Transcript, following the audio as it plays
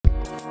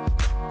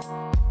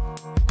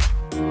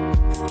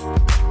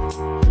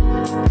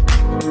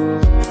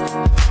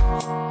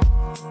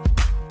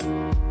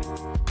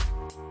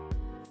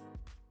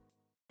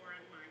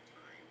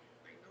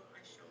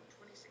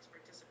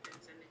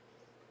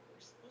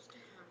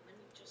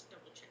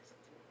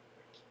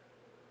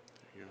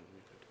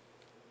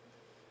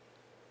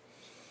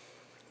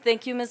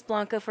Thank you, Ms.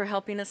 Blanca, for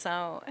helping us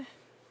out.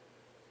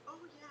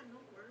 Oh, yeah, no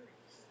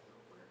worries. No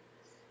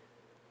worries.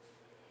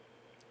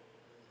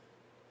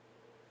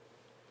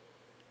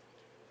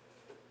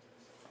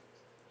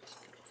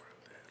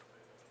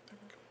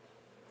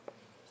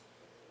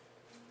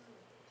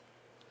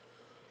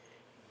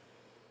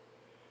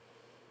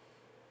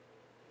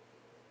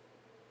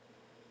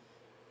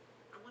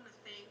 I want to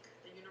thank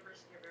the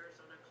University of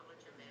Arizona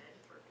College of Ed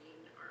for being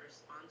our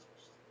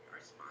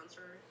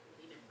sponsor,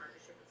 being in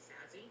partnership with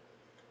SASI,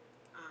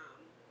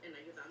 en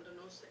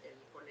ayudándonos el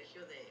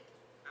Colegio de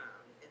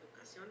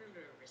Educación en la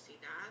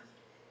Universidad,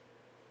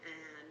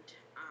 and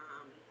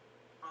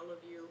all of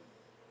you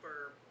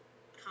for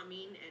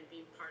coming and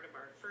being part of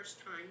our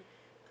first time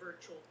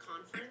virtual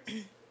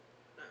conference,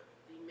 la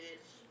primer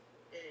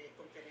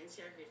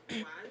conferencia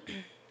virtual.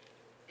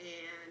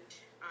 And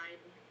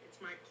it's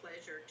my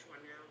pleasure to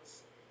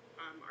announce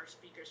our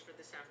speakers for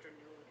this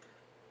afternoon,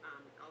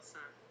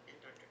 Elsa and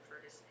Dr.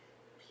 Curtis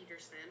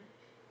Peterson.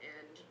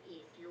 And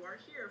if you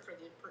are here for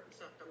the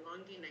importance of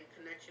belonging and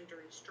connection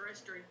during stress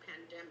during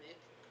pandemic,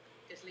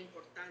 que es la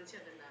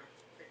importancia de la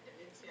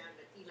pertenencia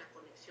y la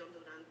conexión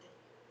durante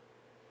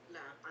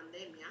la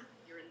pandemia,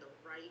 you're in the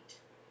right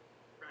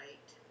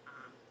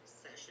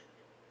session.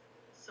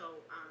 So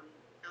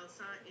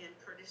Elsa and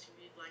Curtis, if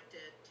you'd like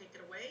to take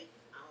it away,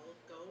 I'll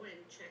go and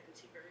check and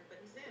see if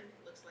everybody's in.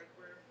 Looks like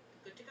we're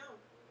good to go.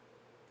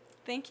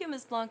 Thank you,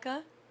 Ms.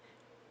 Blanca.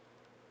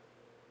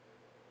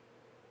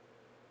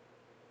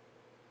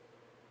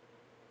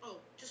 Oh,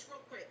 just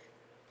real quick.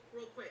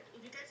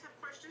 If you guys have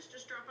questions,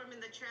 just drop them in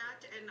the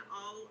chat, and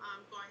I'll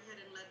go ahead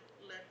and let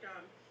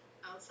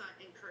Elsa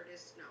and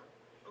Curtis know.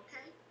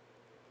 Okay?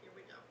 Here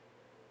we go.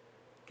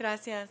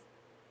 Gracias.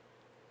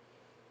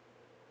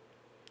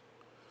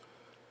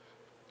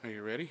 Are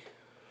you ready?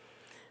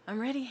 I'm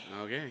ready.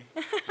 Okay.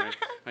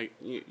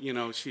 You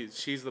know,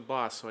 she's the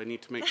boss, so I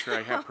need to make sure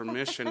I have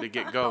permission to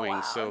get going.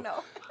 Wow, so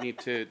no. need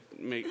to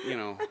make,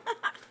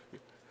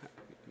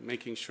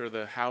 making sure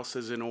the house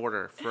is in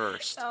order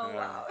first. Oh,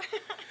 wow.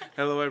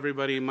 Hello,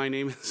 everybody. My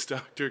name is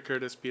Dr.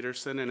 Curtis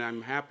Peterson, and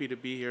I'm happy to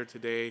be here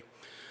today.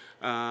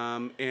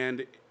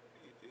 And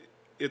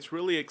it's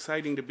really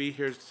exciting to be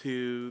here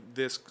to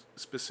this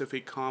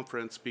specific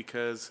conference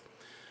because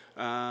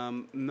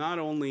not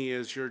only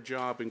is your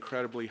job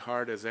incredibly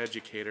hard as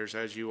educators,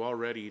 as you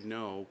already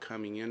know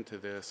coming into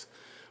this,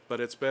 but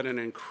it's been an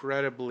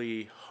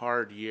incredibly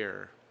hard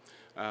year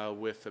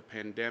with the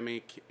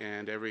pandemic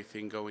and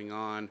everything going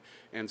on.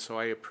 And so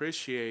I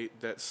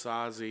appreciate that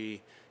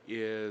SASI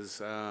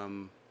is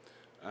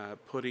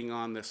putting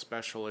on this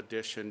special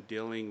edition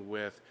dealing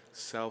with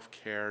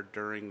self-care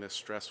during this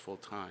stressful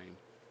time.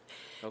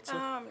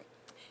 Elsa?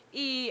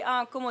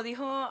 Como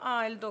dijo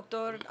el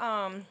doctor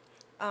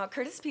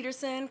Curtis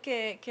Peterson,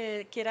 que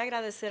quiere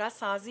agradecer a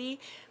SASI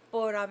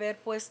por haber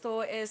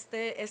puesto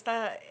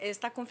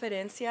esta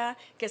conferencia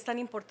que es tan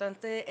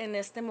importante en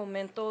este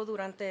momento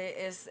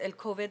durante el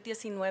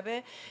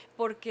COVID-19,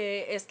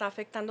 porque está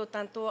afectando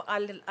tanto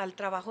al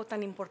trabajo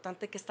tan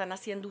importante que están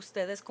haciendo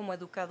ustedes como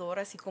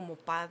educadoras y como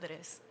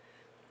padres.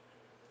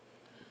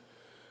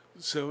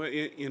 So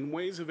in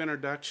ways of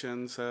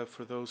introductions,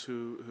 for those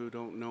who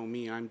don't know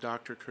me, I'm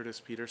Dr. Curtis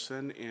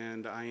Peterson,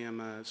 and I am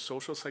a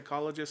social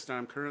psychologist, and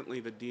I'm currently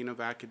the Dean of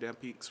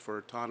Academics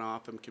for Tohono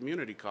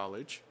Community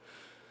College.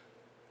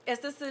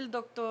 Este es el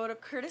doctor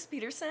Curtis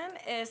Peterson,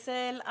 es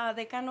el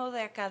decano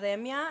de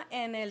academia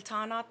en el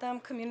Tohono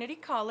Community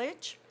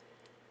College.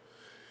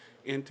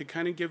 And to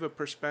kind of give a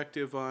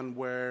perspective on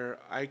where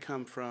I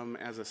come from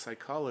as a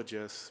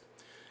psychologist,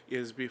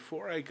 is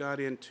before I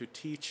got into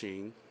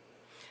teaching,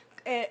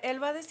 Él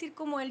va a decir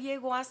cómo él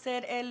llegó a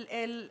ser,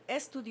 él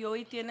estudió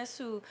y tiene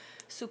su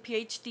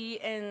PhD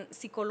en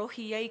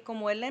psicología, y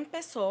como él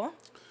empezó,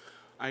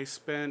 I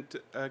spent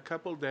a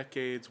couple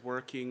decades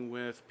working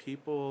with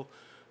people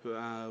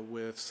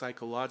with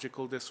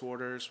psychological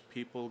disorders,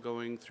 people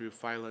going through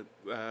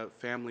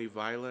family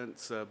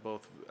violence,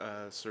 both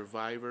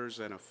survivors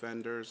and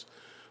offenders,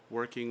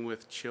 working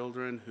with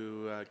children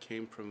who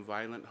came from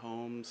violent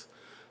homes,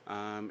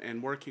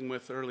 and working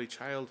with early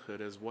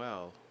childhood as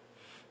well.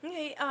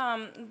 Okay,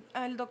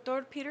 el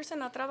doctor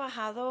Peterson ha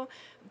trabajado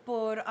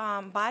por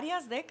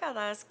varias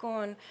décadas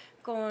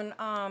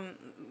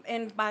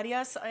en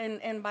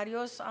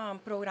varios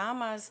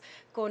programas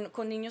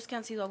con niños que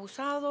han sido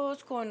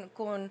abusados,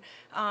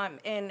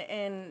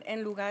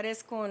 en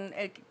lugares con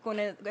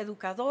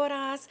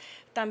educadoras,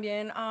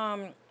 también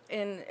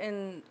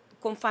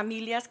con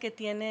familias que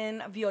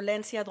tienen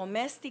violencia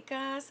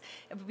domésticas,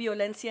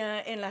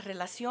 violencia en las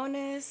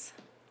relaciones.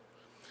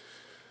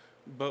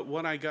 But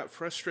what I got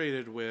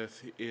frustrated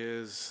with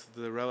is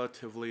the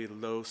relatively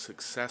low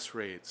success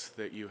rates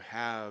that you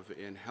have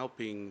in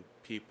helping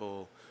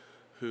people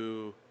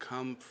who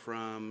come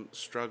from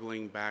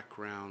struggling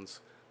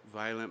backgrounds,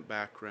 violent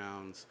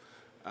backgrounds,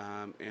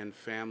 and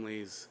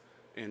families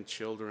and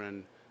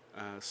children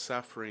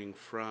suffering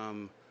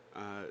from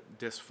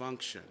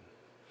dysfunction.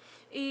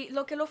 Y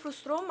lo que lo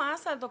frustró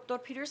más al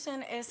doctor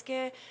Peterson es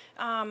que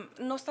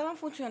no estaban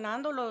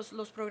funcionando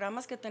los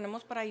programas que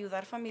tenemos para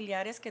ayudar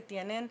familiares que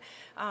tienen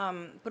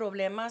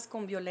problemas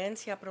con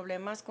violencia,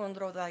 problemas con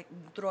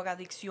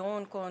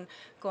drogadicción, con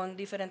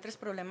diferentes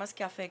problemas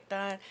que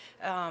afectan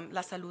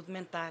la salud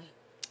mental.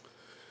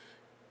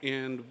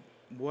 And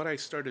what I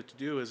started to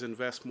do is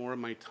invest more of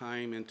my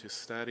time into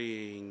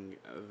studying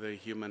the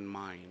human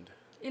mind.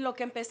 Y lo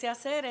que empecé a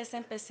hacer es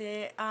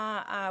empecé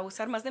a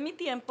usar más de mi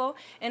tiempo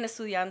en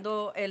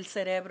estudiando el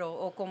cerebro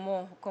o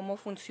cómo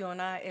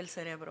funciona el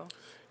cerebro.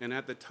 And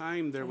at the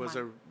time, there was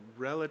a Humano.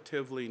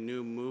 relatively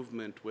new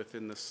movement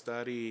within the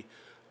study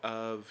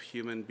of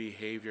human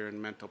behavior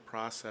and mental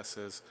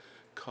processes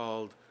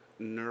called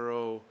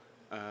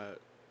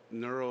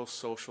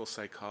neurosocial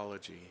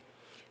psychology.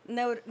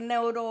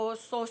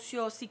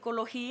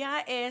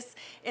 Neurosociopsicología es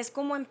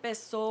como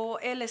empezó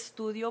el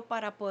estudio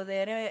para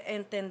poder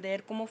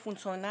entender cómo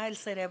funciona el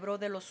cerebro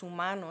de los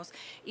humanos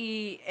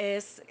y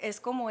es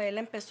como él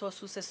empezó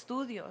sus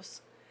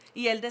estudios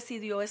y él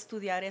decidió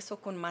estudiar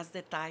eso con más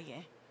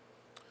detalle.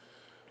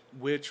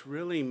 Which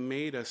really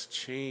made us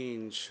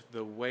change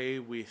the way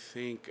we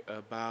think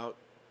about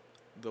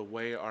the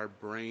way our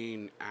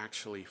brain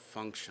actually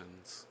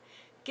functions.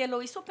 Que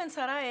lo hizo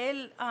pensar a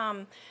él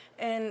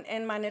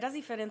en maneras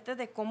diferentes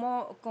de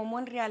cómo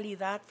en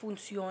realidad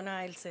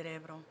funciona el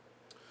cerebro.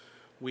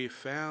 We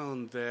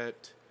found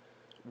that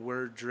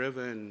we're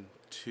driven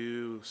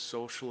to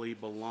socially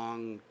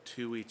belong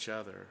to each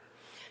other.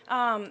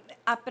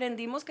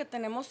 Aprendimos que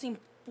tenemos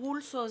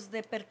impulsos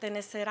de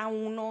pertenecer a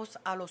unos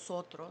a los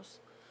otros.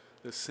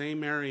 The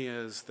same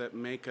areas that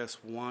make us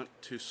want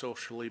to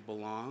socially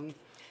belong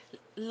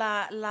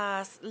La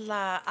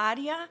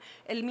área,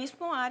 el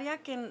mismo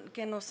área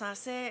que nos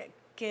hace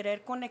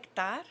querer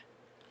conectar,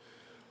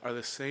 are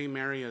the same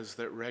areas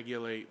that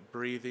regulate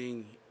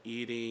breathing,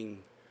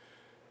 eating,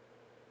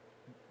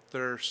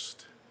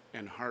 thirst,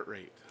 and heart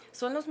rate.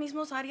 son los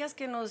mismos áreas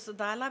que nos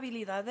da la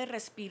habilidad de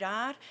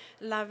respirar,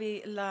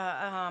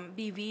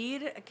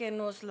 vivir, que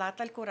nos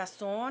lata el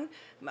corazón,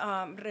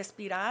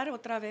 respirar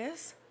otra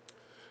vez.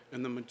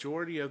 And the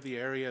majority of the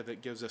area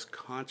that gives us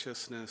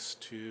consciousness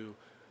to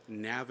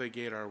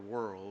navigate our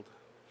world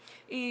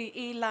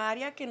Y la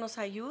área que nos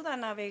ayuda a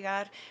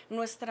navegar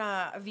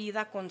nuestra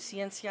vida con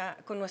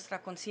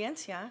nuestra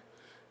conciencia,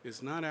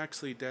 is not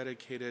actually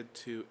dedicated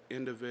to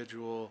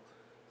individual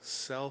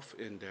self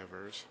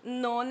endeavors,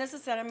 no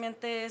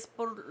necesariamente es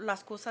por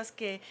las cosas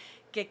que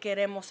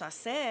queremos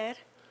hacer,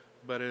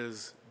 but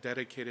is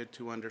dedicated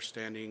to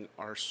understanding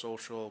our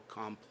social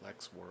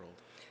complex world.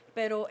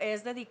 pero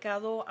es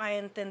dedicado a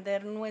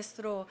entender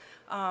nuestro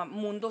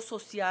mundo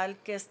social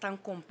que es tan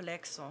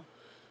complexo.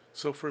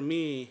 So for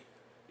me,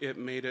 it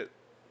made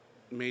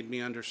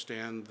me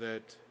understand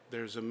that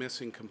there's a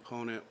missing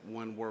component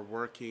when we're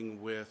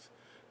working with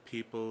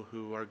people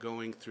who are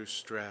going through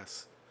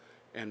stress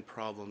and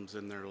problems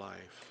in their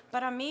life.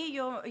 Para mí,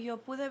 yo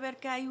pude ver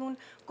que hay un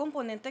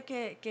componente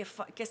que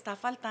está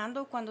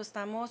faltando cuando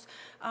estamos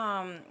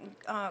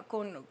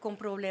con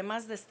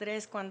problemas de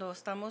estrés, cuando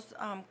estamos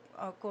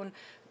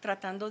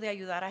tratando de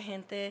ayudar a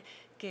gente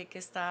que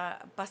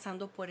está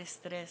pasando por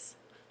estrés.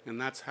 And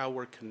that's how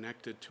we're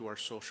connected to our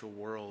social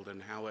world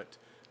and how it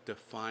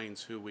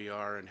defines who we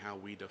are and how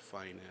we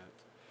define it.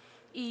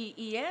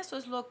 Y eso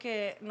es lo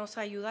que nos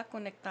ayuda a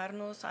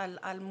conectarnos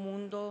al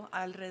mundo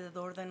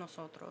alrededor de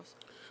nosotros.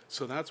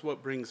 So that's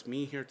what brings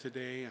me here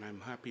today, and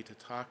I'm happy to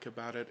talk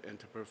about it and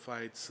to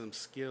provide some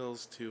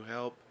skills to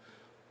help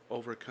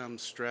overcome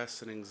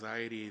stress and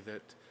anxiety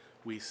that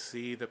we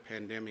see the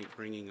pandemic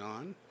bringing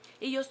on.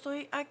 Y yo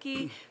estoy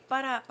aquí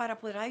para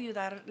poder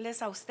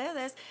ayudarles a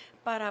ustedes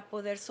para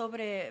poder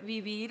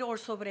sobrevivir o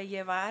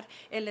sobrellevar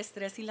el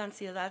estrés y la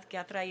ansiedad que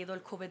ha traído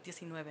el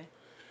COVID-19.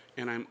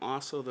 And I'm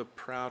also the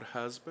proud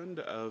husband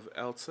of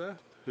Elsa,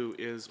 who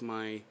is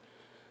my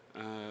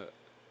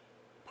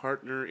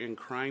partner in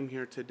crime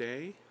here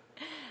today.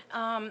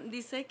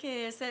 Dice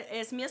que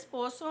es mi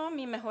esposo,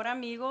 mi mejor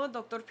amigo,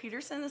 Dr.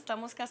 Peterson.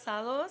 Estamos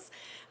casados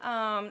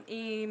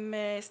y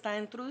me está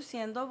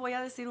introduciendo. Voy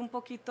a decir un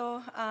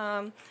poquito,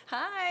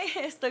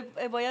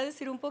 voy a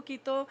decir un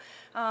poquito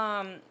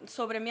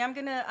sobre mí. I'm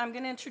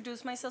gonna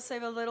introduce myself, say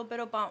a little bit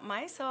about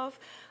myself.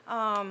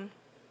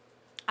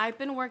 I've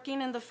been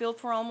working in the field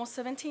for almost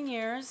 17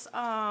 years.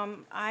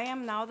 I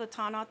am now the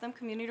Tanatham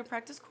Community of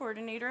Practice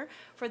Coordinator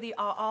for the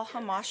Al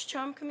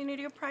Hamashcham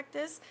Community of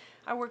Practice.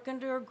 I work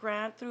under a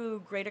grant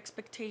through Great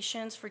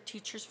Expectations for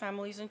Teachers,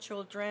 Families, and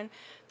Children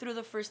through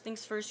the First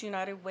Things First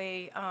United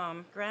Way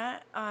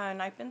grant.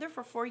 And I've been there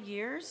for 4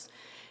 years.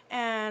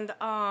 And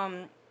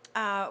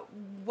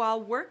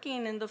while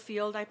working in the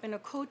field, I've been a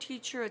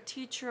co-teacher, a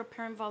teacher, a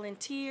parent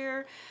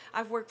volunteer.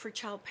 I've worked for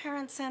child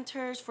parent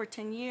centers for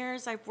 10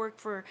 years. I've worked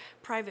for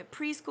private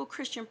preschool,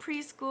 Christian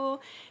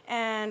preschool,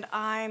 and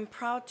I'm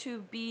proud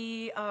to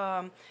be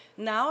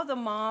now the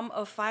mom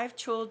of 5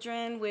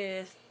 children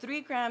with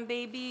 3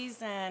 grandbabies,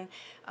 and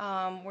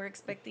we're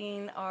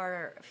expecting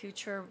our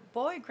future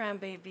boy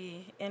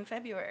grandbaby in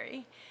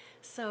February.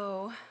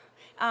 So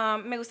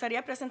Me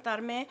gustaría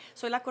presentarme.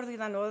 Soy la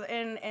coordinadora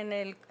en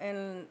el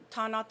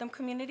Tohono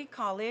Community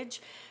College.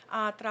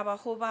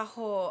 Trabajo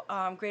bajo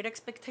Great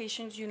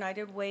Expectations,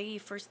 United Way y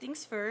First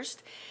Things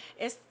First.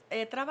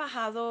 He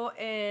trabajado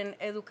en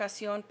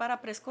educación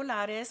para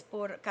preescolares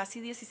por casi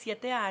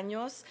 17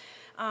 años.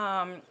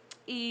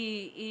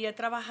 Y he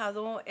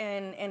trabajado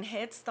en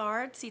Head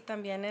Starts y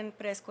también en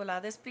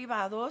preescolares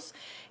privados.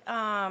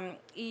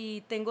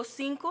 Y tengo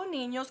 5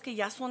 niños que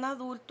ya son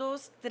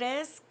adultos,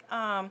 3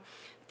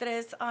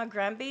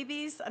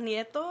 grandbabies,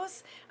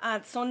 nietos.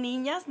 Son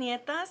niñas,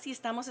 nietas, y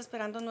estamos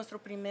esperando nuestro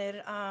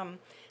primer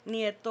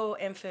nieto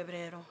en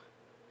febrero.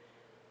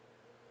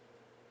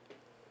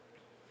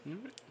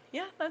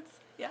 Yeah, that's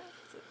it.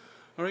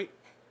 All right.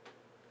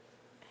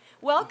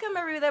 Welcome,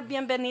 everybody.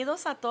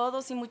 Bienvenidos a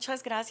todos y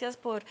muchas gracias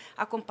por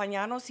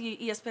acompañarnos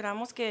y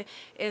esperamos que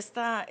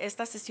esta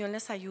sesión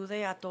les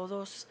ayude a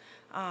todos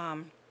a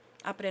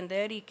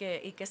aprender y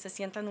que se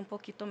sientan un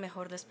poquito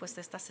mejor después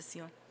de esta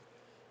sesión.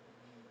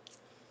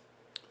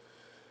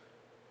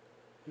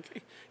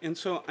 Okay, and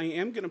so I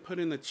am going to put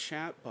in the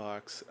chat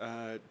box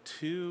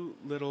 2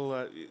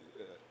 little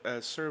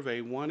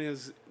survey. One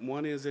is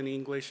in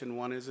English and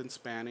one is in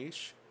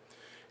Spanish.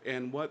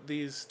 And what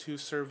these 2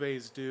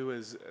 surveys do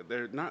is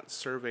they're not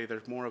survey;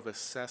 they're more of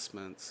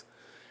assessments,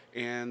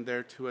 and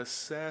they're to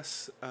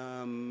assess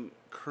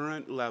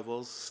current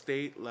levels,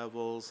 state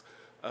levels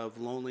of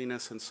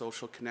loneliness and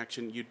social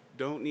connection. You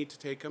don't need to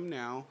take them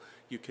now.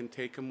 You can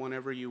take them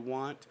whenever you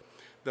want.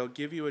 They'll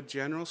give you a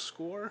general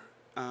score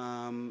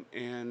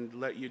and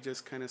let you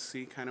just kind of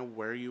see kind of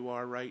where you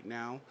are right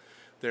now.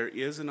 There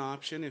is an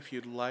option if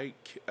you'd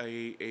like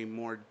a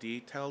more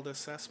detailed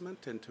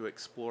assessment and to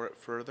explore it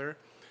further.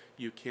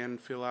 You can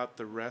fill out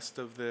the rest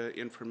of the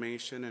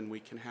information and we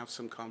can have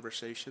some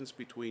conversations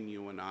between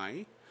you and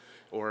I,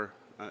 or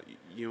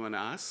you and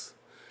us,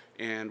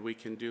 and we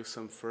can do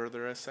some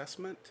further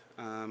assessment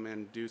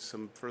and do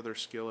some further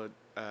skill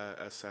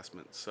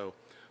assessment. So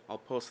I'll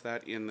post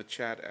that in the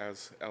chat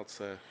as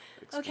Elsa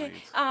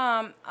explains.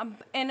 Okay.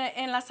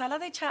 En la sala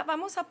de chat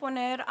vamos a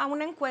poner a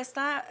una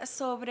encuesta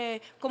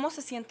sobre cómo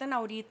se sienten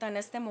ahorita en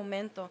este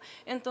momento.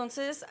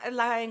 Entonces,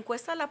 la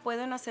encuesta la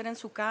pueden hacer en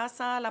su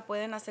casa, la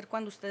pueden hacer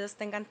cuando ustedes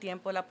tengan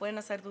tiempo, la pueden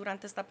hacer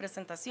durante esta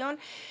presentación.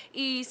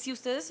 Y si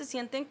ustedes se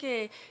sienten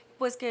que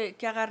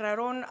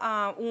agarraron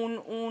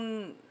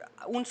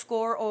un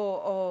score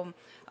o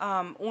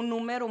un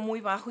número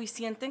muy bajo y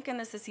sienten que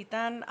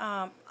necesitan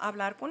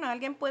hablar con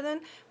alguien,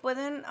 pueden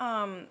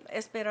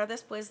esperar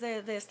después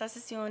de esta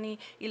sesión y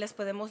les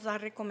podemos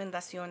dar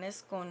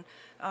recomendaciones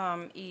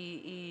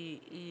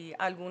y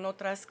algunas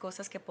otras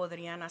cosas que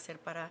podrían hacer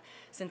para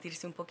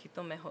sentirse un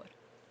poquito mejor.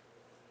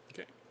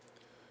 Okay.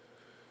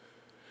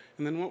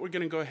 And then what we're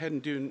going to go ahead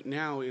and do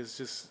now is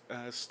just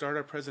start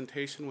our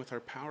presentation with our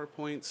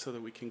PowerPoint so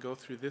that we can go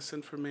through this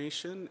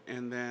information,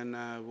 and then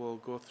we'll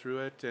go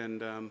through it,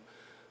 and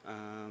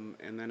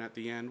then at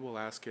the end we'll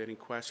ask any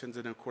questions.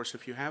 And of course,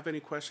 if you have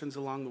any questions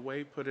along the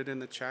way, put it in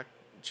the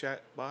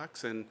chat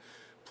box, and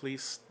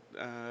please,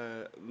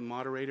 the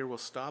moderator will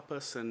stop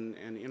us and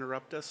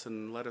interrupt us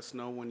and let us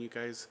know when you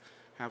guys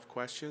have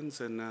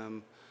questions,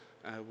 and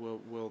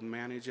we'll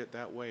manage it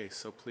that way.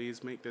 So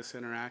please make this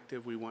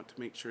interactive. We want to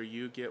make sure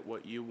you get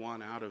what you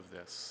want out of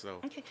this. So.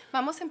 Okay.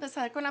 Vamos a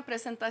empezar con la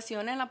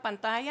presentación en la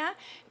pantalla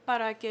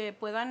para que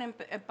puedan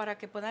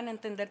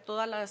entender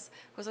todas las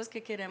cosas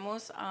que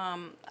queremos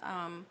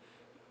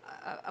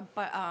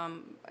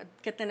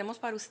que tenemos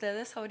para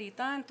ustedes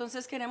ahorita.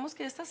 Entonces queremos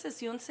que esta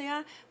sesión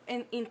sea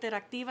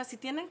interactiva. Si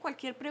tienen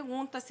cualquier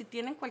pregunta, si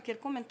tienen cualquier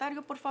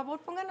comentario, por favor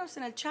pónganos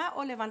en el chat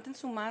o levanten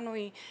su mano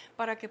y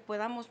para que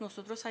podamos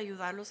nosotros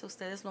ayudarlos a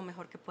ustedes lo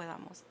mejor que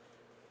podamos.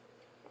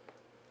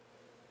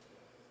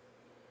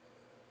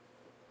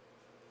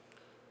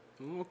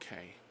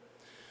 Okay.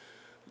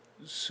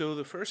 So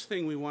the first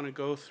thing we want to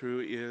go through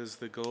is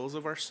the goals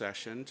of our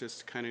session, just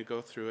to kind of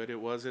go through it. It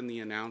was in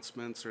the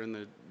announcements or in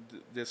the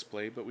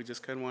display, but we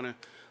just kind of want to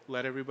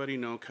let everybody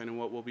know kind of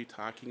what we'll be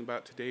talking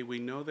about today. We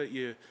know that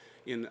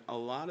in a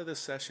lot of the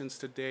sessions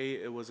today,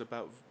 it was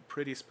about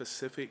pretty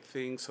specific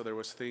things. So there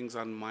was things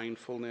on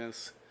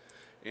mindfulness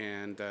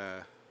and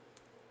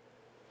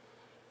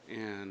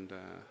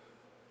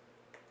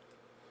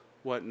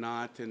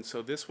whatnot, and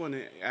so this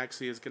one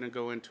actually is going to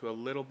go into a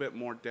little bit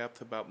more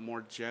depth about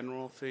more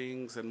general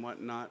things and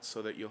whatnot,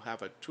 so that you'll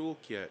have a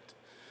toolkit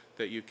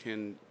that you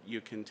can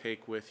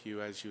take with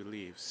you as you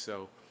leave.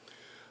 So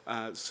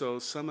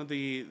some of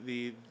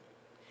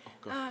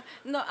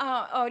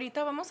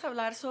ahorita vamos a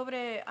hablar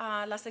sobre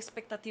las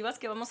expectativas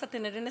que vamos a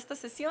tener en esta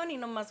sesión y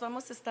nomás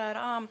vamos a estar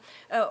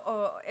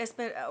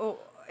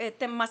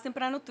más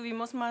temprano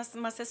tuvimos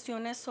más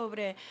sesiones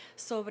sobre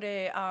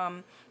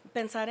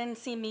pensar en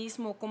sí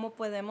mismo, cómo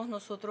podemos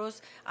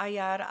nosotros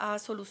hallar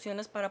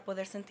soluciones para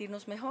poder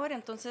sentirnos mejor.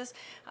 Entonces,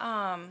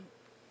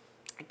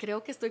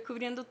 Creo que estoy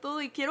cubriendo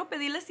todo y quiero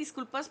pedirles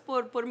disculpas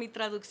por mi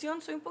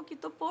traducción. Soy un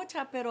poquito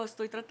pocha, pero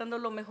estoy tratando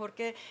lo mejor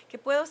que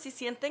puedo. Si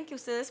sienten que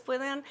ustedes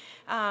puedan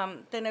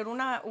tener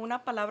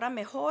una palabra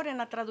mejor en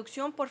la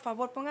traducción, por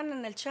favor pongan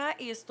en el chat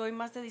y estoy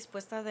más de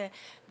dispuesta de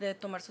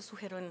tomar sus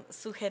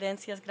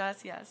sugerencias.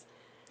 Gracias.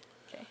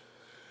 Okay.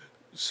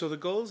 So the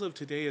goals of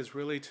today is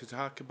really to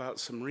talk about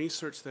some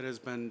research that has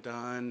been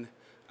done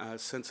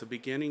since the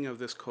beginning of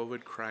this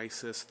COVID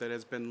crisis that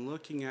has been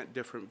looking at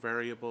different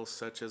variables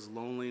such as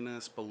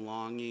loneliness,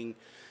 belonging,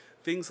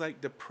 things like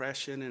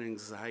depression and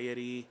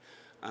anxiety,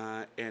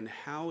 and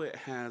how it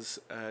has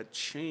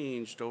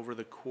changed over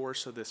the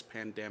course of this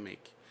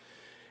pandemic.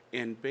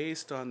 And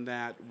based on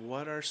that,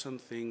 what are some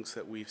things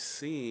that we've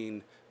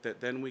seen that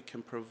then we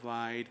can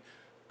provide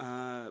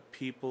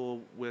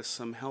people with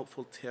some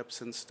helpful tips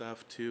and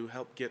stuff to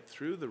help get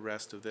through the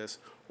rest of this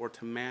or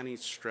to manage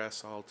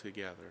stress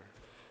altogether?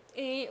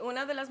 Y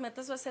una de las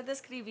metas va a ser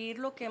describir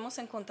lo que hemos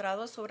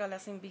encontrado sobre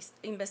las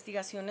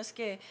investigaciones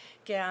que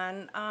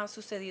han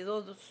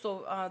sucedido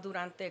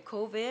durante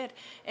COVID.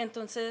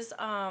 Entonces,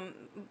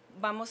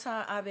 vamos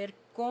a ver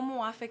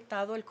cómo ha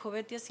afectado el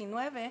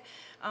COVID-19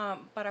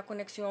 para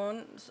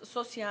conexión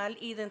social,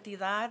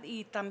 identidad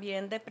y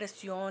también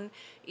depresión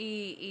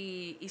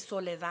y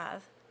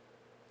soledad.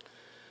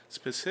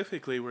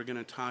 Specifically, we're going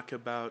to talk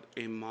about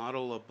a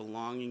model of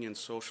belonging and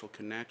social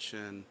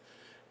connection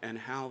and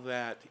how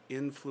that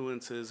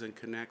influences and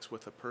connects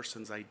with a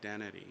person's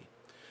identity,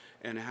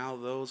 and how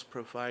those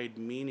provide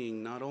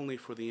meaning not only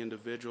for the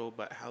individual,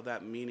 but how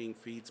that meaning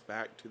feeds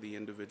back to the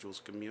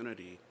individual's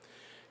community.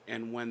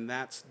 And when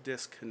that's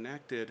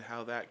disconnected,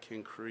 how that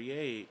can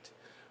create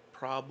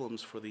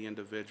problems for the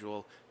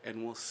individual,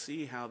 and we'll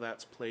see how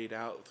that's played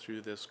out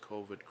through this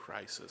COVID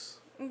crisis.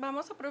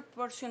 Vamos a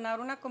proporcionar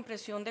una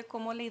comprensión de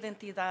cómo la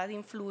identidad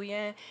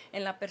influye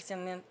en la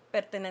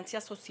pertenencia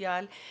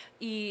social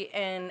y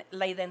en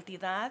la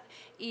identidad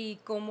y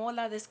cómo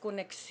la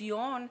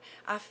desconexión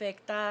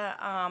afecta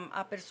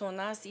a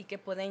personas y que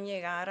pueden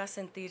llegar a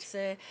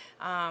sentirse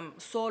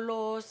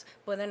solos,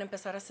 pueden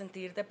empezar a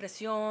sentir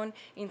depresión,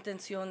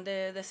 intención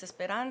de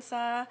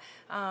desesperanza.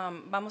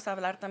 Vamos a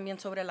hablar también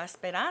sobre la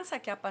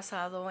esperanza que ha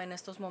pasado en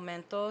estos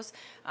momentos.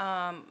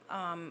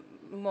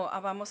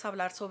 Vamos a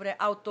hablar sobre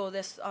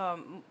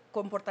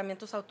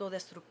comportamientos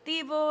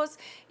autodestructivos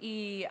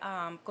y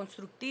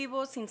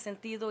constructivos, sin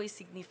sentido y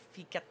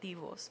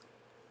significativos.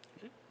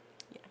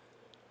 Yeah.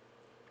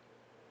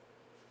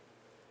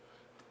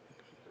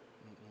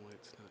 No,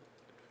 it's not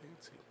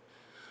fancy.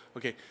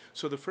 Okay,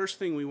 so the first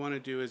thing we want to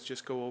do is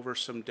just go over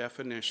some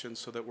definitions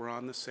so that we're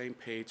on the same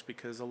page,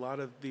 because a lot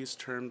of these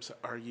terms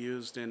are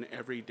used in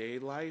everyday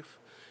life,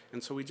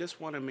 and so we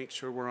just want to make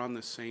sure we're on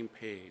the same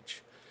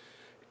page.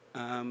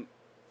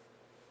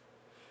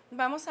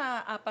 Vamos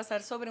a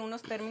pasar sobre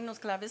unos términos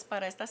claves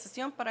para esta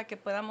sesión para que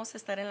podamos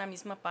estar en la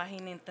misma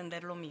página y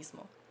entender lo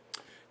mismo.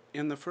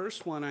 And the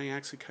first one I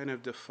actually kind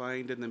of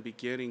defined in the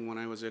beginning when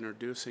I was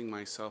introducing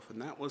myself,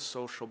 and that was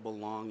social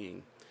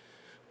belonging.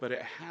 But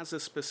it has a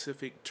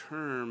specific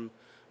term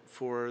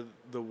for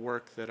the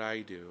work that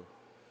I do.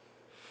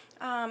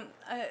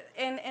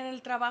 En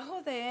el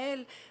trabajo de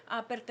él,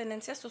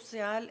 pertenencia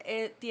social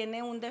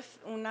tiene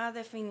una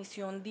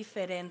definición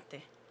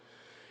diferente.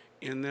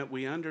 In that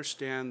we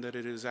understand that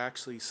it is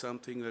actually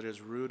something that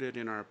is rooted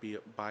in our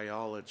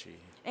biology.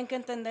 En que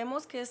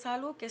entendemos que es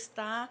algo que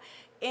está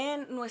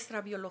en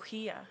nuestra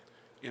biología.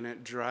 And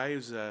it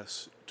drives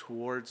us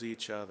towards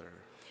each other.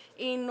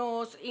 Y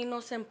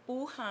nos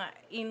empuja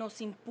y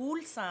nos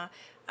impulsa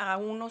a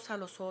unos a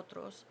los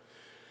otros.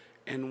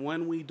 And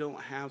when we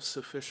don't have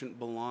sufficient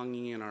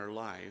belonging in our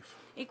life,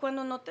 Y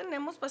cuando no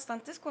tenemos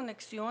bastantes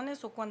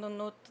conexiones o cuando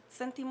no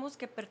sentimos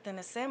que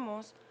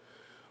pertenecemos,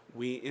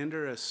 we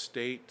enter a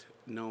state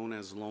known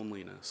as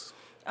loneliness.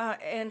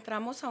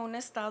 entramos a un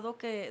estado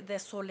de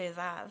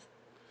soledad.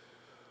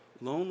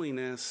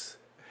 Loneliness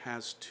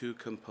has two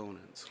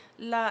components.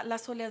 La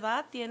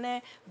soledad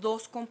tiene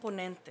dos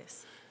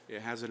componentes.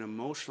 It has an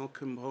emotional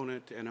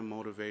component and a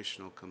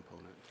motivational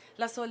component.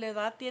 La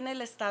soledad tiene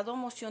el estado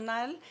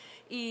emocional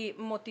y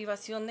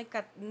motivación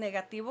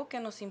negativo que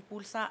nos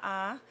impulsa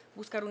a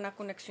buscar una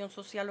conexión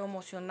social o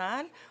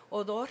emocional,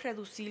 o dos,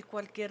 reducir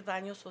cualquier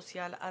daño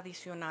social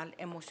adicional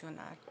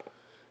emocional.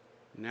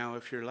 Now,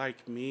 if you're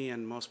like me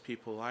and most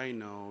people I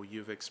know,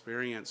 you've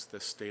experienced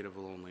this state of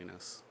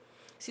loneliness.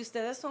 Si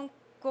ustedes son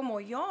como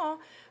yo,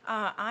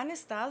 han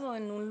estado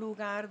en un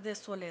lugar de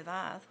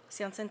soledad,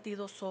 se han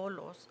sentido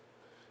solos,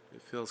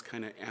 It feels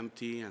kind of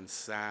empty and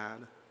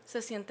sad. se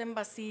sienten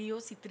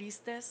vacíos y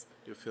tristes,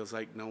 It feels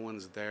like no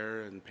one's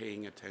there and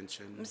paying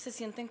attention. se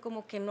sienten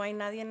como que no hay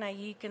nadie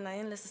ahí, que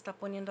nadie les está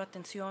poniendo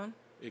atención.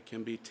 It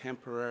can be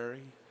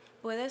temporary,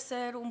 Puede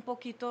ser un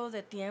poquito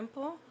de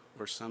tiempo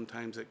or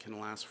sometimes it can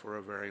last for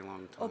a very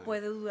long o time.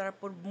 puede durar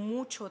por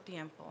mucho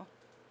tiempo,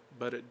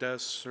 But it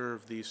does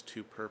serve these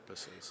two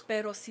purposes.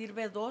 pero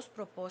sirve dos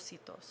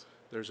propósitos.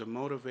 There's a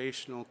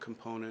motivational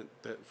component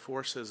that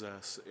forces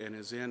us and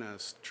is in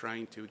us,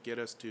 trying to get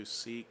us to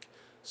seek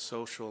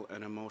social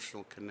and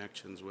emotional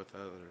connections with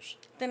others.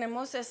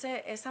 Tenemos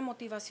esa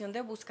motivación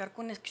de buscar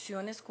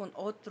conexiones con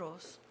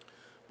otros.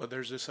 But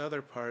there's this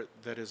other part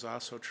that is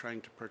also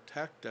trying to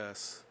protect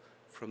us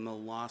from the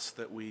loss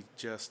that we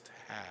just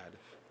had.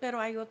 Pero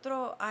hay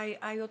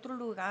otro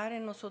lugar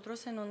en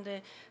nosotros en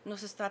donde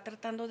nos está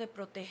tratando de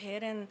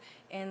proteger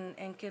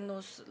en que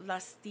nos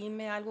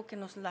lastime algo que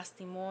nos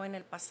lastimó en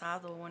el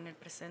pasado o en el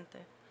presente.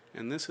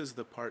 And this is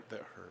the part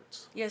that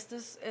hurts. Y este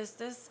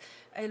es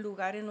el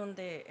lugar en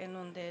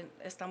donde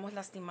estamos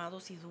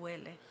lastimados y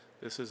duele.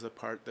 This is the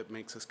part that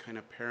makes us kind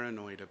of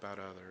paranoid about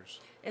others.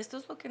 Esto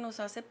es lo que nos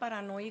hace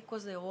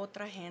paranoicos de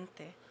otra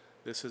gente.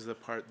 This is the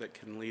part that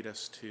can lead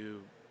us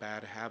to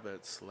bad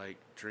habits like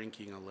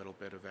drinking a little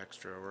bit of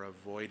extra or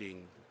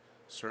avoiding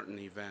certain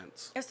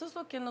events. Esto es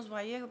lo que nos va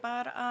a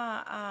llevar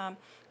a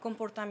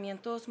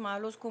comportamientos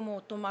malos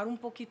como tomar un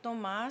poquito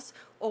más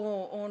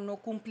o no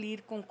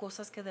cumplir con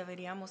cosas que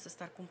deberíamos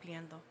estar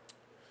cumpliendo.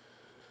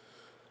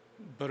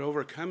 But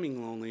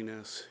overcoming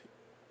loneliness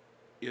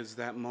is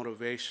that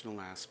motivational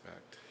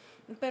aspect.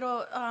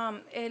 Pero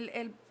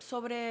el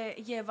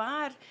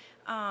sobrellevar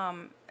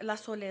la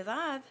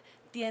soledad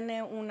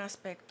tiene un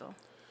aspecto.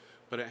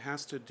 But it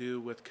has to do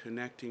with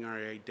connecting our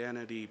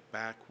identity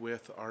back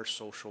with our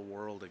social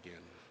world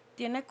again.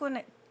 Tiene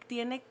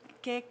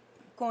que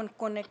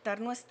conectar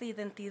nuestra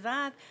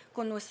identidad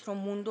con nuestro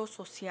mundo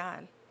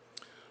social.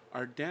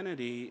 Our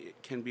identity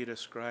can be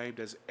described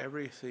as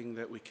everything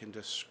that we can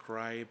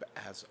describe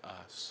as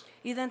us.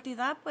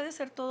 Identidad puede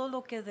ser todo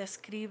lo que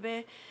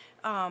describe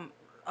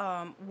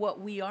what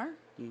we are,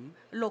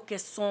 lo que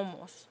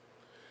somos.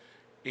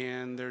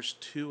 And there's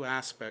two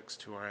aspects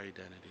to our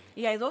identity.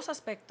 Y hay dos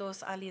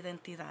aspectos a la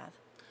identidad.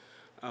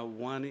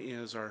 One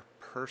is our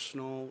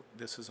personal,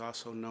 this is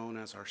also known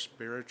as our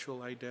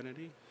spiritual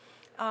identity.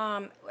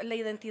 La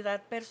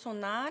identidad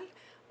personal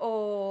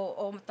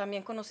o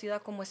también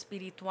conocida como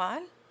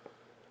espiritual.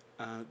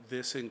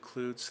 This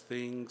includes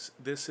things,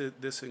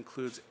 this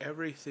includes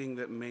everything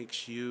that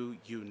makes you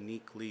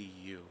uniquely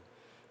you.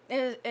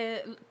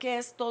 Que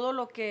es todo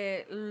lo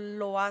que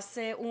lo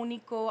hace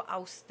único a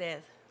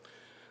usted.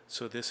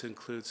 So this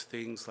includes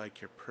things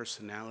like your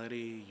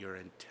personality, your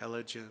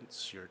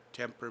intelligence, your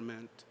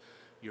temperament,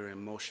 your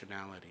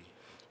emotionality.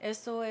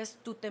 Eso es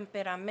tu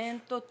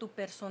temperamento, tu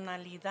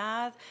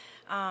personalidad.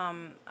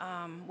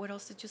 What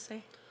else did you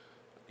say?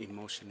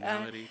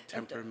 Emotionality,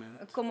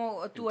 temperament.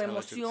 Como tu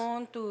intelligence.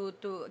 emoción,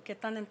 qué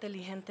tan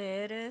inteligente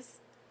eres.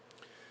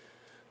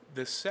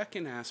 The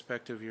second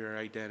aspect of your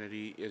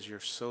identity is your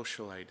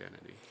social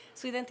identity.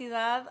 Su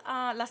identidad,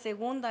 la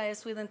segunda es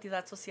su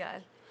identidad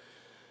social.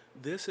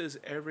 This is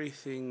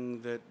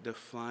everything that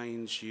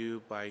defines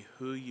you by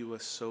who you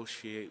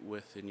associate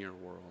with in your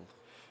world.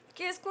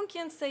 Que es con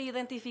quien se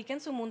identifica en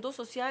su mundo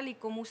social y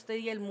cómo usted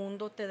y el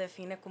mundo te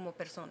define como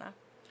persona.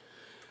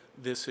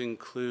 This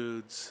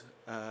includes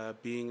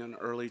being an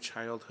early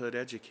childhood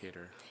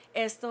educator,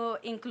 Esto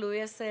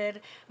incluye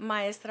ser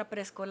maestra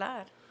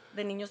preescolar,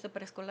 de niños de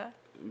preescolar,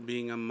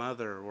 being a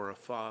mother or a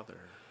father,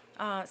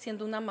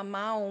 siendo una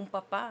mamá o un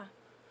papá,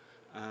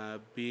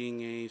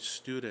 being a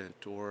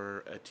student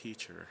or a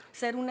teacher.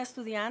 ser un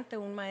estudiante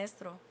o un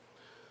maestro.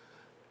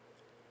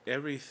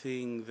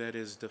 Everything that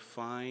is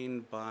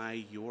defined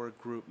by your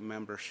group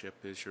membership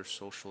is your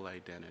social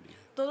identity.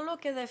 Todo lo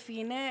que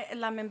define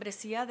la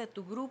membresía de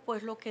tu grupo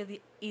es lo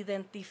que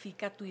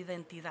identifica tu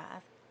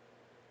identidad.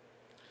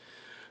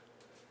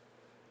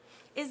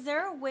 Is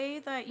there a way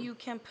that you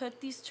can put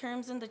these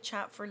terms in the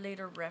chat for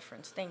later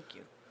reference? Thank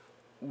you.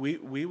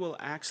 We will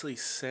actually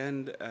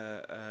send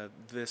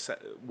this.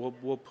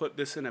 We'll put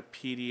this in a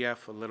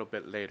PDF a little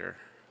bit later.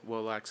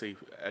 We'll actually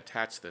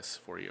attach this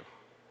for you,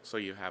 so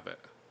you have it.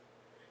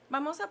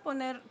 Vamos a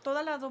poner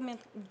toda la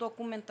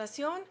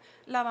documentación,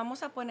 la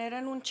vamos a poner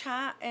en un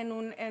chat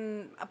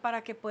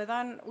para que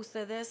puedan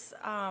ustedes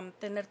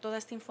tener toda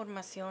esta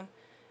información.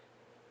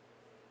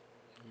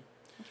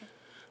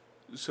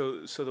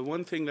 So the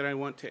one thing that I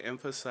want to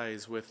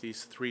emphasize with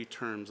these three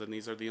terms, and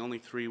these are the only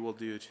three we'll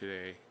do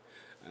today,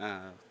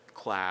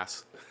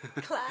 class,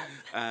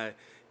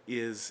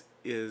 is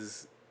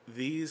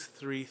these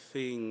three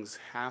things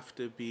have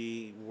to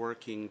be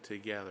working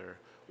together,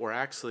 or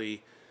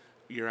actually,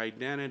 your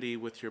identity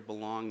with your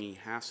belonging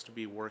has to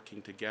be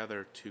working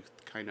together to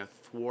kind of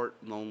thwart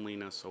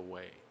loneliness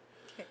away.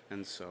 Okay.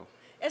 And so.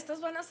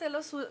 Estos van a ser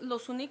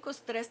los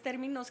únicos tres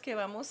términos que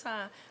vamos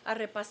a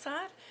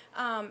repasar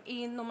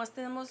y nomás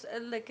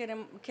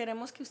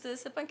queremos que ustedes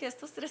sepan que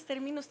estos tres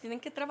términos tienen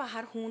que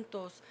trabajar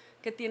juntos,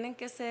 que tienen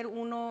que ser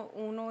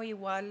uno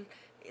igual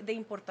de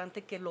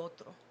importante que el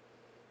otro.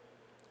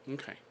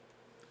 Okay.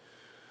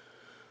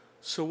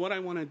 So what I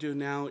want to do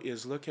now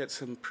is look at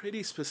some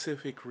pretty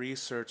specific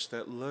research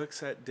that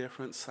looks at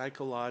different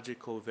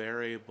psychological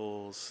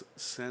variables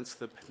since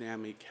the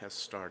pandemic has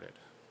started.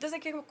 Desde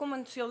que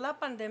comenzó la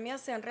pandemia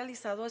se han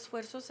realizado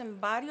esfuerzos en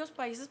varios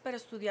países para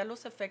estudiar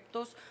los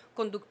efectos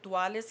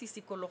conductuales y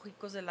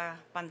psicológicos de la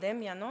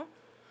pandemia, ¿no?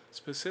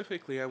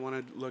 Specifically, I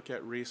want to look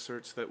at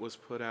research that was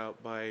put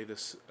out by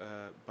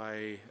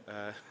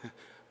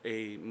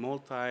a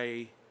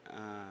multi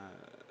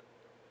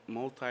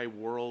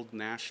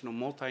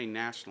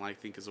multinational, I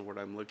think is the word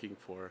I'm looking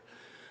for,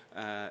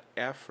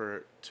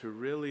 effort to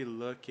really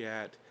look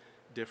at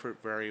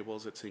different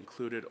variables. It's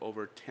included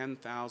over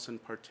 10,000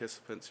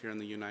 participants here in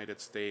the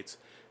United States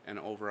and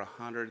over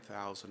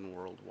 100,000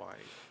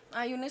 worldwide.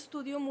 Hay un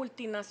estudio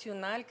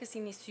multinacional que se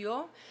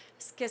inició,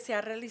 que se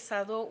ha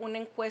realizado una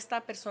encuesta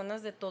a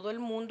personas de todo el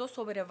mundo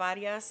sobre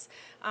varias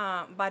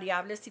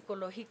variables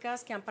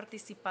psicológicas que han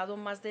participado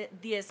más de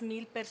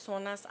 10,000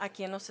 personas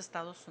aquí en los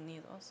Estados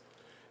Unidos.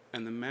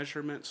 And the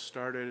measurement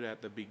started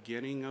at the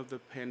beginning of the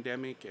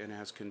pandemic and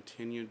has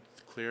continued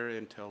clear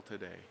until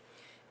today.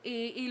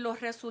 Y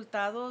los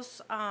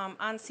resultados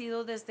han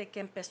sido desde que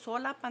empezó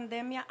la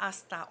pandemia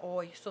hasta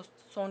hoy,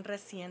 son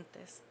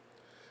recientes.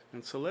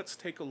 And so let's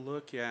take a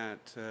look at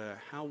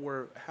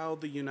how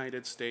the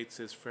United States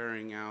is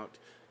faring out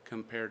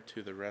compared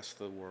to the rest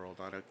of the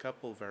world on a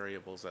couple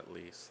variables at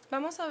least.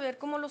 Vamos a ver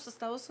cómo los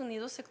Estados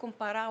Unidos se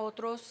compara a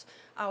otras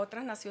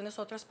naciones,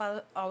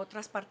 a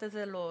otras partes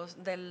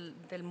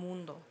del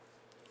mundo.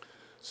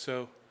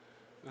 So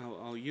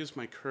I'll use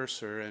my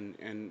cursor,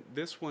 and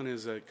this one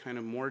is a kind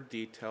of more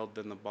detailed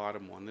than the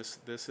bottom one.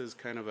 This is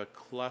kind of a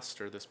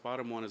cluster. This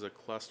bottom one is a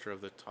cluster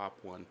of the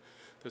top one.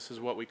 This is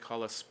what we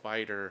call a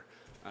spider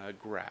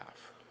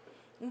graph.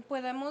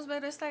 Podemos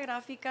ver esta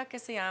gráfica que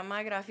se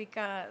llama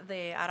gráfica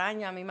de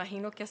araña, me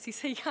imagino que así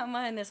se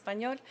llama en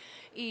español,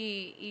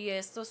 y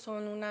estos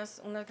son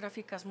unas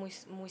gráficas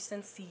muy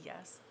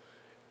sencillas.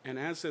 And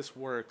as this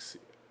works,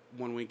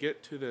 when we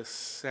get to the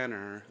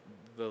center,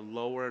 the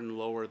lower and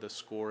lower the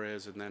score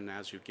is, and then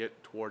as you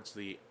get towards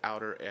the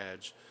outer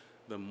edge,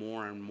 the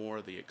more and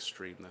more the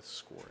extreme the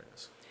score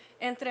is.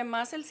 Entre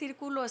más el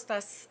círculo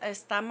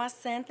está más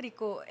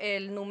céntrico,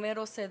 el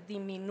número se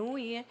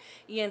disminuye,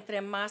 y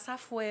entre más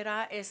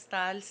afuera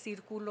está el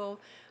círculo,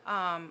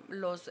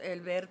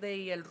 el verde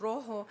y el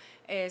rojo,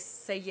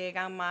 se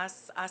llega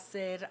más a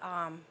ser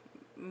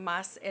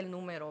más el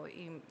número,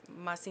 y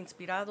más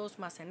inspirados,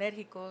 más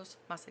enérgicos,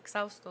 más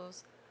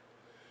exhaustos.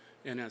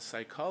 And as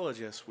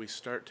psychologists, we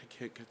start to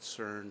get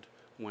concerned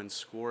when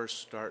scores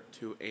start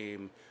to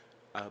aim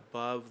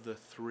above the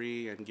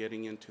 3 and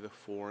getting into the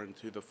 4 and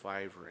to the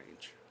 5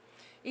 range.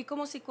 Y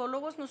como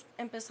psicólogos nos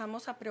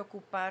empezamos a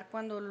preocupar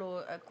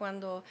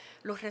cuando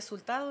los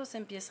resultados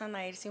empiezan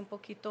a irse un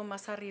poquito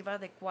más arriba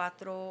de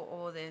 4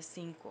 o de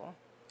 5.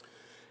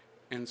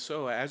 And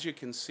so, as you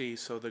can see,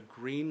 so the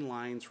green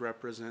lines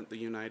represent the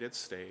United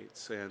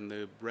States and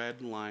the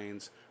red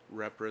lines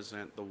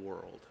represent the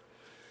world.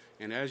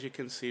 And as you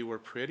can see, we're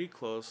pretty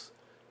close.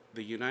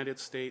 The United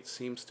States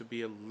seems to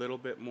be a little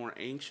bit more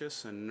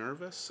anxious and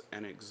nervous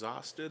and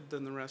exhausted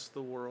than the rest of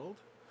the world.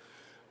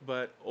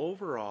 But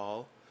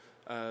overall,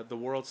 the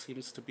world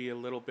seems to be a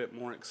little bit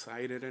more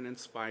excited and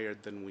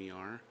inspired than we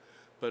are.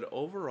 But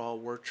overall,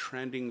 we're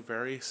trending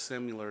very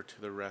similar to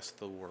the rest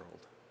of the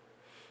world.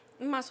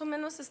 Más o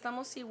menos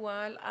estamos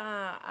igual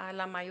a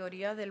la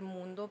mayoría del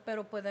mundo,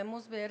 pero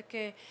podemos ver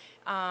que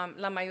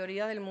la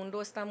mayoría del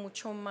mundo está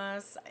mucho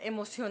más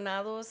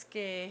emocionados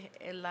que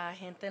la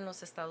gente en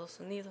los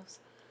Estados Unidos.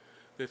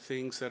 The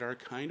things that are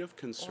kind of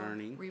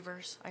concerning. Or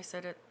reverse, I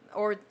said it.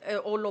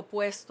 O lo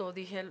opuesto,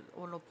 dije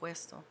o lo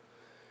opuesto.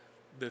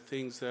 The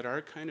things that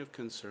are kind of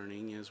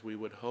concerning is we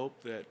would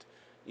hope that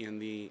in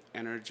the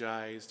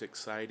energized,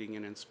 exciting,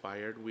 and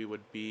inspired, we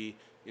would be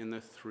in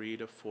the 3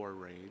 to 4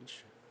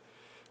 range.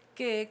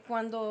 Que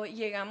cuando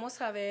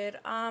llegamos a ver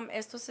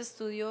estos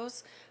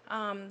estudios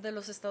de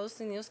los Estados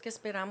Unidos, que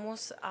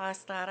esperamos a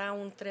estar a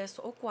un 3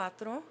 o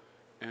 4.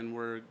 And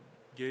we're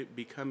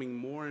becoming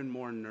more and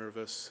more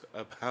nervous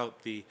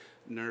about the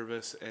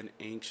nervous and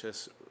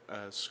anxious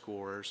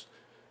scores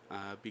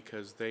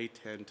because they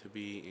tend to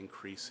be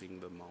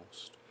increasing the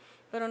most.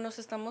 Pero nos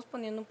estamos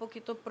poniendo un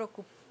poquito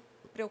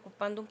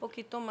preocupando un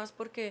poquito más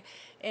porque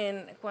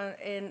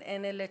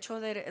en el hecho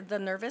de the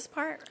nervous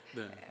part,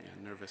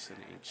 nervous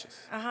and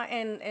anxious. Ajá,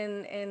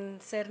 en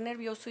ser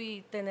nervioso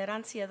y tener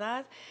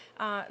ansiedad,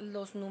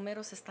 los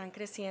números están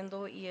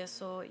creciendo y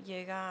eso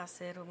llega a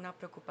ser una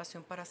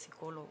preocupación para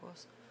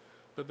psicólogos.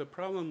 But the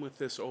problem with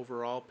this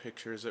overall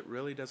picture is it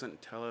really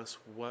doesn't tell us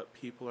what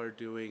people are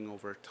doing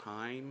over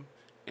time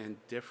and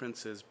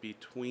differences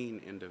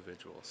between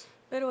individuals.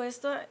 Pero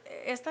esta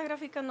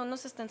gráfica no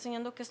nos está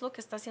enseñando qué es lo que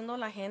está haciendo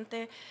la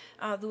gente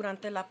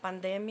durante la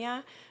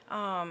pandemia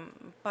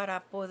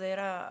para poder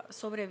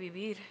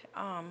sobrevivir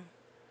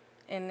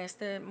en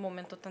este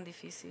momento tan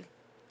difícil.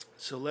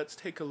 So let's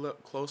take a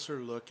closer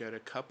look at a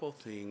couple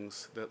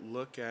things that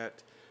look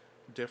at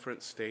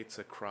different states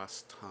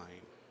across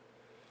time.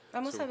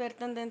 Vamos a ver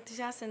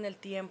tendencias en el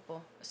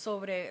tiempo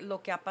sobre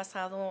lo que ha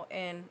pasado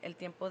en el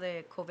tiempo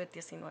de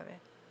COVID-19.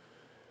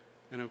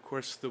 And of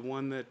course, the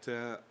one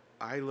that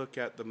I look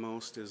at the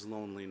most is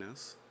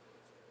loneliness.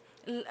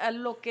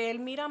 Lo que él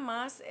mira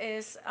más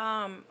es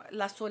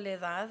la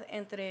soledad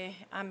entre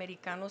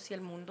americanos y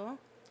el mundo.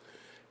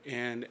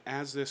 And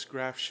as this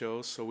graph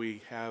shows, so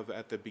we have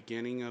at the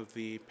beginning of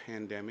the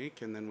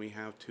pandemic, and then we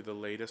have to the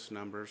latest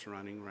numbers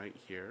running right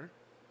here.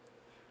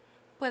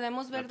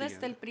 Podemos ver at the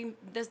desde end.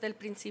 desde el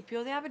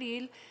principio de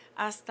abril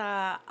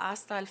hasta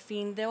el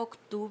fin de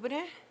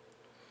octubre.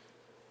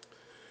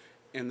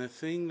 And the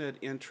thing that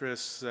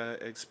interests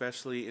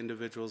especially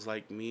individuals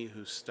like me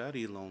who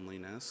study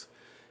loneliness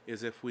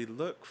is if we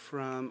look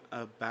from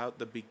about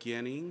the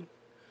beginning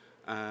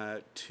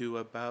to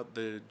about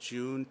the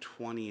June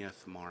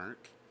 20th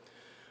mark,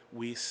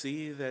 we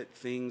see that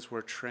things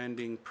were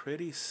trending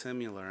pretty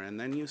similar. And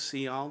then you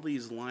see all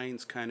these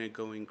lines kind of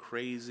going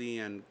crazy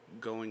and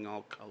going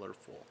all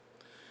colorful.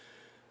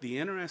 The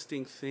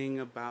interesting thing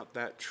about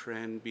that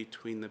trend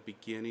between the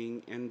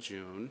beginning and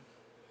June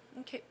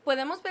Okay.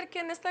 Podemos ver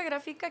que en esta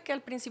gráfica que al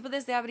principio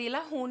desde abril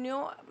a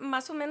junio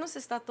más o menos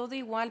está todo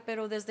igual,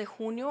 pero desde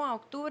junio a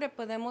octubre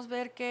podemos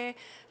ver que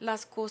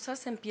las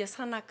cosas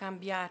empiezan a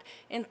cambiar.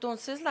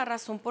 Entonces la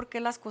razón por qué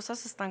las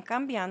cosas están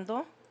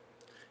cambiando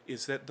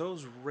is that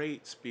those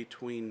rates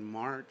between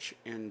March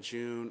and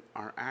June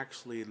are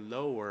actually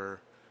lower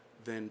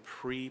than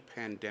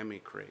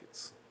pre-pandemic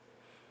rates.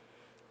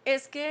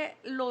 es que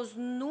los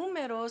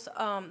números,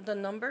 the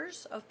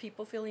numbers of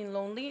people feeling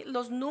lonely,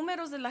 los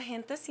números de la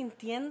gente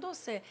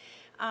sintiéndose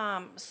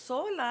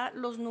sola,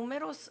 los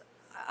números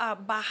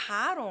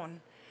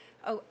bajaron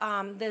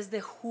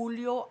desde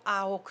julio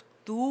a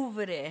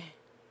octubre.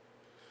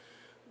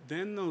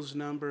 Then those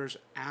numbers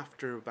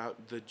after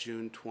about the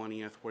June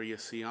 20th, where you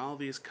see all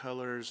these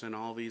colors and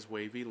all these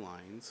wavy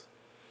lines,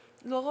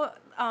 Luego,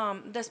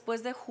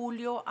 después de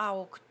julio a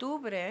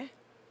octubre,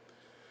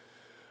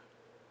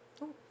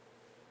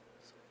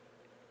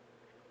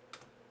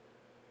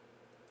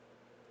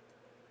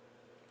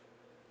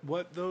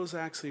 what those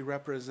actually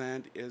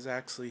represent is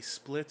actually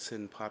splits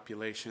in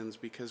populations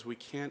because we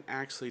can't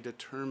actually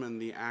determine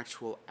the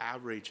actual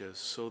averages.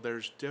 So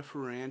there's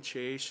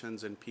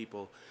differentiations in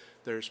people.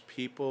 There's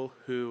people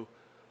who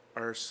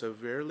are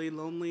severely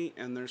lonely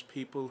and there's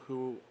people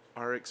who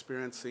are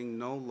experiencing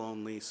no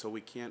lonely, so we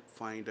can't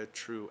find a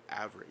true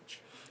average.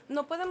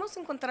 no podemos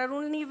encontrar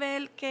un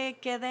nivel que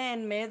quede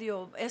en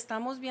medio.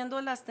 Estamos viendo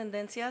las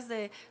tendencias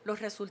de los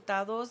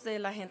resultados de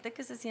la gente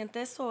que se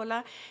siente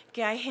sola,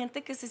 que hay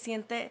gente que se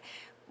siente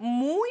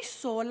muy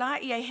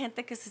sola y hay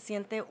gente que se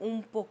siente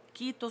un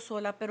poquito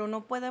sola, pero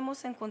no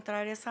podemos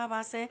encontrar esa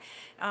base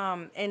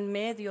en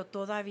medio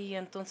todavía.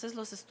 Entonces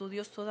los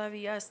estudios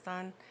todavía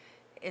están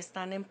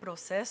en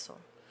proceso.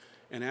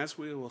 And as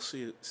we will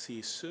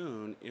see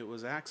soon, it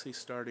was actually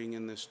starting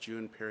in this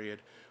June period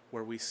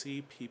where we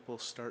see people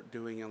start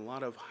doing a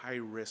lot of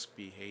high-risk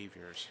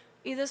behaviors.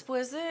 Y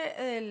después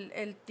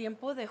el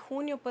tiempo de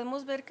junio,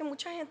 podemos ver que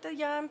mucha gente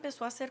ya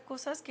empezó a hacer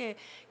cosas que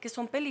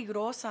son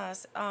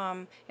peligrosas.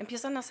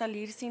 Empiezan a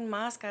salir sin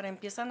máscara,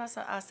 empiezan a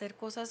hacer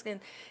cosas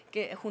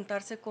que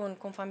juntarse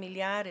con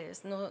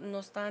familiares, no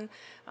están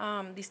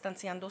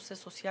distanciándose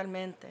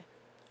socialmente.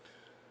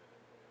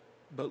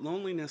 But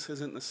loneliness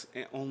isn't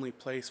the only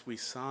place we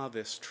saw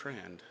this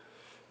trend.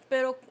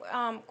 Pero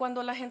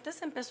cuando la gente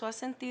se empezó a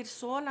sentir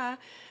sola,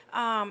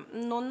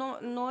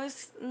 no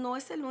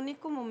es el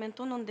único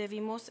momento donde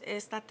vimos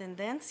esta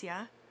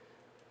tendencia.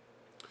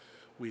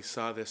 We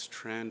saw this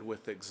trend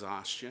with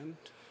exhaustion,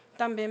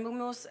 También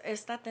vimos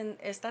esta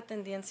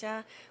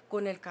tendencia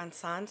con el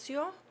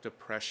cansancio,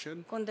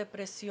 depression, con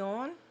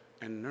depresión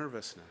and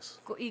nervousness,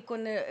 y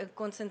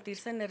con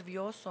sentirse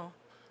nervioso,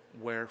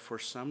 where for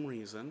some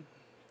reason,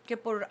 que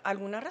por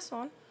alguna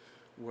razón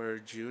where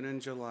June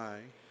and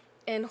July,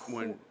 en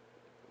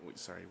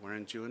we're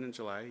in June and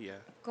July, yeah,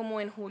 como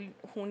en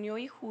junio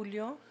y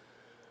julio,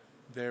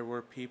 there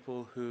were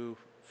people who,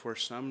 for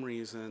some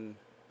reason,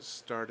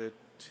 started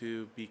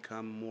to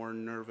become more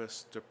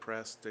nervous,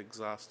 depressed,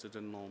 exhausted,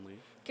 and lonely.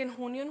 que en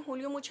junio y en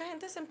julio mucha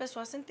gente se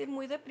empezó a sentir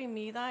muy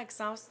deprimida,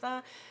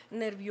 exhausta,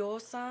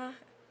 nerviosa,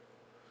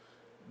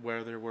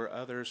 Where there were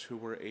others who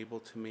were able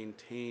to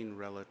maintain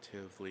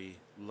relatively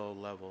low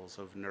levels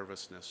of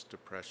nervousness,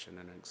 depression,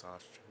 and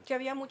exhaustion. que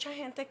había mucha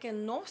gente que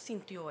no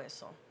sintió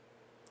eso.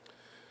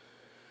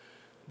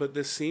 But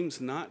this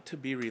seems not to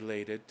be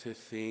related to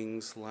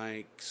things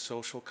like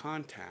social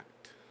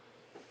contact.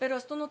 Pero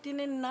esto no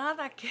tiene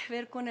nada que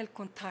ver con el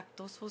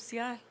contacto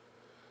social.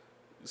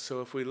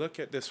 So if we look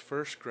at this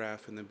first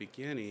graph in the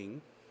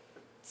beginning,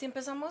 Si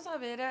empezamos a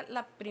ver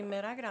la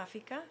primera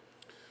gráfica,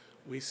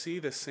 we see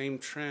the same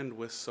trend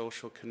with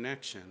social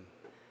connection.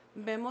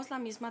 vemos la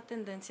misma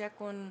tendencia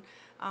con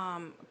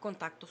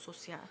contacto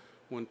social.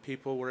 When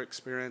people were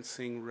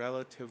experiencing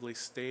relatively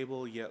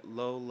stable yet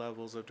low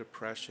levels of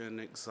depression,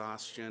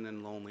 exhaustion,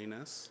 and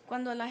loneliness,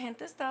 Cuando la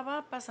gente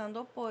estaba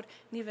pasando por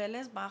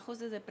niveles bajos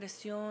de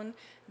depresión,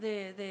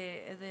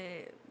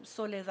 de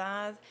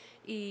soledad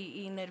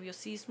y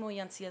nerviosismo y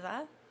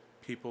ansiedad,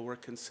 people were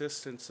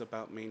consistent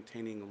about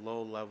maintaining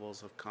low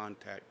levels of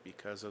contact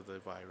because of the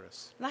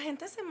virus. la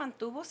gente se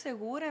mantuvo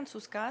segura en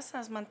sus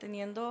casas,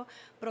 manteniendo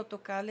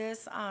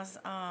protocolos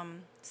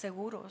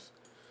seguros.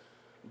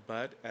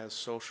 But as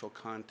social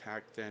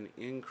contact then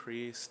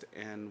increased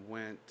and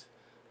went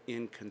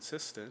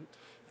inconsistent,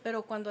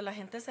 Pero cuando la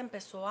gente se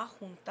empezó a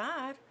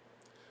juntar,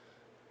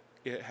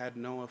 it had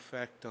no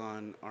effect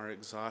on our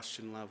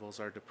exhaustion levels,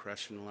 our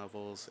depression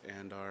levels,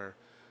 and our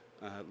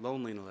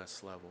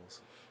loneliness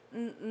levels.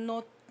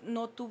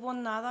 No tuvo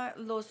nada,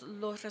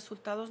 los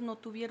resultados no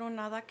tuvieron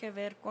nada que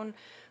ver con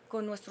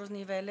nuestros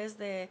niveles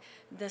de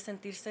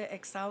sentirse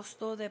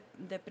exhausto,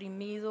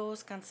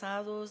 deprimidos,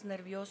 cansados,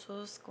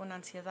 nerviosos, con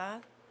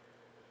ansiedad.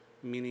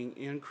 Meaning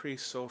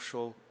increased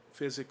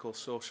physical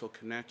social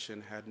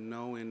connection had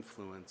no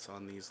influence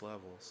on these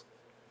levels.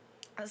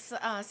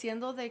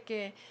 Haciendo de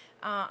que,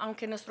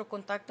 aunque nuestro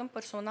contacto en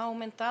persona ha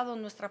aumentado,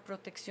 nuestra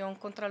protección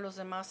contra los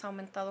demás ha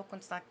aumentado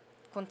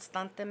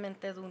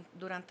constantemente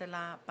durante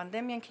la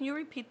pandemia. And can you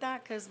repeat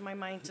that? Because my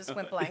mind just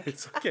went blank.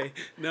 It's okay.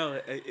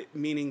 No,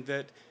 meaning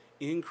that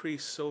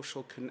increased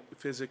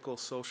physical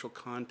social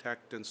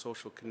contact and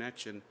social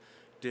connection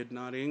did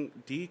not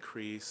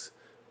decrease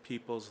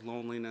people's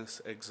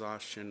loneliness,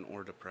 exhaustion,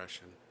 or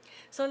depression.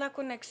 So, la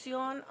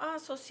conexión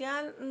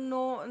social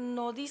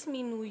no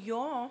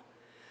disminuyó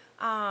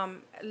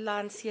la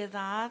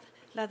ansiedad,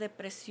 la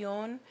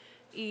depresión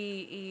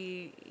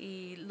y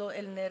los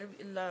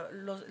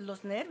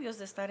nervios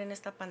de estar en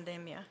esta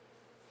pandemia.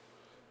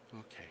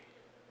 Okay.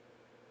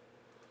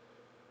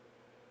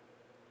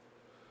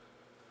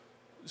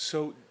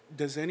 So,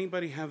 does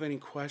anybody have any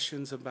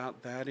questions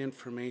about that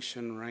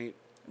information, right?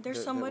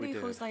 There's somebody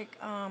who's like,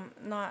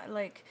 not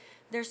like,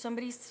 there's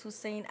somebody who's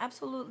saying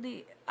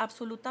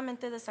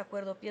absolutamente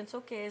desacuerdo.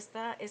 Pienso que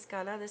esta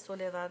escala de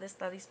soledad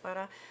está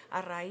dispara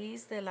a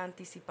raíz de la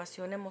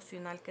anticipación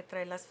emocional que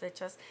trae las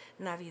fechas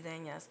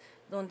navideñas,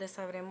 donde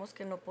sabremos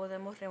que no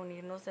podemos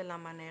reunirnos de la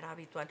manera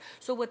habitual.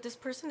 So what this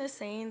person is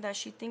saying, that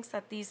she thinks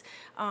that these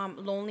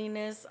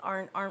loneliness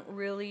aren't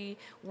really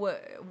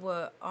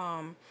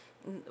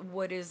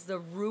what is the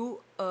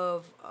root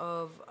of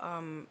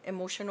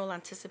emotional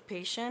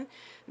anticipation,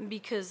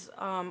 because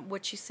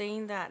what she's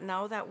saying, that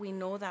now that we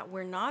know that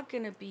we're not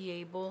going to be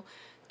able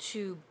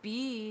to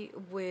be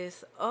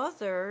with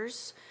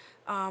others,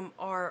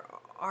 our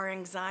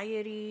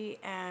anxiety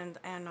and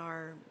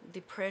our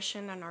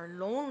depression and our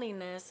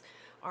loneliness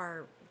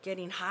are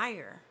getting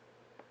higher.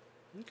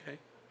 Okay.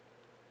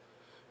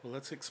 Well,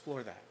 let's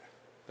explore that.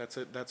 That's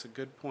a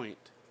good point.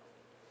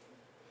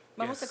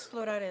 Vamos Yes. a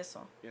explorar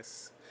eso.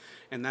 Yes.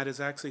 And that is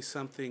actually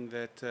something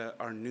that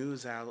our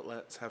news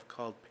outlets have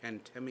called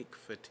pandemic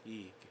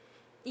fatigue.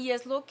 Y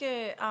es lo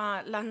que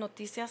las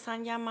noticias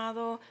han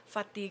llamado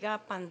fatiga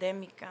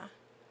pandémica.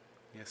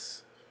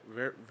 Yes.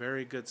 Very,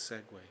 very good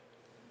segue.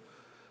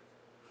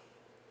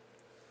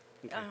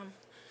 Okay.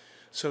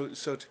 So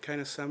to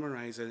kind of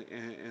summarize,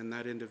 and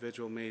that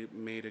individual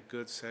made a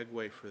good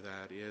segue for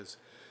that, is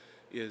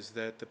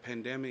that the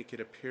pandemic, it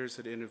appears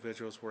that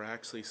individuals were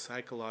actually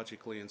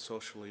psychologically and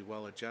socially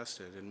well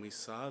adjusted. And we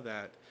saw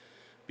that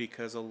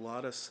because a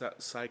lot of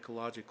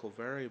psychological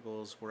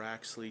variables were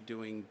actually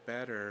doing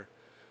better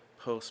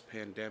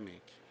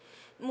post-pandemic.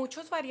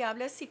 Muchos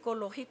variables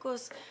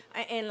psicológicos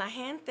en la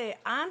gente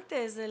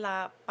antes de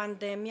la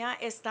pandemia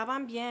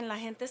estaban bien, la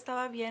gente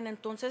estaba bien,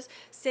 entonces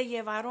se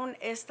llevaron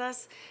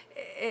estas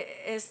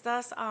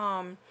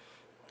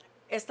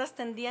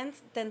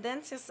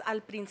tendencias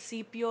al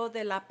principio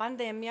de la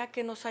pandemia,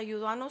 que nos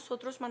ayudó a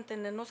nosotros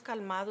mantenernos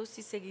calmados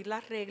y seguir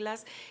las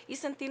reglas y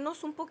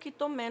sentirnos un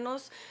poquito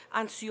menos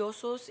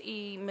ansiosos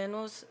y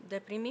menos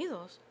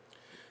deprimidos.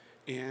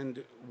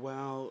 And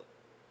while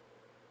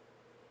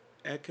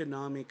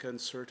economic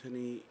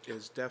uncertainty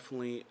is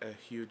definitely a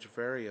huge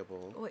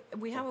variable.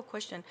 We have a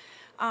question.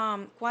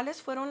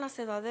 ¿Cuáles fueron las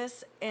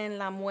edades en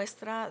la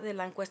muestra de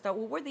la encuesta?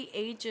 What were the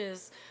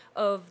ages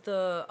of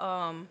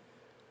the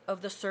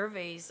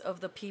surveys of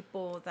the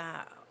people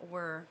that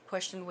were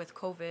questioned with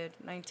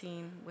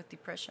COVID-19, with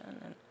depression?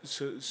 And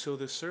So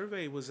the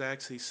survey was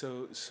actually,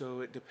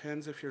 so it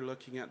depends if you're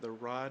looking at the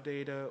raw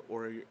data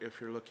or if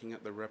you're looking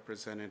at the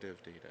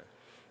representative data.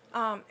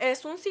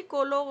 Es un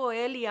psicólogo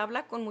él y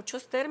habla con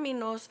muchos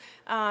términos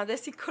de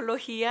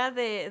psicología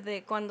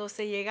de cuando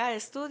se llega a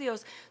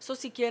estudios. So,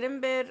 si quieren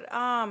ver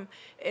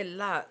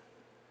la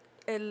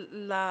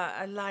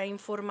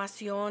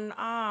información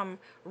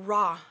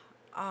raw,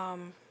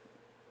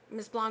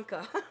 Ms.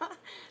 Blanca,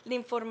 la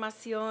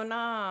información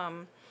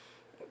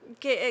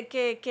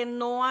que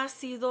no ha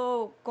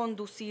sido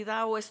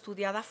conducida o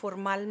estudiada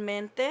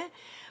formalmente,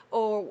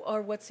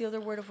 or what's the other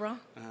word of raw?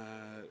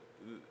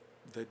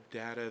 The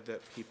data that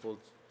people,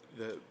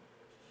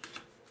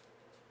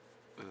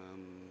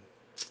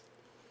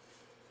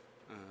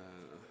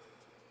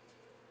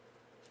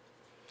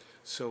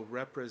 so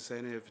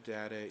representative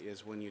data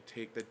is when you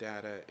take the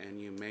data and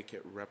you make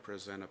it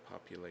represent a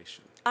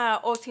population.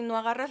 O si no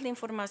agarras la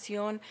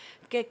información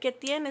que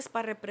tienes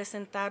para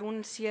representar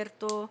un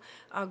cierto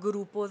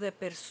grupo de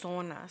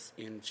personas.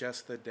 In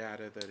just the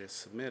data that is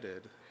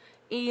submitted.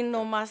 Y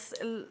no más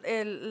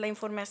la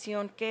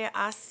información que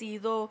ha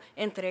sido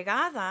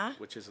entregada,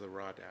 Which is the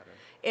raw data.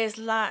 es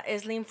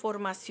la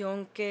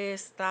información que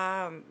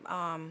está,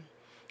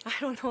 I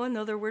don't know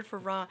another word for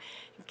raw,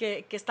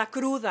 que está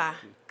cruda.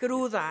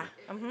 Pura.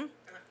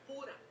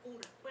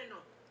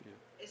 Bueno, Yeah.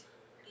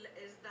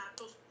 es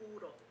datos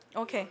puro.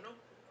 Okay. ¿No?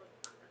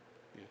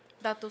 Yeah.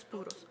 Datos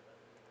puros.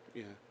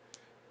 Yeah.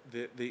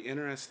 The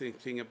interesting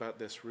thing about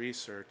this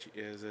research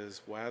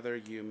is whether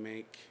you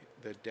make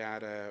the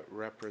data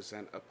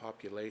represent a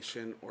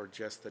population or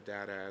just the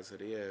data as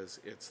it is,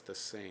 it's the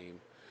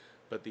same.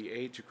 But the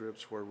age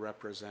groups were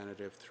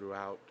representative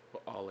throughout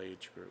all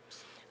age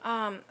groups.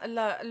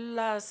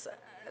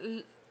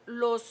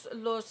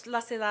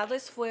 Las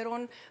edades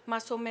fueron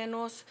más o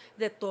menos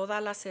de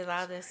todas las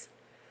edades.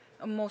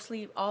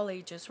 Mostly all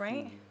ages,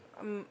 right?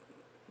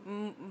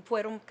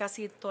 Fueron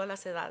casi todas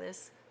las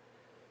edades.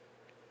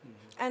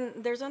 And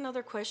there's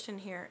another question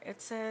here.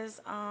 It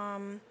says,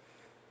 Were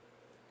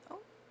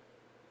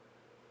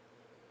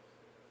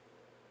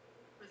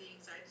the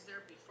anxieties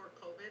there before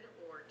COVID,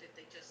 or did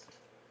they just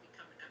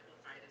become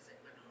amplified as it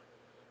went on?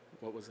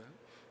 What was that?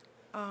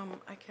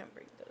 I can't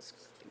bring this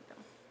thing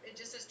down. It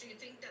just says, do you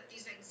think that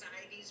these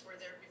anxieties were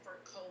there before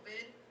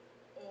COVID,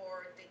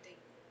 or did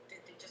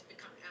they just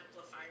become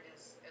amplified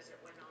as it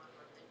went on,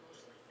 or they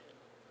mostly new?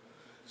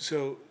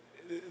 So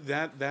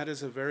that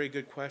is a very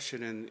good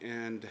question,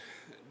 and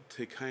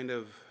to kind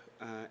of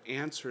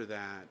answer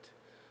that,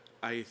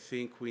 I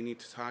think we need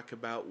to talk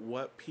about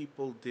what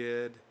people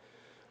did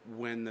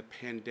when the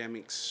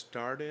pandemic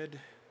started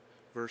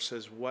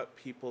versus what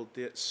people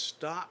did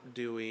stop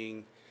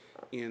doing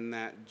in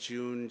that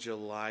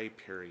June-July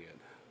period.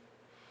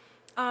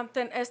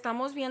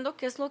 Estamos viendo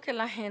qué es lo que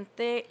la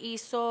gente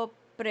hizo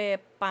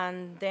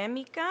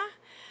prepandémica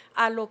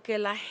a lo que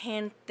la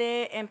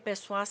gente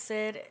empezó a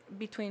hacer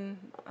between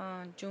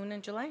June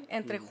and July,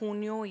 entre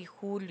junio y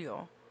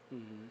julio.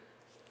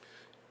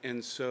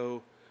 And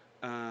so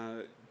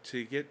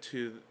to get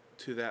to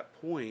that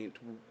point,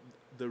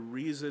 the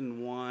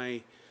reason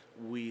why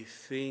we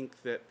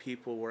think that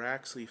people were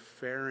actually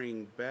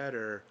faring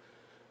better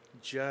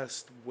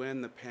just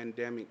when the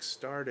pandemic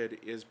started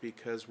is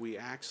because we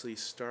actually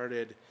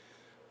started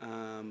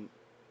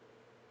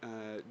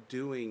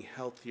doing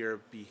healthier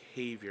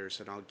behaviors,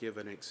 and I'll give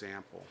an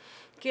example.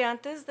 Que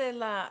antes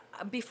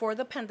before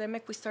the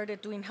pandemic, we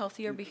started doing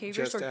healthier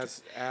behaviors.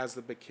 Just as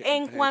the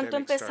en cuanto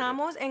pandemic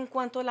empezamos, started. en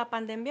cuanto la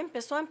pandemia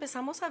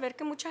empezamos a ver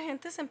que mucha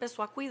gente se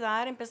empezó a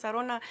cuidar,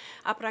 empezaron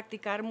a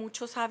practicar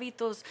muchos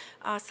hábitos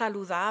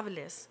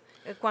saludables.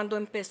 Cuando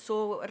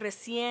empezó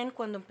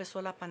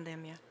la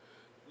pandemia.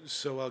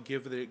 So I'll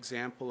give the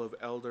example of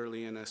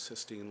elderly and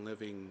assisting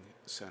living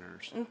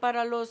centers.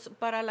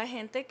 Para la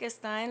gente que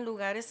está en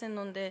lugares en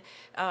donde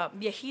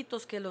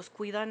viejitos que los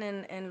cuidan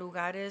en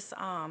lugares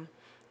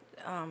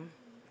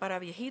para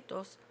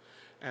viejitos.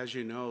 As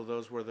you know,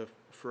 those were the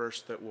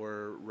first that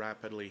were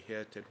rapidly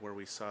hit and where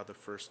we saw the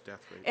first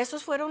death rates.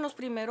 Esos fueron los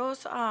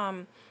primeros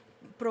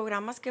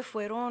programas que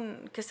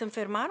se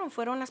enfermaron,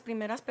 fueron las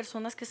primeras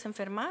personas que se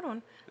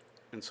enfermaron.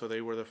 And so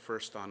they were the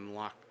first on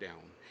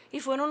lockdown. Y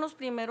fueron los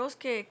primeros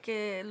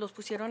que los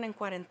pusieron en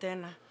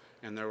cuarentena.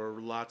 And there were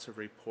lots of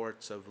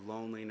reports of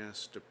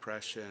loneliness,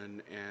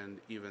 depression,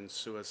 and even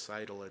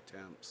suicidal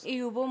attempts.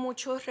 Y hubo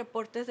muchos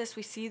reportes de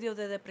suicidio,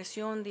 de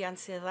depresión, de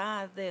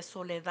ansiedad, de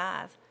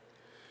soledad.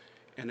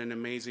 And an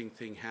amazing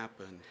thing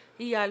happened.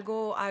 Y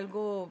algo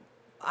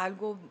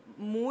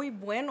muy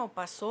bueno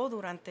pasó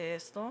durante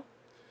esto.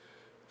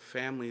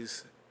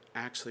 Families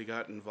actually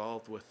got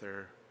involved with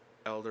their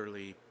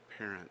elderly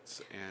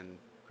parents and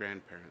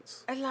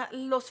grandparents.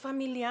 Los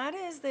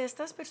familiares de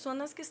estas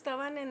personas que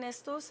estaban en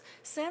estos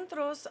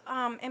centros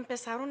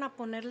empezaron a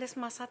ponerles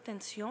más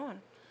atención.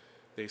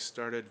 They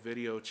started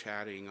video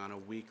chatting on a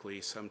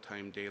weekly,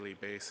 sometime daily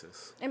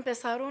basis.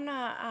 Empezaron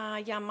a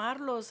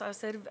llamarlos, a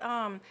hacer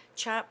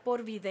chat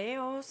por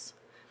videos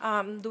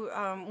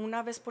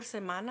una vez por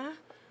semana.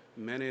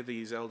 Many of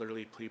these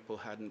elderly people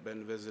hadn't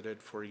been visited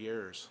for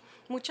years.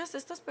 Muchas de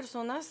estas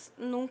personas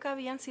nunca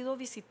habían sido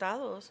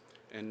visitados.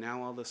 And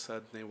now all of a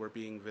sudden they were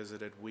being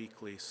visited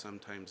weekly,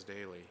 sometimes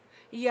daily.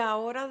 Y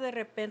ahora de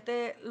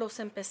repente los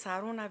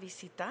empezaron a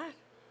visitar.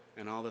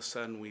 And all of a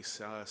sudden we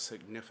saw a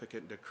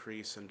significant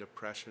decrease in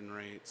depression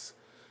rates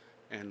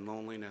and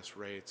loneliness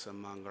rates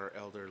among our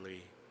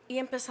elderly. Y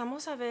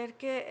empezamos a ver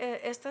que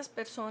estas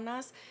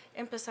personas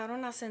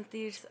empezaron a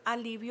sentir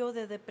alivio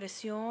de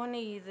depresión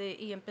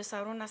y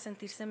empezaron a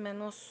sentirse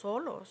menos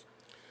solos.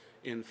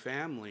 In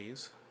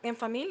families, En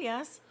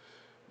familias,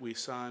 we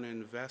saw an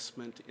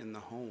investment in the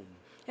home.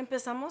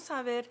 empezamos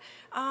a ver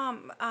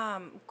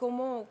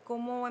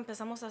cómo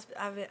empezamos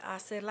a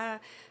hacer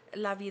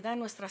la vida en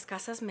nuestras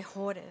casas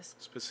mejores.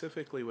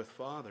 Specifically with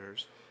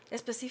fathers,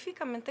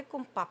 Específicamente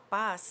con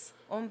papás,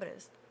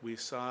 hombres. we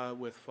saw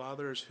with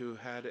fathers who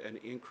had an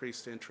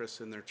increased interest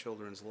in their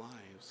children's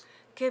lives.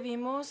 Que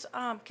vimos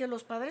que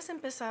los padres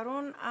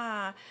empezaron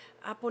a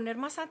poner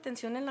más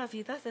atención en las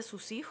vidas de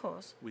sus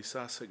hijos. We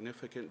saw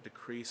significant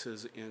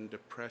decreases in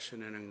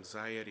depression and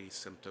anxiety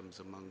symptoms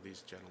among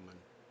these gentlemen.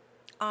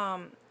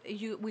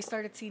 We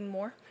started seeing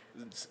more.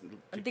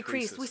 Decrease.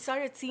 Decreases. We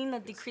started seeing a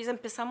decrease.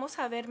 Empezamos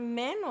a ver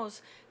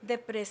menos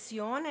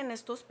depresión en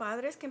estos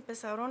padres que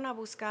empezaron a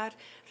buscar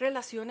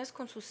relaciones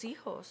con sus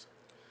hijos.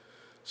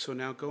 So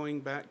now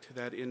going back to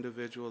that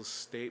individual's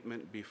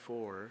statement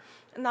before,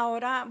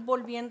 Ahora,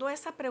 volviendo a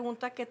esa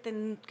pregunta que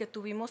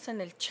tuvimos en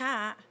el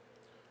chat,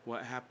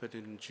 what happened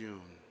in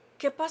June?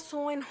 ¿Qué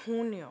pasó en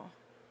junio?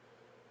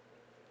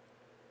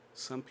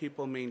 Some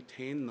people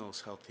maintain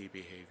those healthy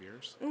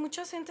behaviors,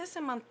 Mucha gente se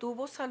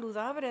mantuvo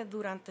saludable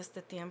durante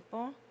este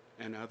tiempo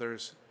and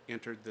others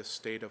entered this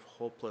state of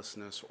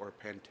hopelessness or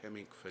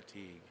pandemic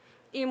fatigue.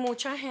 y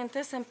mucha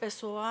gente se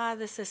empezó a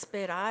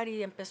desesperar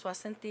y empezó a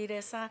sentir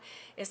esa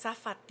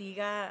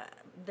fatiga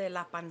de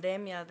la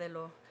pandemia,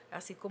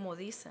 así como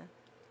dicen.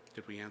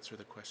 Did we answer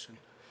the question?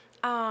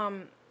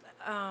 Um,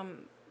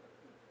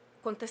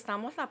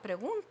 Contestamos la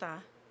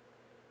pregunta.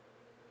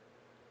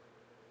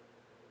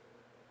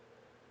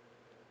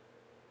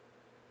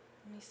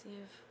 Let me see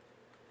if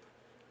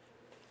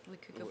we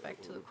could go back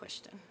to the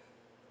question.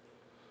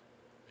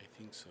 I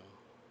think so.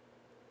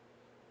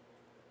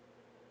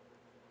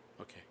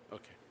 Okay.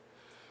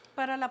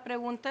 Para la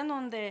pregunta en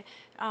donde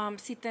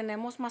si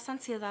tenemos más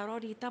ansiedad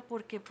ahorita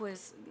porque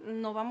pues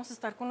no vamos a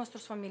estar con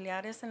nuestros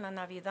familiares en la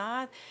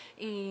Navidad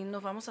y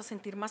nos vamos a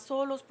sentir más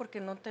solos porque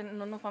no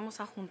nos vamos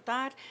a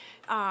juntar.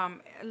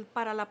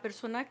 Para la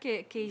persona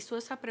que hizo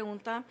esa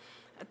pregunta,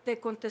 te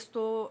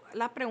contestó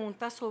la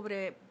pregunta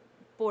sobre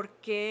por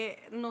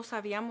qué nos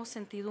habíamos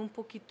sentido un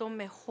poquito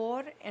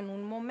mejor en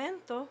un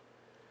momento.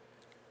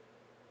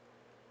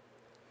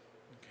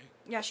 Okay.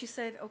 Yeah, she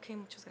said, okay,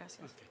 muchas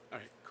gracias. Okay. All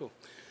right, cool.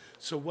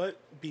 So what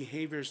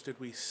behaviors did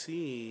we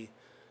see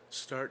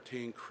start to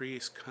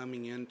increase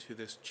coming into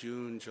this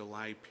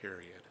June-July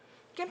period?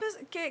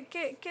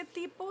 ¿Qué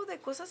tipo de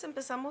cosas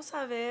empezamos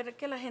a ver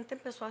que la gente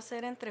empezó a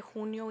hacer entre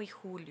junio y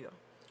julio?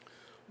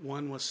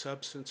 One was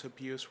substance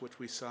abuse, which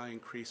we saw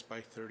increase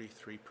by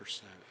 33%.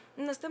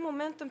 En este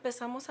momento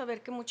empezamos a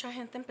ver que mucha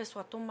gente empezó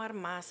a tomar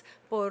más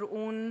por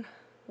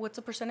what's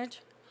the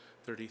percentage?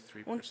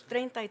 33%. Un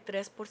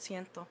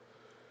 33%.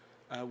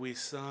 We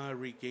saw a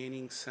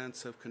regaining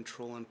sense of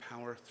control and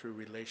power through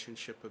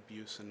relationship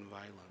abuse and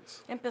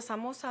violence.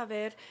 Empezamos a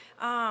ver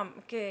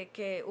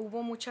que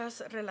hubo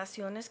muchas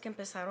relaciones que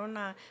empezaron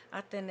a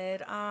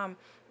tener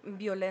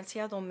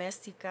violencia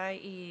doméstica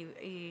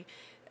y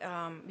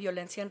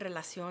violencia en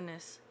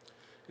relaciones.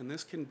 And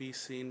this can be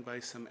seen by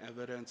some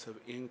evidence of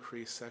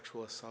increased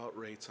sexual assault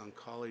rates on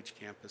college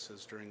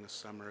campuses during the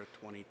summer of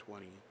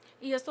 2020.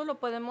 Y esto lo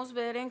podemos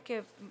ver en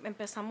que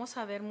empezamos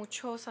a ver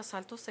muchos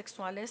asaltos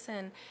sexuales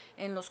en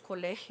los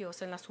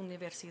colegios, en las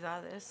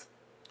universidades.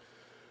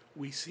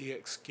 We see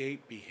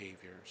escape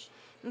behaviors.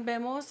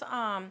 Vemos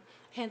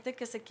gente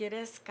que se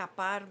quiere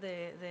escapar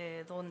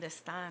de donde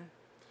están,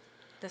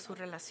 de su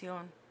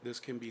relación. This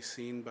can be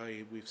seen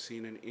by, we've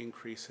seen an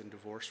increase in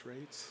divorce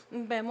rates.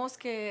 Vemos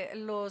que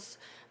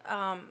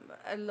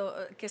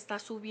que está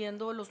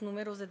subiendo los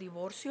números de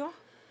divorcio.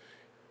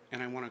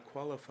 And I want to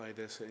qualify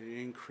this, an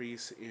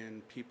increase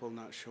in people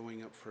not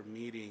showing up for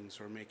meetings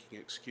or making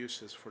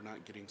excuses for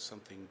not getting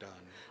something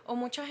done. O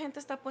mucha gente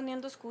está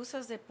poniendo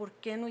excusas de por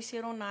qué no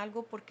hicieron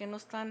algo, por qué no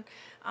están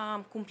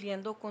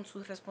cumpliendo con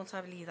sus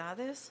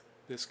responsabilidades.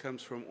 This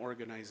comes from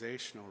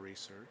organizational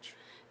research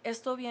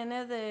Esto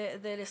viene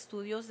de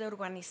estudios de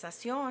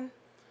organización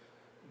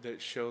that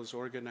shows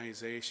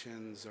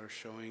organizations are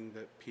showing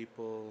that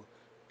people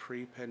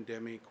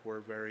pre-pandemic were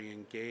very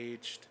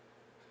engaged,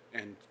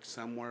 and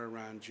somewhere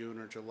around June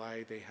or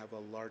July they have a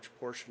large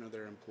portion of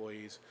their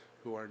employees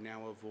who are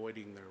now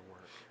avoiding their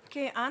work.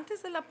 que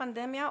antes de la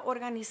pandemia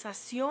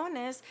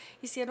organizaciones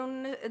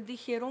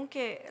dijeron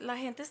que la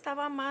gente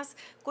estaba más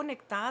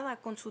conectada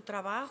con su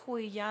trabajo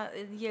y ya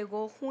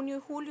llegó junio y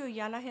julio y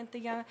ya la gente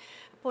ya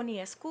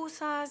ponía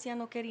excusas, ya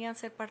no querían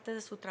ser parte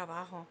de su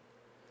trabajo.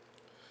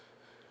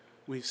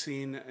 We've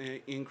seen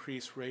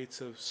increased rates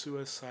of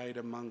suicide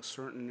among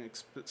certain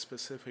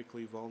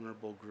specifically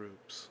vulnerable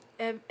groups.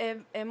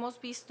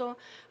 Hemos visto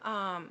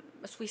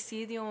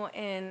suicidio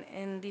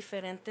en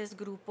diferentes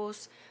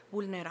grupos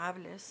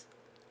vulnerables.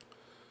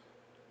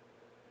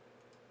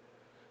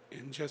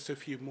 In just a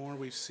few more,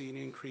 we've seen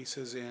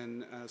increases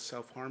in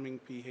self-harming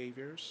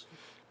behaviors.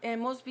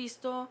 Hemos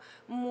visto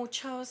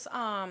muchas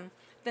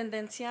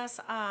tendencias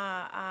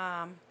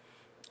a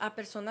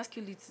personas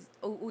que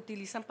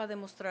utilizan para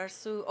demostrar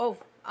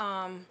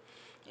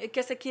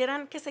que se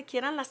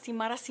quieran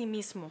lastimar a sí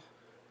mismo.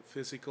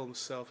 Physical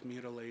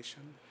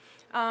self-mutilation.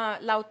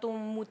 La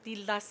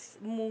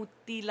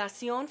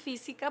automutilación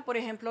física, por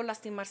ejemplo,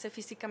 lastimarse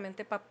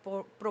físicamente para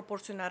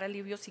proporcionar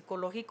alivio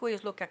psicológico, y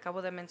es lo que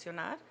acabo de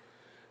mencionar.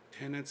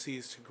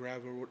 Tendencies to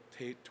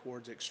gravitate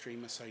towards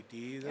extremist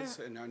ideas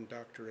and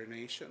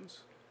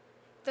indoctrinations.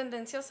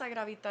 Tendencias a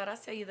gravitar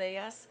hacia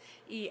ideas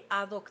y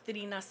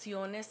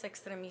adoctrinaciones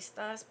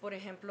extremistas, por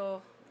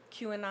ejemplo,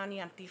 QAnon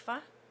y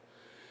Antifa.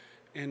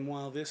 And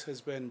while this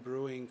has been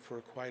brewing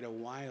for quite a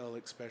while,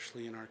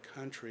 especially in our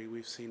country,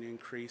 we've seen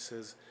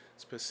increases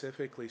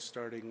specifically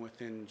starting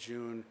within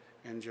June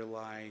and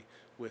July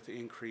with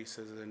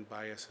increases in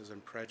biases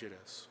and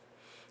prejudice.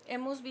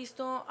 Hemos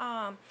visto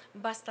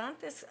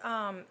bastantes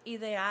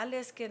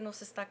ideales que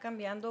nos está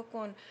cambiando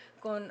con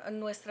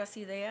nuestras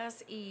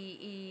ideas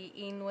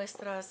y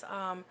nuestras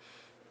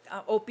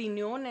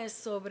opiniones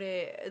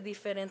sobre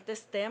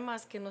diferentes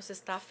temas que nos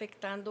está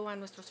afectando a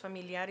nuestros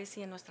familiares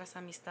y en nuestras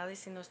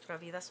amistades y nuestra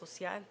vida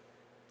social.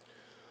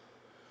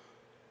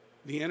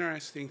 The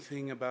interesting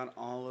thing about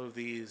all of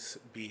these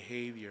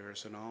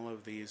behaviors and all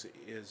of these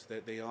is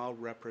that they all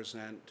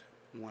represent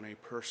when a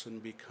person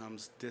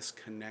becomes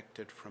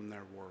disconnected from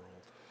their world.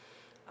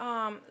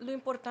 Lo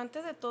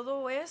importante de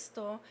todo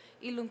esto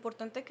y lo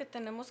importante que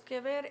tenemos que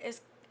ver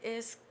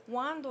es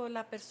cuando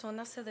la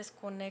persona se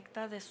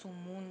desconecta de su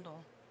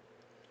mundo,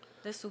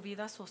 de su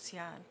vida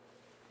social.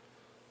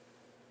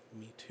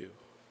 Me too.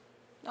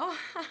 Oh,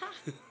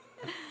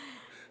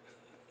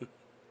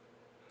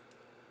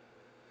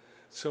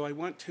 So I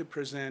want to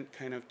present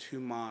kind of two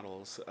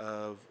models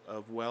of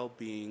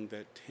well-being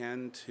that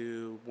tend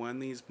to, when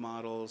these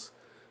models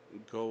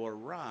go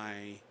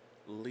awry,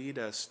 lead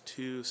us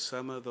to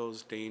some of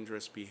those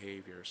dangerous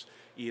behaviors,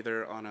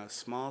 either on a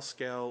small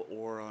scale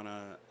or on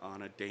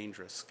a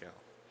dangerous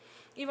scale.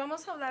 y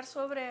vamos a hablar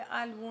sobre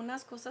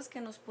algunas cosas que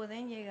nos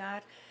pueden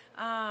llegar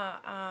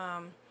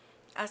a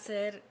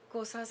hacer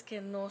cosas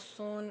que no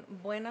son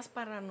buenas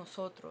para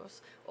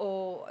nosotros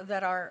or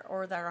that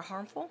are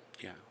harmful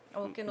Yeah.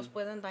 o que nos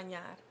pueden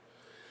dañar.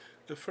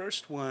 The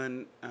first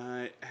one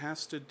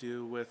has to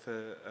do with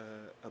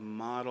a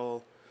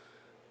model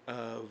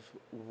of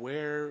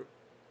where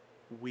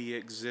we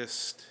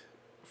exist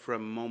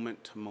from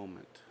moment to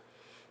moment.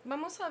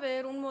 Vamos a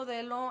ver un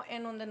modelo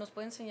en donde nos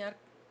puede enseñar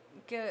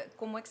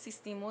cómo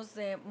existimos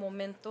de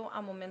momento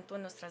a momento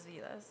en nuestras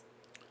vidas.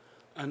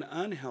 An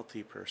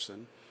unhealthy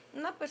person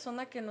Una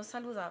persona que no es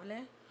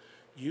saludable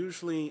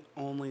usually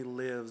only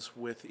lives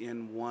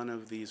within one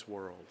of these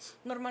worlds.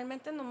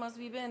 normalmente nomás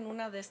vive en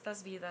una de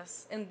estas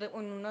vidas, en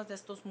uno de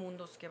estos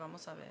mundos que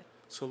vamos a ver.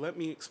 So let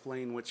me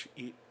explain which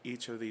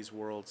each of these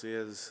worlds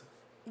is.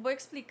 Voy a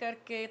explicar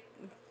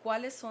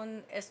cuáles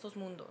son estos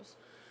mundos.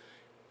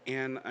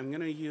 And I'm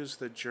going to use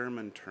the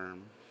German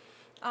term.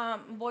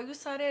 Voy a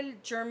usar el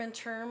German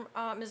term,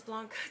 Ms.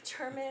 Blanca.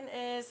 German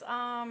is,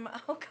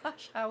 oh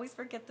gosh, I always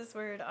forget this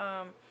word.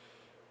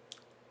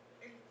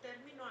 El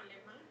término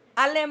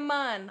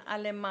alemán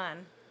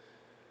Alemán.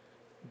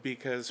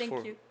 Because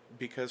Thank you.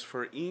 because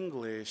for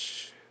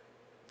English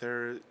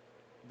there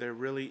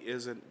really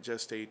isn't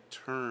just a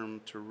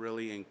term to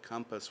really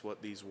encompass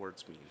what these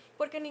words mean.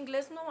 Porque en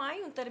inglés no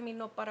hay un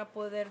término para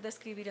poder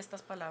describir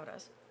estas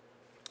palabras.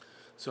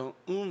 So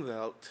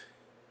Umwelt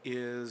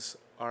is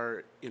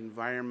our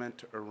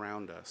environment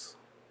around us.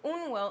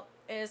 Unwell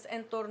es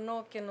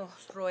entorno que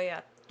nos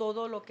rodea,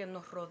 todo lo que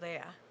nos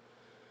rodea.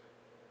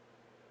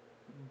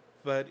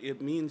 But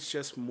it means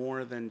just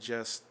more than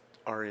just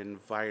our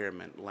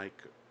environment.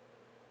 Like,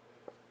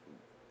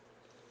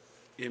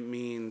 it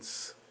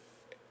means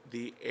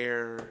the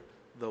air,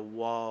 the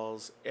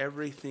walls,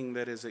 everything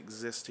that is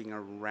existing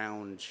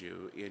around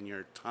you in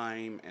your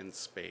time and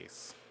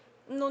space.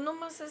 No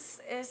nomás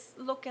es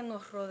lo que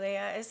nos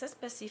rodea, es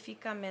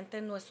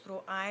específicamente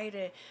nuestro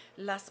aire,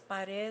 las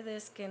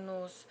paredes que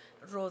nos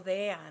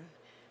rodean.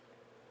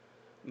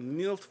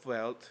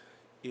 Miltwelt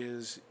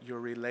is your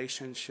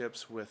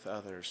relationships with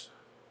others.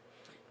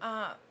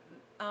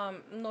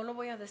 No lo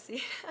voy a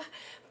decir,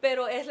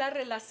 pero es la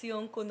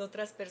relación con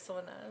otras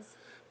personas.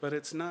 But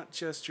it's not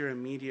just your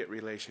immediate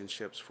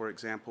relationships, for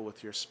example,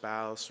 with your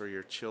spouse or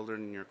your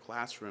children in your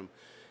classroom.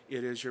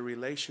 It is your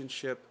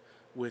relationship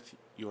with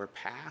your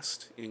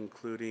past,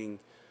 including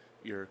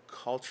your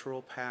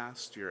cultural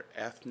past, your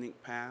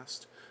ethnic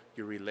past,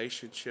 your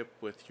relationship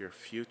with your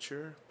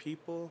future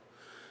people,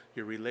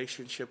 your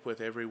relationship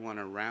with everyone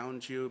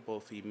around you,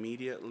 both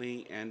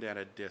immediately and at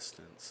a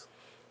distance.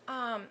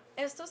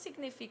 Esto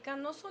significa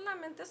no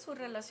solamente su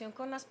relación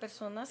con las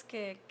personas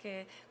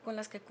con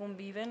las que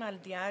conviven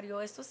al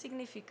diario, esto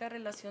significa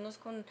relaciones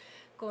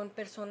con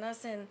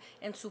personas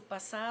en su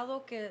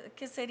pasado,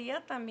 que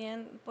sería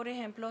también, por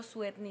ejemplo,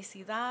 su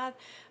etnicidad,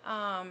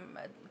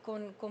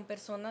 con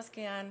personas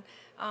que han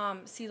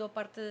sido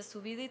parte de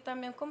su vida y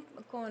también con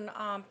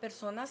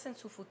personas en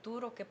su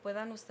futuro que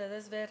puedan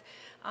ustedes ver,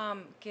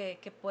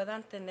 que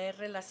puedan tener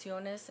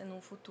relaciones en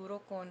un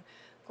futuro con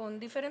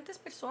diferentes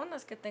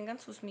personas que tengan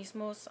sus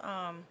mismos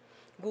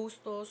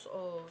gustos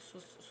o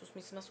sus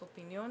mismas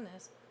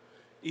opiniones.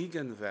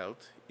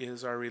 Eigenwelt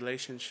is our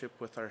relationship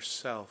with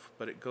ourself,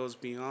 but it goes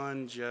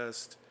beyond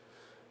just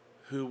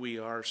who we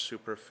are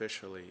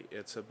superficially.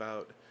 It's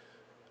about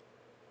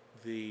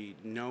the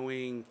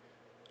knowing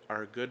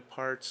our good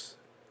parts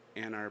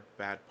and our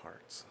bad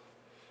parts.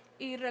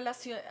 Y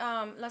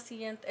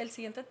el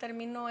siguiente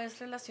término es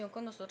relación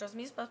con nosotras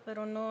mismas,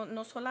 pero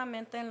no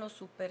solamente en la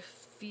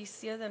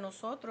superficie de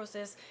nosotros,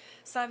 es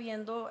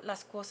sabiendo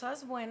las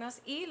cosas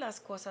buenas y las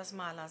cosas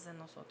malas de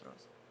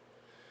nosotros.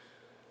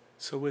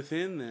 So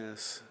within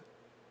this,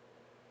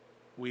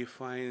 we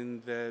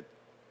find that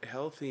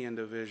healthy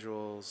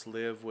individuals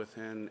live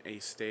within a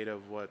state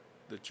of what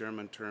the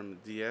German term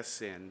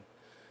Diesen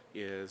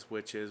is,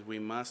 which is we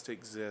must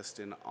exist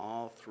in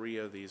all three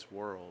of these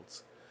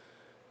worlds.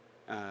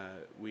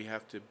 We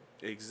have to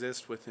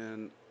exist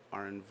within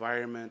our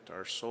environment,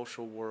 our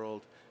social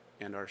world,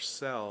 and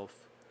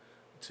ourself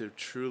to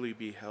truly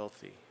be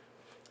healthy.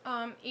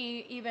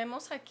 Y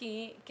vemos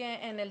aquí que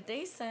en el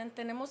Daisen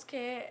tenemos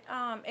que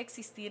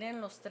existir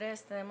en los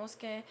tres, tenemos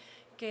que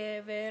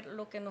que ver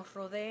lo que nos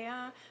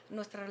rodea,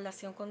 nuestra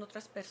relación con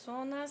otras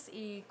personas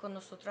y con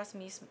nosotras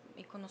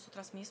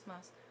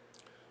mismas.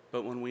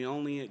 But when we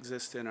only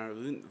exist in our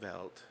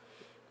Umwelt,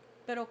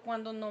 Pero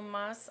cuando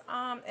nomás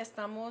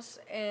estamos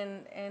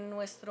en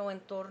nuestro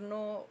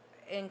entorno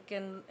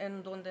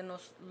en donde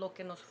lo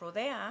que nos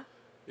rodea,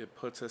 it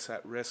puts us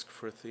at risk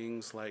for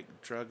things like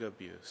drug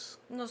abuse,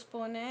 nos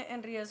pone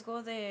en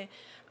riesgo de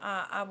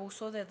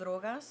abuso de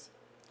drogas,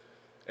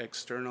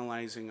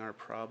 externalizing our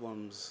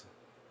problems,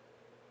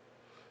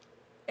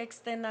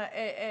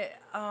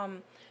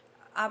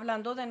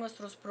 hablando de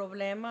nuestros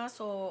problemas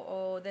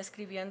o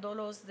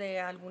describiéndolos de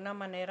alguna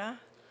manera,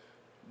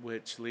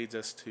 which leads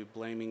us to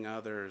blaming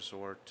others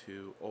or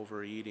to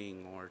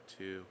overeating or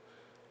to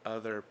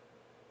other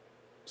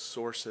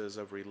sources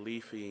of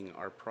relieving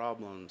our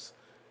problems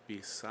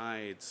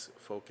besides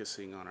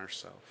focusing on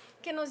ourselves.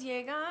 que nos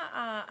llega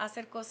a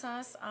hacer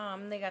cosas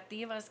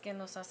negativas que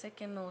nos hace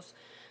que nos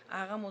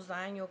hagamos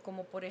daño,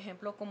 como por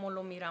ejemplo como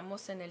lo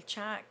miramos en el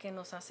chat, que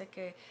nos hace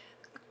que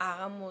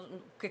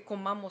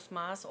comamos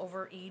más,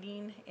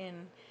 overeating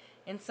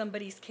in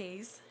somebody's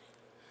case.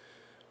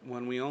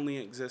 When we only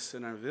exist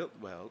in our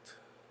Welt,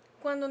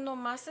 Cuando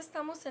nomás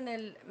estamos en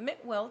el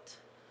Midwelt,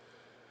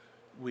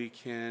 we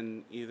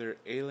can either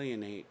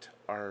alienate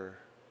our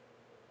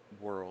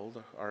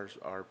world,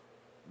 our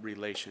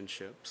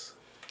relationships,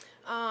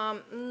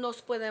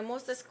 nos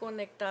podemos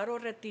desconectar o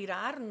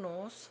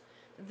retirarnos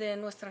de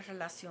nuestras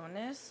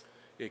relaciones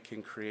it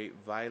can create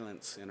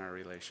violence in our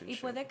y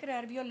relationship puede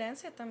crear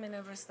violencia también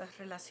en nuestras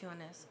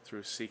relaciones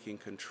through seeking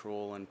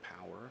control and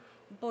power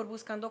por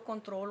buscando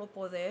control o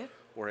poder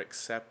or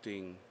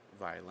accepting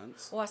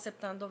violence o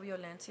aceptando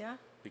violencia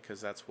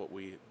because that's what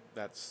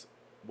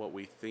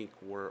we think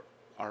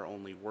our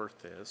only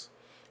worth is,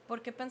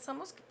 porque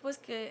pensamos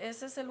que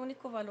ese es el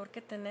único valor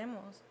que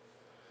tenemos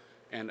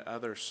and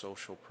other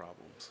social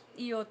problems.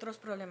 y otros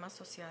problemas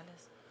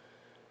sociales.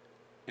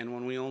 And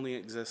when we only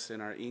exist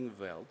in our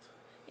Ingwelt,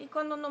 Y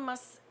cuando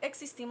nomás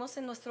existimos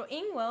en nuestro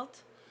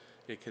in-welt,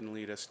 it can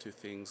lead us to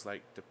things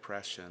like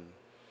depression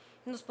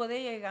nos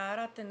puede llegar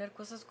a tener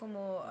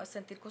a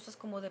sentir cosas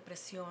como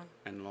depresión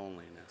and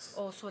loneliness.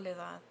 o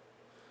soledad.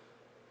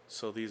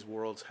 So these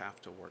worlds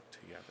have to work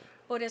together.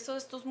 Por eso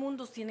estos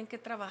mundos tienen que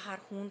trabajar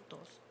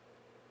juntos.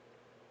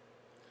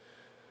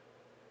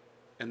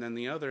 And then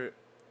the other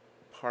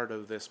part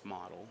of this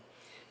model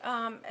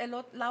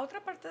La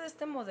otra parte de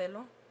este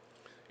modelo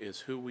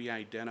is who we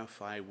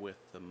identify with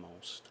the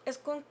most. es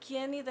con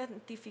quién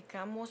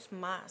identificamos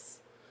más.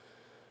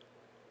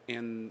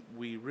 And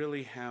we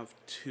really have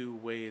two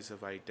ways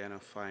of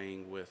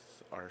identifying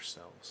with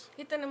ourselves.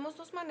 Y tenemos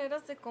dos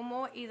maneras de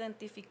cómo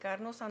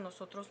identificarnos a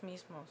nosotros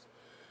mismos.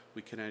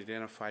 We can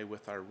identify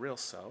with our real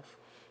self,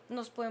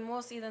 Nos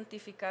podemos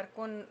identificar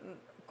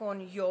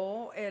con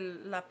yo,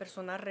 la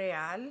persona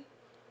real,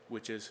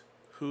 which is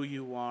who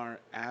you are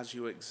as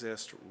you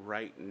exist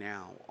right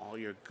now. All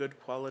your good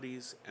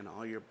qualities and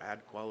all your bad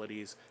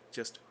qualities,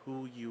 just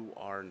who you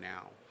are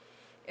now.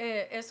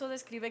 Eso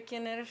describe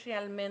quién eres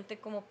realmente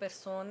como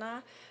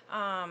persona,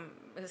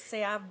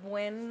 sea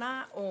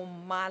buena o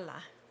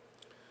mala.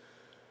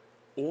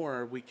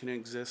 Or we can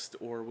exist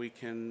or we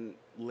can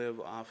live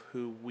off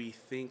who we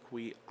think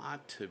we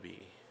ought to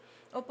be.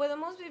 O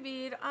podemos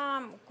vivir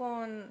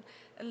con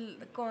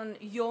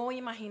yo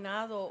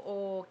imaginado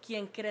o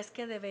quien crees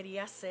que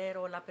debería ser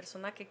o la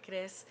persona que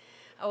crees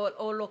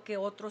o lo que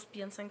otros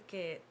piensan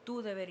que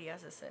tú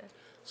deberías de ser.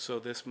 So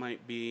this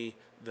might be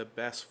the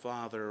best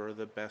father or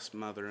the best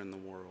mother in the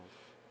world.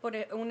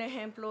 Un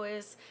ejemplo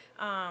es,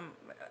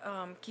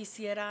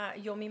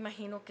 yo me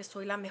imagino que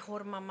soy la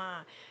mejor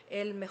mamá,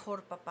 el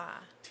mejor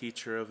papá,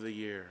 Teacher of the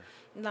year.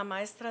 la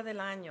maestra del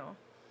año.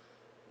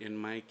 In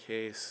my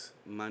case,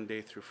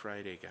 Monday through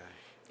Friday guy.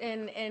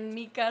 En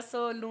mi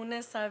caso,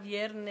 lunes a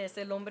viernes,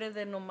 el hombre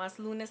de nomás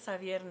lunes a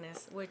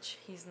viernes, which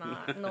he's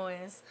not, no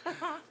es.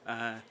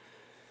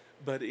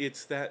 But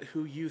it's that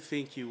who you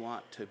think you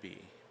ought to be.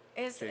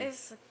 Okay.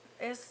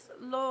 Es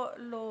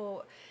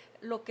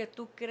lo que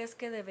tú crees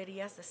que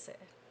deberías de ser.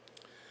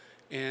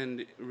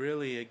 And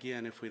really,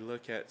 again, if we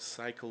look at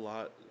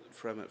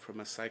from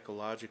a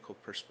psychological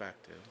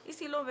perspective, Y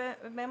si lo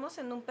vemos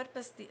en un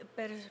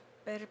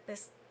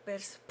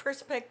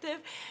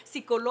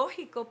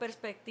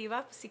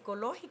perspectiva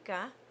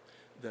psicológica,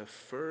 the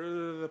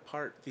further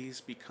apart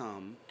these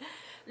become,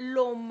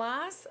 lo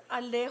más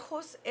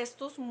lejos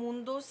estos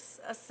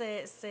mundos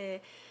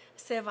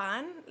se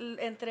van,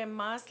 entre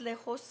más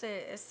lejos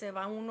se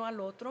va uno al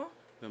otro,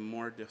 the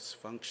more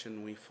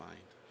dysfunction we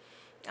find.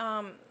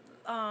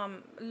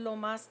 Lo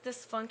más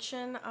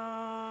dysfunction.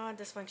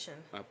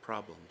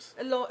 Problems.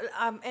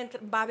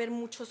 Va a haber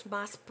muchos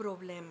más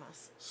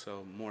problemas.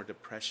 So more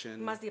depression,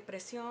 Más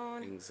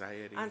depresión,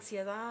 anxiety,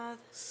 ansiedad,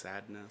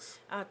 sadness,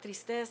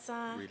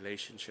 tristeza,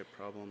 relationship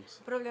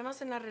problems,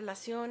 problemas en las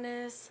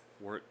relaciones,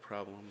 work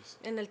problems.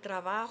 en el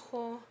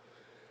trabajo.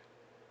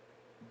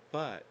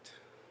 But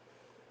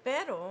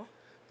Pero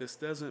this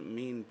doesn't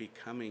mean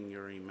becoming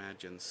your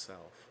imagined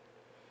self.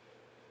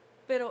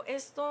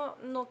 esto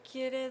no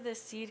quiere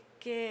decir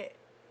que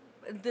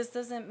this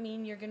doesn't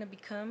mean you're going to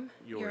become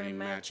Your your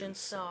imagined imagined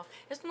self.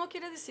 Esto no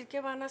quiere decir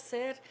que van a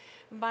ser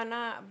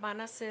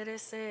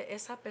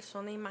esa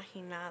persona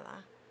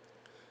imaginada.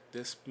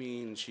 This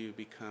means you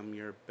become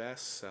your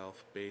best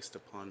self based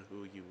upon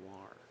who you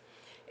are.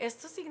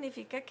 Esto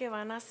significa que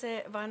van a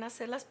ser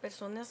las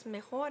personas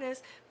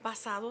mejores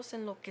basados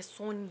en lo que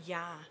son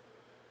ya.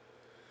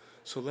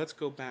 So let's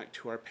go back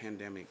to our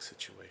pandemic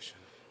situation.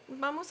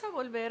 Vamos a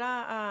volver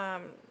a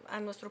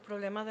nuestro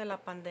problema de la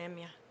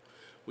pandemia.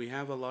 We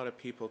have a lot of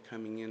people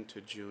coming into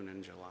June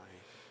and July.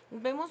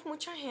 Vemos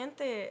mucha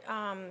gente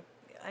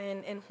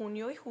en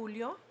junio y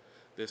julio.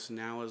 This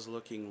now is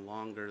looking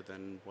longer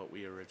than what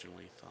we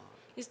originally thought.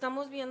 Y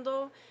estamos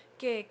viendo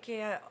que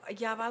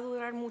ya va a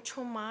durar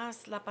mucho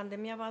más, la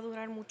pandemia va a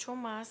durar mucho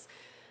más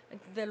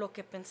de lo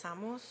que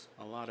pensamos.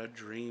 A lot of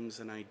dreams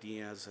and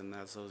ideas and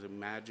those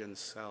imagined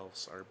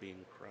selves are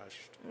being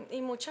crushed.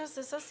 Y muchas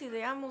de esas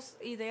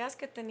ideas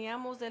que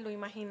teníamos de lo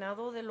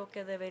imaginado, de lo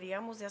que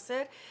deberíamos de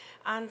hacer,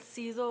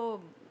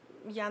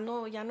 ya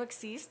no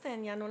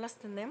existen, ya no las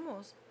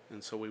tenemos.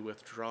 And so we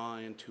withdraw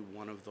into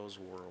one of those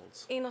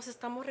worlds. Y nos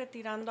estamos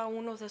retirando a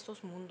uno de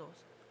esos mundos.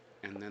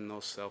 And then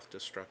those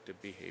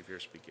self-destructive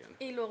behaviors begin.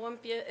 Y luego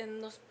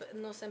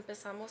nos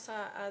empezamos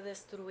a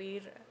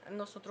destruir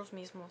nosotros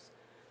mismos.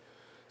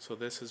 So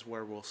this is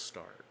where we'll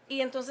start.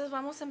 Y entonces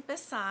vamos a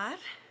empezar.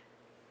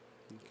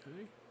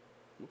 Okay.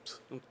 Oops,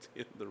 I'm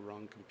in the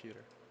wrong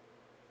computer.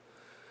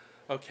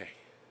 Okay.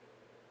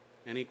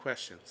 Any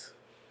questions?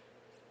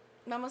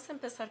 Vamos a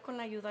empezar con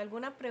la ayuda.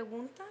 ¿Alguna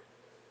pregunta?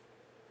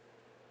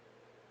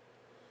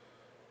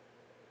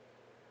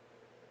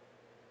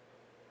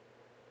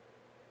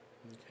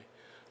 Okay.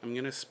 I'm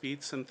going to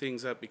speed some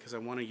things up because I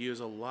want to use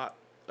a lot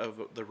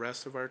of the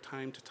rest of our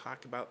time to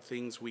talk about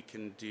things we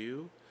can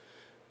do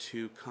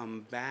to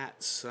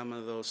combat some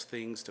of those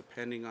things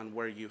depending on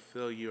where you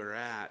feel you're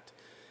at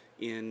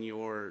in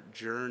your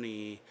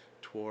journey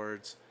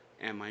towards,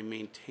 am I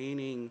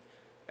maintaining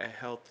a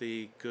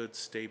healthy, good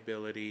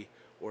stability,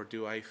 or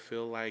do I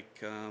feel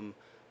like I'm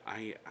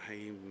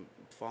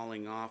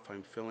falling off,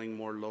 I'm feeling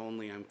more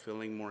lonely, I'm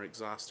feeling more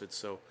exhausted.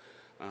 So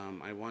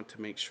I want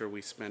to make sure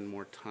we spend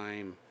more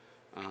time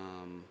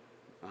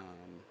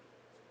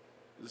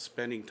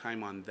spending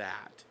time on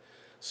that.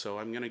 So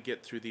I'm going to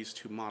get through these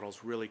two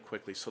models really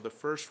quickly. So the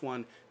first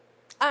one.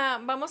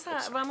 Vamos a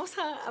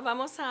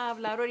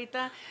hablar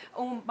ahorita,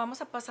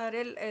 vamos a pasar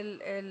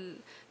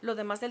lo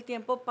demás del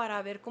tiempo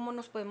para ver cómo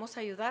nos podemos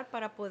ayudar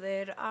para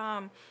poder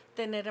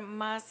tener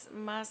más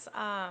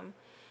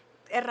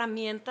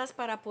herramientas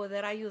para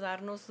poder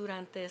ayudarnos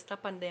durante esta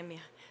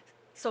pandemia.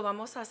 So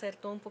vamos a hacer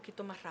todo un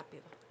poquito más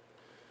rápido.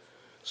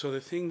 So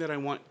the thing that I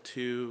want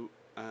to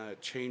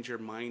change your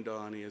mind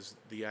on is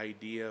the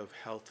idea of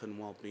health and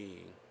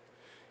well-being,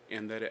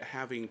 and that it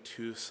having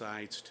two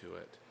sides to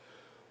it.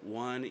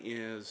 One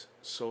is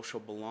social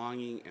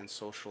belonging and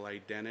social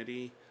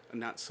identity,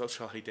 not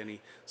social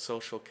identity,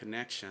 social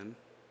connection.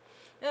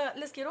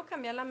 Les quiero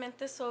cambiar la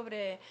mente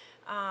sobre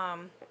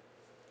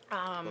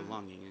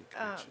Belonging and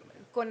connection.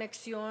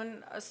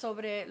 Conexión,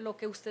 sobre lo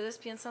que ustedes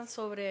piensan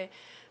sobre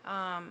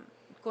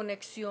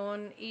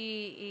conexión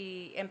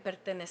y en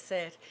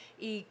pertenecer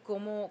y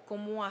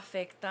cómo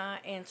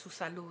afecta en su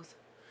salud.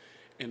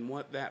 And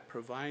what that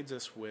provides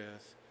us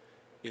with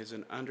is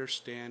an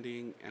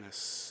understanding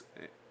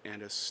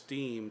and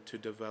esteem to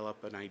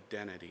develop an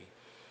identity.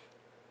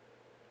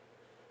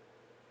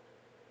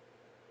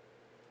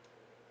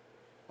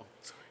 Oh,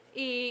 sorry.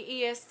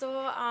 Y esto,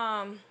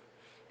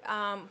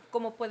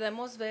 como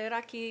podemos ver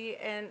aquí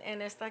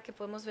en esta, que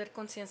podemos ver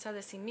conciencia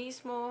de sí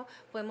mismo,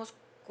 podemos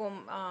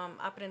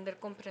aprender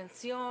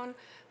comprensión,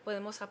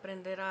 podemos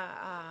aprender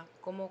a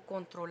cómo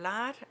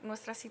controlar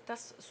nuestra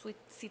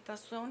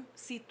situación.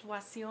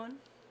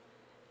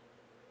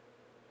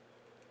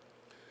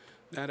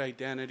 That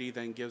identity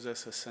then gives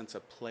us a sense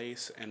of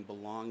place and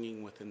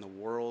belonging within the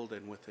world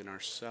and within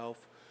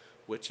ourself,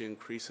 which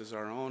increases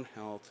our own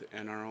health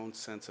and our own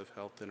sense of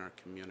health in our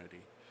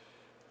community.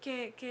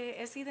 Que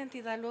esa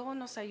identidad luego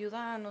nos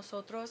ayuda a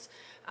nosotros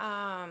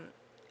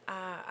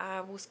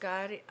a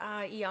buscar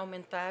y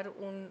aumentar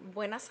una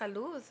buena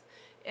salud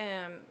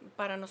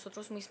para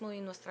nosotros mismos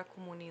y nuestra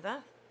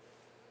comunidad.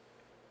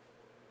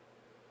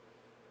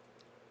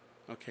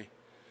 Okay.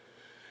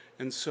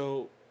 And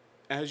so,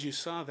 as you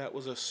saw, that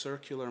was a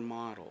circular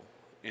model,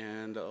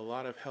 and a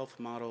lot of health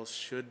models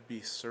should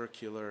be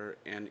circular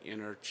and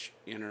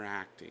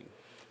interacting.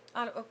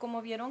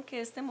 Como vieron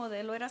que este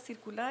modelo era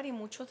circular y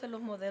muchos de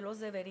los modelos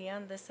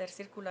deberían de ser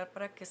circular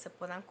para que se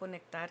puedan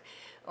conectar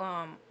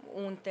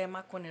un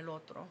tema con el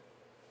otro.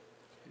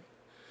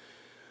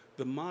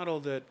 The model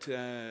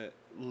that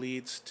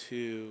leads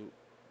to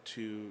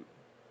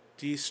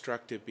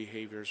destructive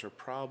behaviors or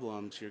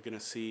problems you're going to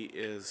see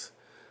is,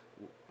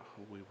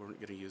 we weren't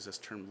going to use this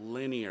term,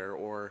 linear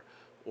or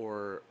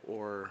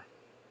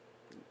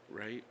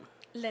right?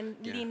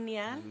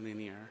 Lineal.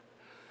 Linear.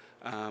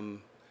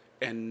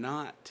 And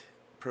not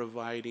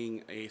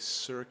providing a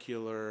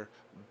circular,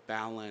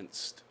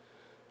 balanced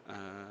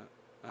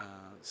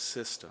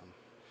system.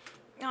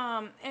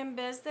 En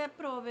vez de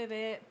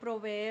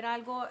proveer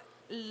algo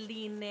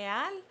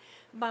lineal,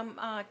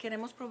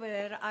 queremos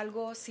proveer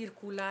algo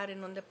circular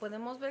en donde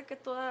podemos ver que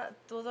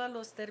todos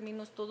los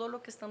términos, todo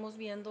lo que estamos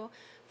viendo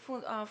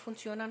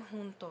funcionan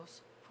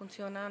juntos,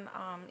 funcionan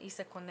y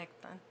se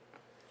conectan.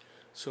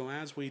 So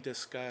as we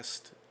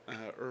discussed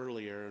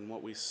earlier, and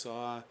what we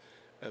saw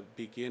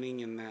beginning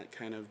in that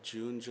kind of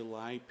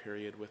June-July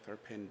period with our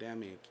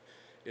pandemic,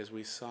 is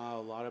we saw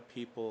a lot of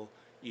people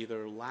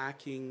either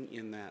lacking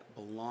in that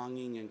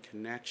belonging and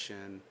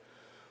connection,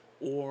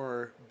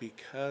 or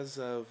because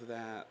of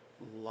that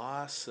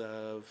loss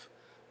of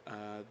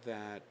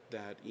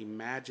that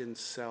imagined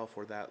self,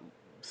 or that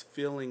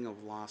feeling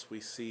of loss, we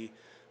see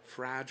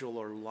fragile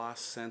or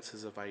lost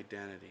senses of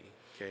identity.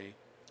 Okay.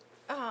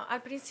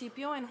 Al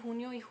principio, en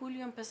junio y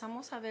julio,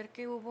 empezamos a ver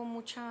que hubo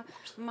mucha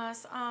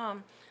más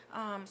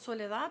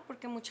soledad,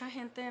 porque mucha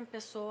gente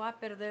empezó a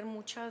perder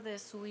mucha de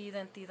su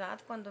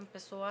identidad cuando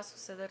empezó a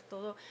suceder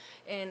todo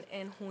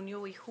en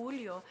junio y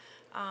julio.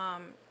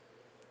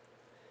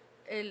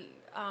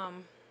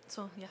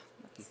 So, yeah.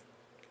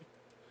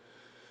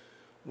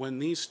 When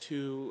these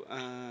two,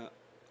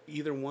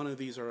 either one of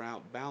these are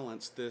out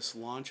balanced, this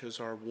launches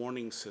our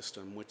warning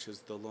system, which is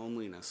the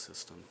loneliness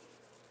system.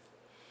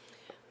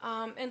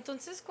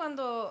 Entonces,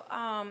 cuando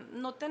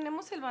no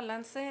tenemos el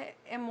balance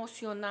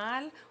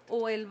emocional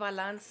o el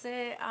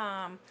balance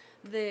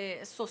de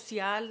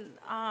social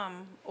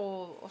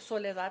o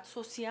soledad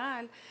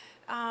social,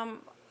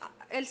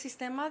 el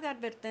sistema de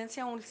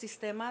advertencia o el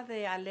sistema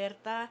de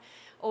alerta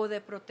o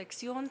de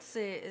protección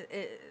se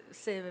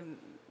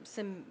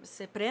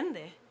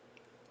prende.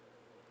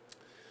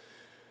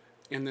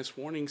 And this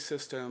warning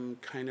system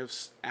kind of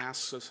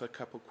asks us a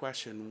couple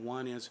questions.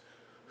 One is,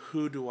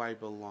 who do I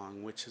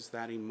belong, which is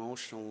that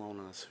emotional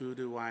loneliness. Who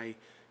do I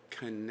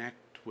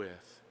connect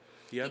with?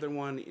 The other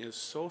one is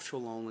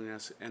social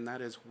loneliness, and that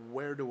is,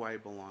 where do I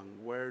belong?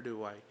 Where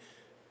do I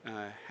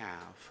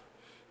have?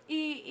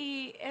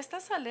 Y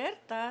estas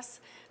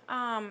alertas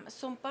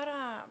son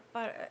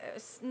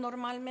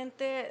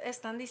normalmente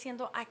están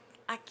diciendo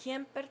a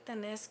quién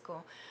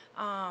pertenezco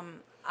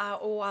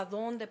o a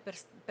dónde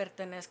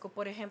pertenezco.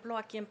 Por ejemplo,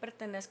 a quién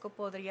pertenezco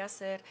podría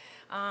ser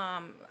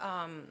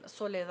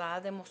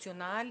soledad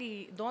emocional,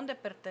 y dónde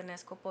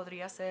pertenezco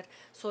podría ser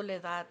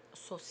soledad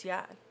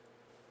social.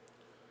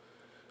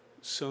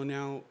 So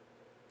now,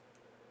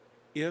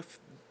 if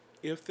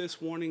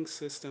this warning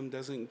system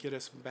doesn't get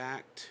us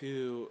back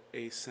to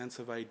a sense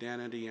of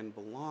identity and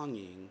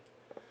belonging,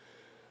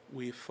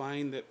 we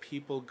find that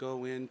people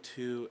go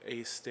into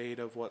a state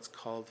of what's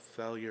called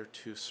failure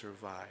to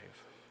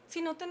survive.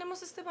 Si no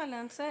tenemos este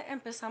balance,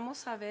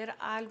 empezamos a ver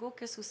algo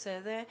que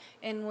sucede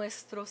en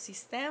nuestro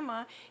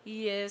sistema,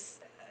 y es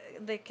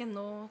de que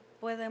no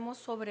podemos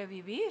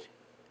sobrevivir.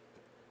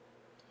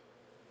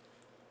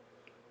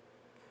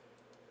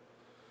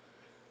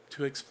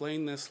 To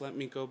explain this, let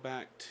me go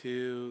back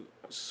to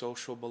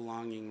social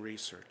belonging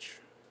research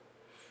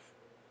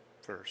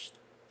first.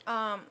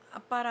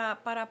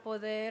 Para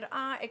poder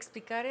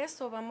explicar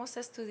eso, vamos a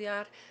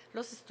estudiar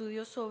los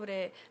estudios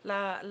sobre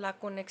la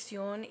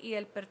conexión y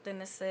el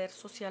pertenecer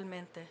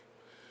socialmente.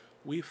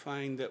 We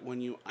find that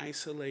when you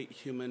isolate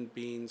human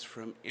beings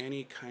from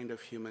any kind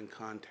of human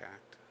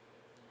contact,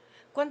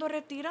 cuando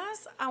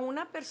retiras a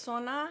una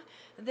persona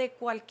de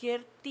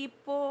cualquier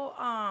tipo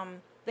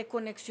de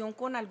conexión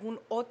con alguna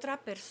otra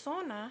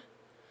persona,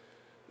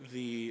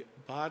 the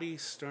body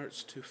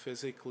starts to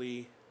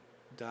physically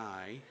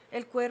die.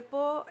 El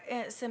cuerpo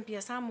se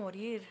empieza a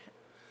morir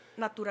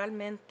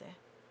naturalmente.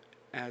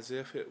 As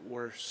if it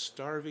were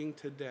starving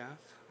to death.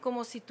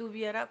 Como si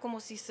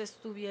se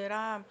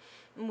estuviera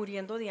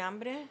muriendo de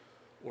hambre.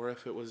 Or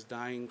if it was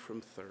dying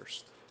from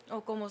thirst. O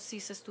como si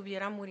se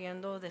estuviera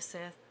muriendo de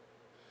sed.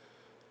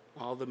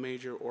 All the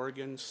major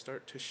organs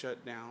start to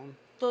shut down.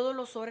 Todos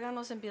los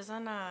órganos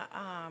empiezan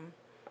a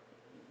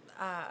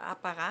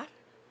apagar.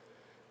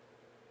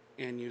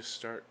 And you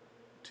start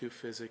to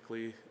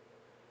physically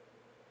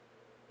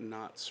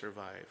not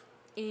survive.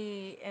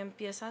 Y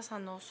empiezas a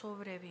no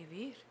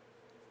sobrevivir,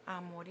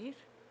 a morir.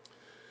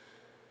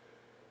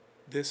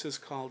 This is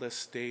called a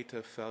state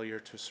of failure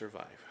to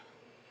survive.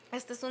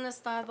 Este es un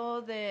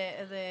estado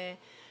de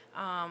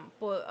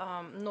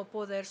no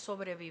poder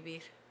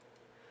sobrevivir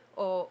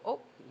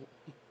o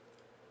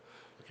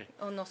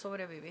no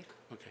sobrevivir.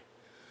 Okay.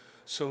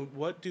 So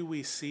what do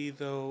we see,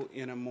 though,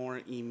 in a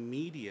more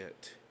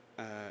immediate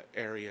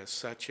area,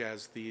 such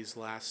as these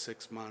last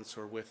 6 months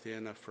or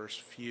within a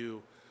first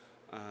few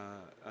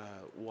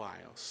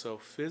while? So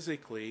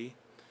physically,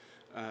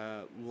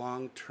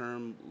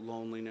 long-term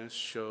loneliness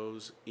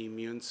shows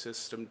immune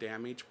system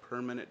damage,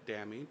 permanent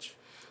damage.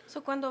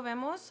 So cuando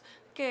vemos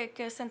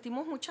que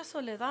sentimos mucha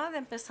soledad,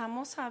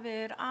 empezamos a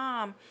ver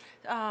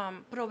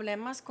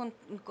problemas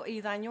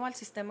y daño al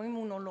sistema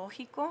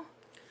inmunológico.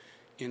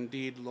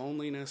 Indeed,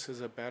 loneliness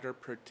is a better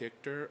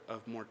predictor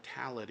of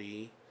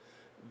mortality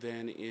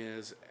than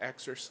is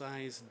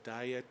exercise,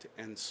 diet,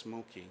 and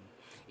smoking.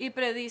 Y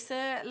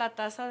predice la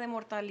tasa de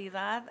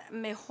mortalidad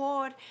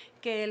mejor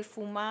que el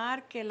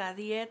fumar, que la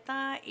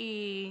dieta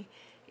y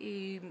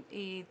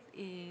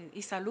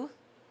y salud.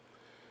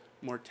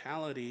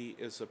 Mortality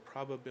is the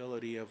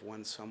probability of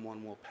when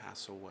someone will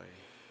pass away.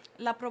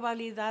 La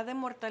probabilidad de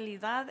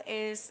mortalidad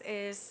es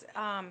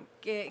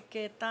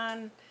qué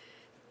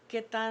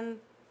tan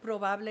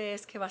probable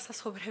es que vas a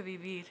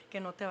sobrevivir, que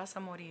no te vas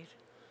a morir.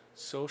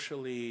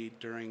 Socially,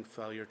 during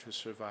failure to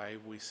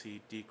survive, we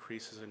see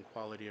decreases in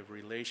quality of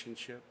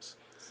relationships,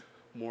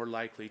 more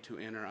likely to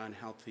enter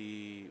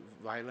unhealthy,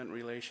 violent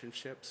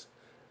relationships,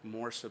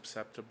 more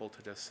susceptible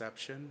to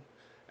deception,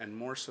 and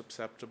more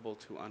susceptible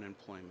to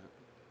unemployment.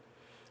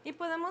 Y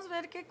podemos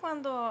ver que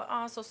cuando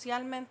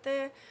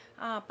socialmente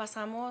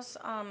pasamos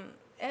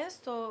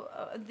esto,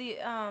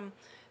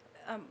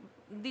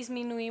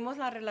 disminuimos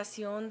la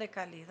relación de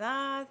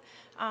calidad,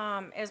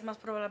 es más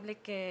probable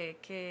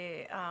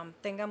que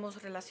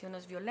tengamos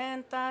relaciones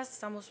violentas,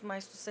 estamos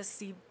más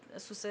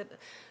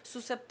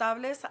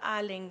susceptibles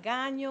al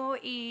engaño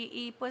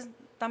y pues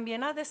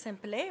también a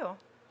desempleo.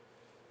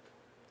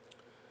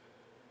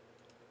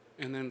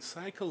 And then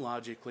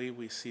psychologically,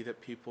 we see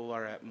that people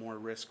are at more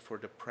risk for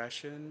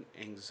depression,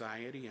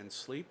 anxiety, and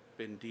sleep.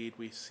 Indeed,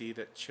 we see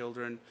that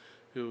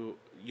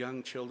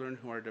young children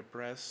who are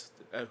depressed,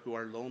 who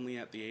are lonely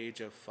at the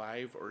age of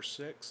 5 or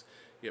 6,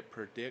 it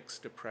predicts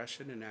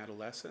depression in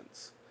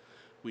adolescence.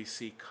 We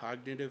see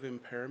cognitive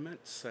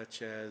impairment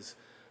such as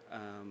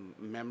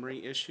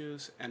memory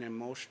issues and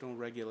emotional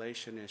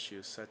regulation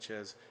issues such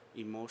as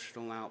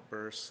emotional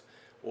outbursts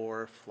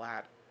or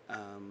flat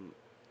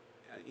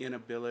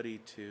inability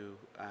to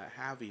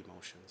have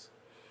emotions.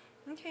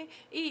 Okay.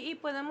 Y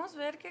podemos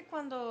ver que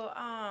cuando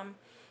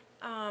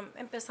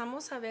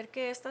empezamos a ver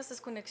que estas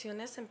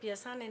desconexiones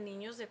empiezan en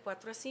niños de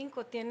 4 a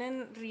 5,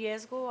 tienen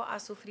riesgo a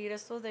sufrir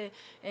esto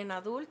en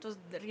adultos,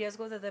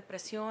 riesgo de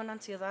depresión,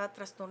 ansiedad,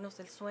 trastornos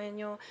del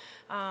sueño,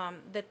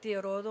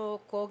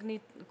 deterioro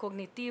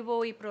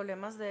cognitivo y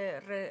problemas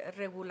de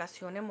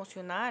regulación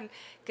emocional,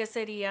 que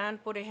serían,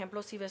 por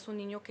ejemplo, si ves un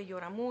niño que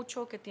llora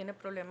mucho, que tiene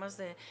problemas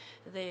de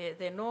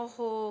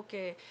enojo,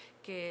 que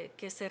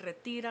se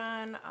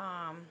retiran,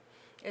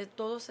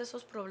 todos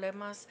esos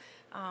problemas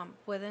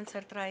pueden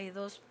ser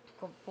traídos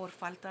por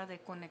falta de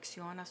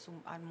conexión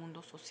al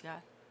mundo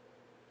social.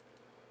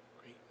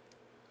 Great.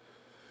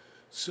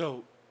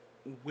 So,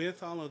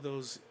 with all of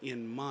those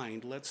in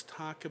mind, let's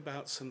talk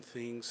about some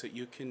things that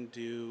you can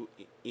do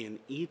in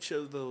each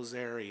of those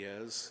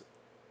areas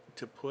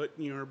to put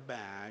in your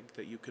bag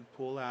that you could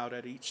pull out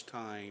at each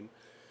time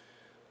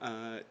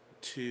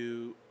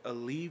to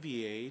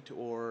alleviate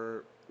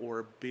or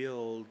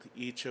build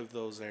each of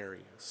those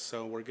areas.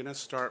 So we're going to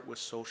start with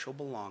social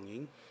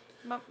belonging.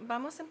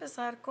 Vamos a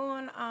empezar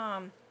con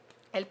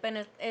el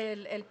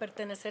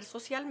pertenecer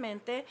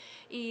socialmente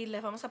y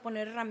les vamos a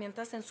poner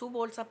herramientas en su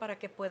bolsa para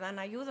que puedan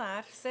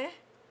ayudarse.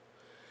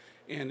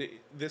 And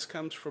this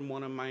comes from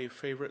one of my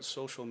favorite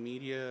social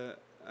media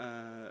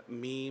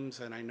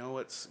memes, and I know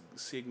it's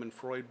Sigmund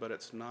Freud, but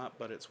it's not,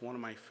 but it's one of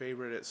my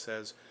favorite. It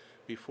says,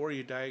 before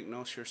you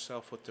diagnose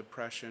yourself with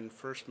depression,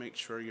 first make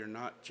sure you're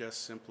not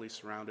just simply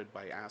surrounded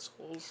by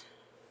assholes.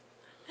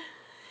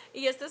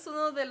 Y este es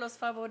uno de los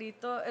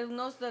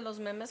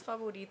memes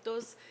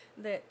favoritos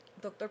de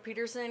Dr.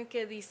 Peterson,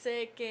 que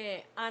dice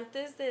que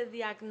antes de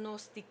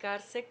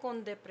diagnosticarse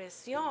con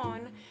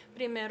depresión,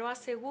 primero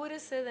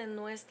asegúrese de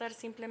no estar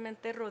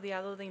simplemente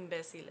rodeado de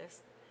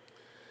imbéciles.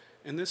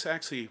 And this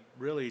actually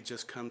really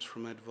just comes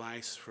from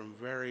advice from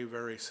very,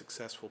 very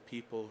successful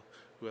people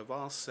who have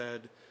all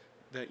said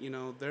that,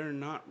 they're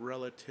not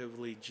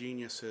relatively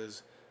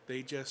geniuses.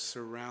 They just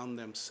surround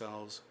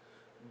themselves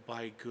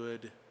by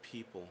good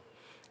people.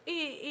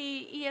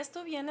 Y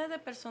esto viene de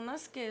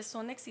personas que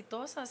son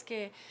exitosas,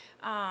 que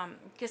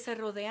se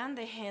rodean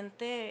de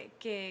gente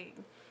que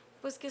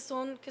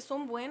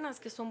son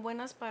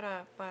buenas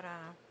para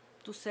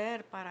tu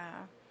ser,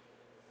 para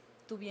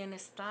tu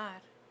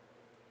bienestar.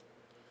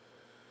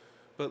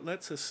 But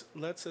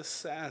let's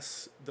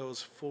assess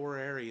those 4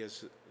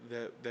 areas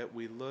that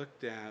we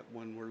looked at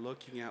when we're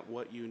looking at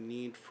what you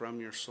need from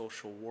your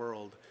social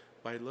world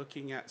by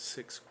looking at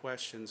 6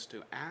 questions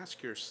to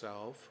ask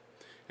yourself.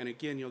 And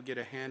again, you'll get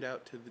a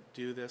handout to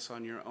do this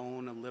on your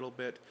own a little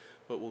bit,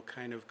 but we'll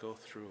kind of go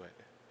through it.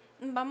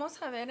 Vamos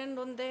a ver en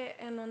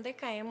dónde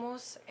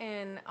caemos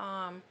en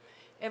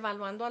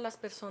evaluando a las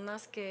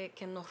personas que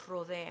nos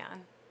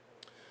rodean.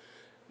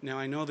 Now,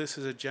 I know this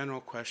is a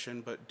general question,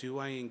 but do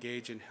I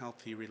engage in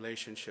healthy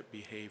relationship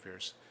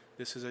behaviors?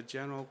 This is a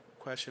general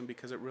question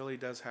because it really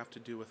does have to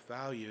do with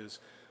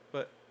values,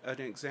 but an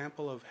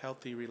example of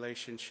healthy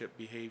relationship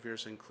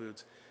behaviors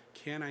includes,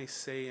 can I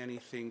say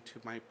anything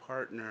to my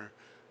partner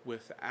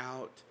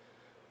without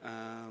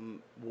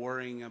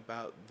worrying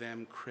about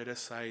them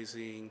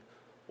criticizing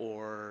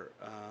or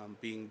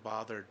being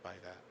bothered by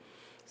that?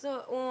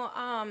 So,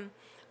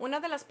 una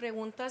de las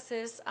preguntas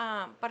es,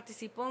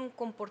 ¿participo en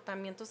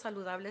comportamientos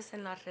saludables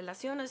en las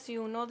relaciones? Y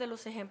uno de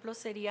los ejemplos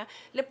sería,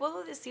 ¿le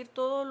puedo decir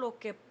todo lo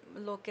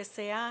que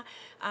sea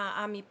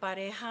a mi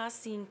pareja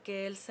sin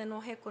que él se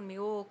enoje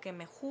conmigo o que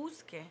me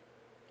juzgue?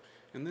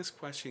 And this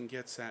question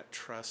gets at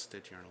trust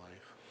in your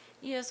life.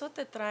 Y eso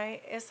te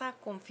trae esa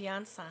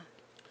confianza.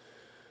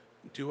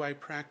 Do I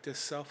practice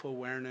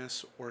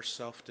self-awareness or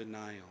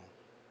self-denial?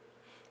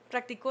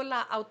 ¿Practico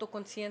la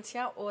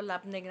autoconciencia o la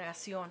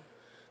abnegación?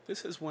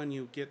 This is when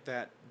you get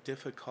that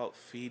difficult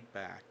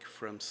feedback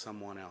from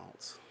someone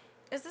else.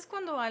 Este es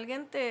cuando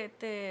alguien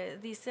te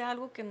dice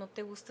algo que no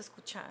te gusta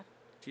escuchar.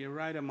 Do you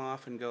write them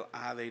off and go,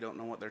 they don't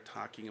know what they're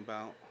talking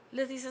about?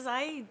 Les dices,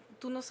 ay,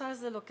 tú no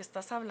sabes de lo que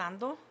estás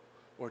hablando.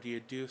 Or do you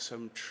do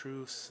some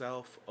true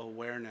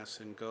self-awareness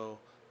and go,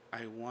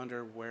 I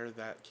wonder where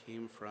that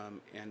came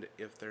from and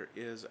if there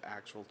is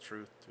actual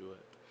truth to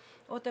it?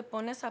 O te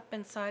pones a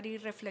pensar y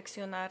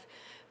reflexionar.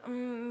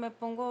 Me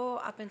pongo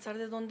a pensar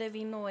de dónde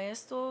vino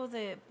esto,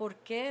 de por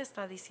qué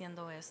está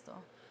diciendo esto.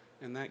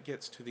 And that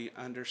gets to the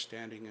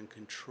understanding and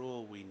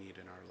control we need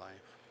in our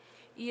life.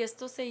 Y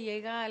esto se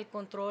llega al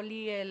control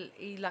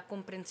y la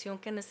comprensión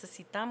que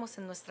necesitamos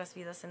en nuestras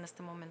vidas en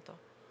este momento.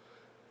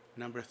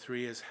 Number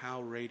 3 is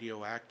how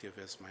radioactive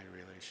is my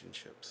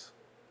relationships?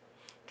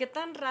 ¿Qué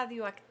tan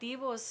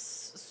radioactivos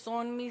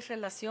son mis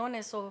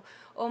relaciones?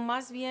 O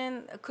más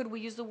bien, could we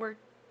use the word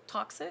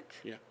toxic?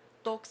 Yeah.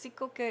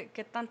 Tóxico,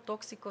 ¿qué tan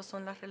tóxicos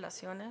son las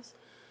relaciones?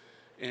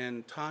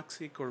 And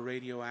toxic or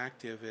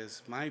radioactive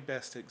is, my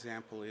best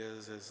example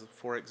is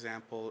for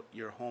example,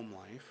 your home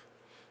life.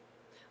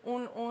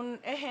 Un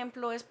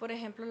ejemplo es, por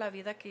ejemplo, la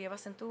vida que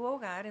llevas en tu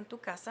hogar, en tu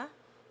casa.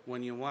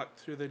 When you walk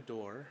through the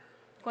door,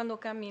 Cuando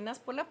caminas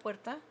por la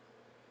puerta,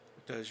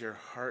 does your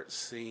heart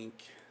sink?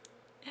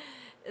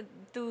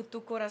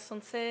 tu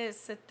corazón se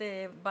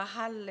te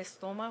baja al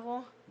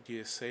estómago. Do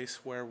you say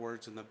swear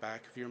words in the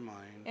back of your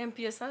mind?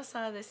 Empiezas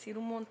a decir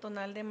un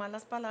montonal de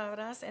malas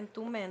palabras en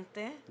tu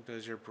mente.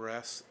 Does your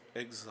breath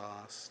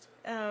exhaust?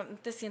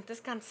 Te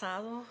sientes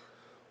cansado.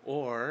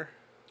 Or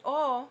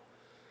O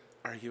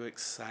are you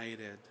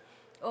excited?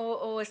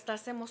 o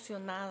estás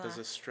emocionada. Does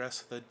the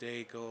stress of the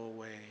day go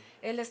away?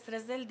 El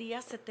estrés del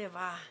día se te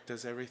va.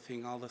 Does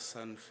everything all of a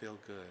sudden feel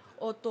good?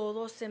 O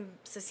todo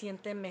se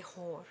siente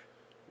mejor.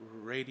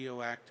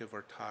 Radioactive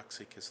or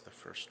toxic is the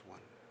first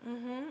one.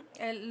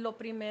 Lo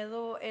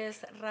primero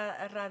es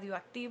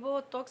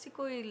radioactivo,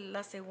 tóxico y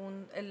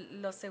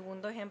el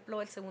segundo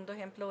ejemplo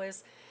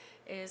es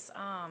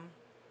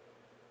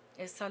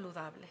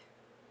saludable.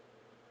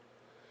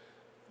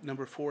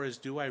 Number 4 is,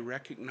 do I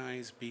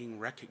recognize being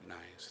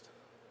recognized?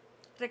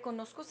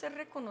 Reconozco ser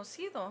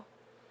reconocido.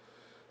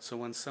 So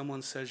when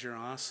someone says you're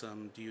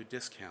awesome, do you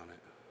discount it?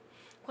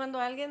 Cuando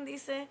alguien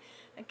dice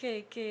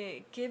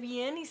que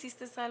bien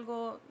hiciste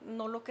algo,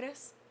 ¿no lo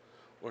crees?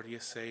 Or do you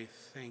say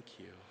thank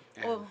you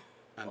and Oh.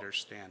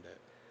 understand it?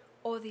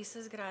 O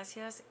dices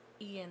gracias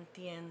y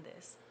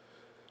entiendes.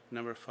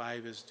 Number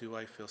 5 is, do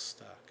I feel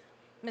stuck?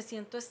 Me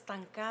siento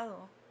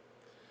estancado.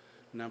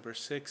 Number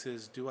 6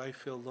 is, do I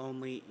feel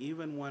lonely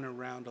even when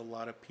around a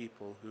lot of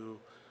people who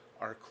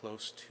are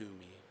close to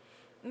me?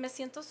 Me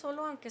siento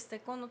solo aunque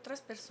esté con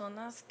otras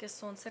personas que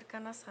son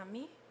cercanas a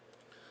mí.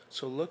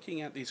 So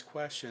looking at these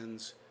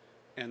questions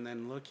and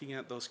then looking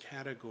at those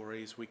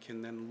categories, we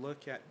can then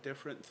look at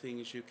different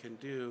things you can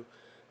do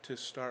to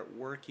start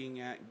working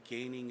at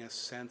gaining a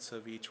sense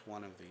of each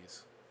one of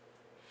these.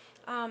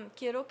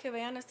 Quiero que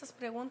vean estas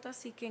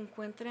preguntas y que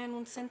encuentren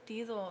un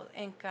sentido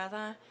en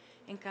cada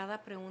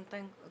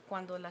pregunta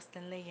cuando la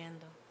estén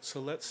leyendo.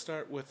 So let's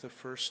start with the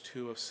first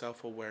two of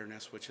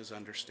self-awareness, which is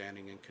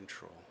understanding and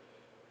control.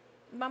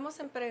 Vamos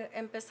a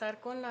empezar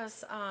con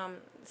las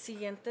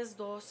siguientes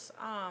dos,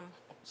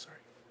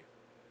 Sorry.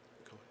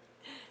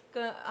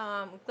 Go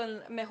ahead.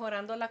 con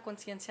mejorando la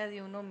conciencia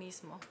de uno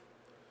mismo.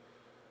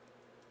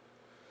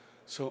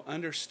 So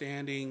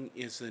understanding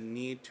is the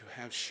need to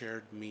have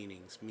shared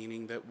meanings,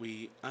 meaning that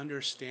we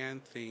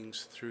understand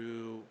things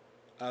through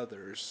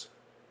others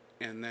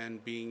and then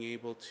being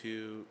able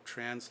to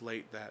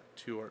translate that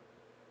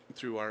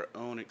through our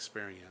own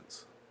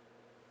experience.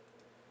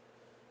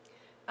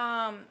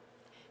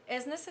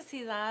 Es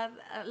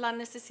la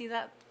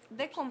necesidad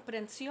de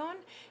comprensión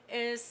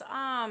es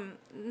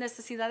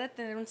necesidad de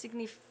tener un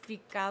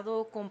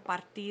significado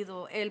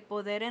compartido, el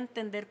poder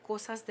entender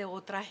cosas de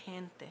otra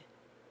gente.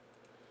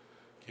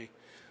 Okay,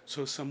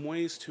 so some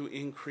ways to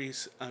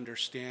increase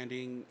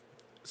understanding,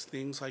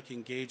 things like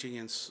engaging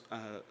in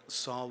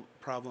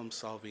problem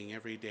solving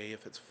every day,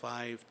 if it's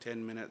 5-10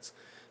 minutes,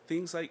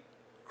 things like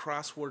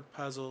crossword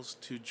puzzles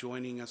to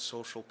joining a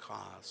social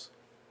cause.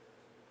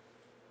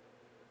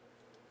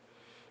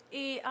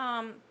 Y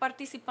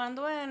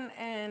participando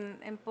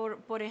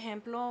por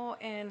ejemplo,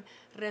 en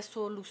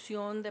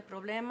resolución de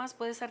problemas,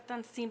 puede ser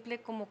tan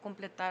simple como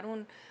completar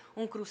un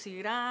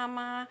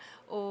crucigrama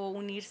o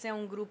unirse a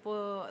un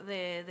grupo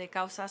de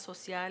causa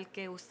social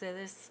que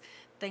ustedes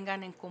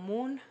tengan en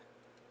común.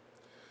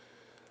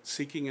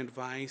 Seeking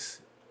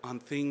advice on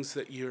things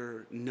that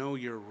you're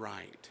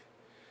right.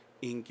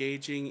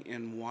 Engaging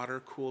in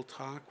water-cool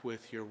talk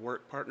with your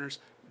work partners,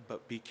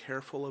 but be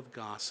careful of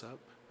gossip.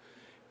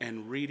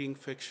 And reading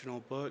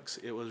fictional books.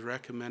 It was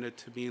recommended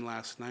to me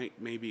last night,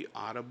 maybe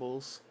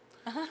Audibles.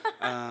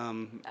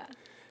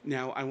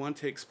 Now, I want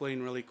to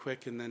explain really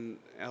quick, and then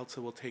Elsa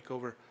will take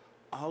over.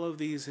 All of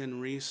these in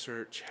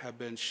research have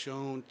been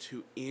shown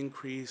to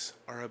increase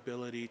our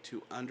ability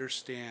to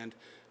understand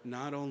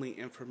not only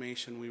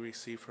information we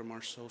receive from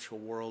our social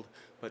world,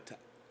 but to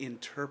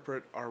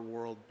interpret our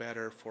world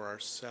better for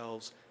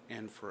ourselves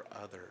and for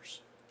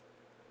others.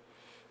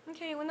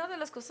 Okay, una de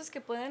las cosas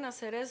que pueden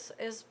hacer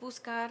es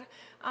buscar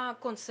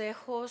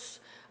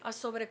consejos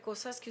sobre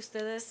cosas que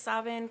ustedes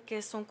saben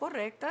que son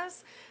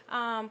correctas.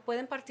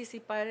 Pueden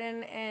participar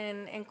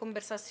en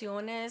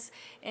conversaciones,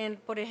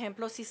 por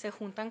ejemplo, si se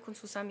juntan con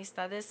sus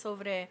amistades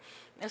sobre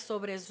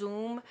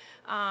Zoom,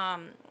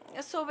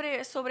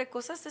 sobre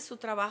cosas de su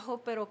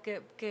trabajo, pero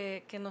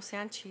que no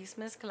sean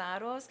chismes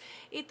claros.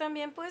 Y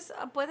también pues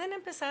pueden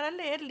empezar a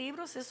leer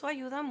libros, eso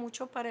ayuda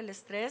mucho para el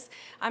estrés.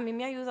 A mí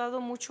me ha ayudado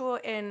mucho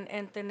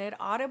en tener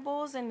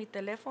audibles en mi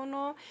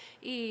teléfono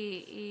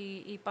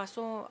y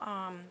paso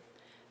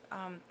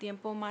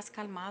tiempo más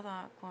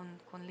calmada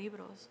con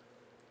libros.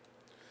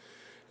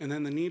 And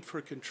then the need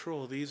for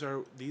control. These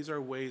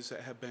are ways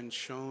that have been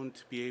shown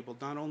to be able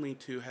not only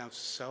to have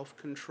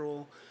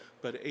self-control,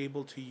 but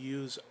able to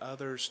use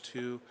others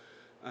to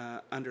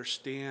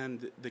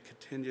understand the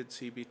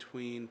contingency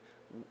between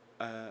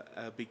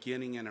a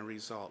beginning and a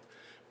result.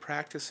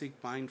 Practicing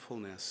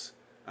mindfulness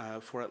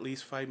for at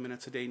least 5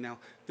 minutes a day. Now,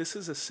 this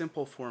is a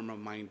simple form of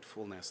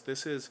mindfulness.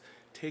 This is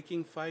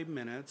taking 5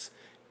 minutes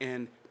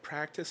and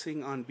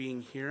practicing on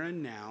being here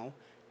and now,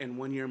 and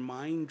when your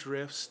mind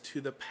drifts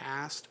to the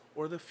past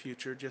or the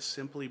future, just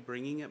simply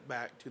bringing it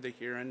back to the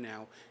here and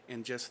now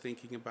and just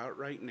thinking about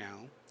right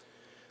now.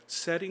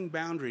 Setting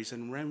boundaries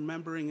and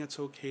remembering it's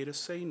okay to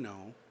say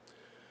no.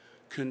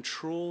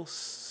 Control,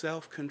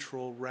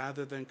 self-control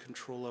rather than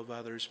control of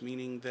others,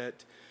 meaning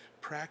that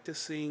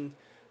practicing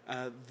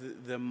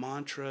the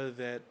mantra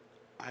that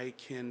I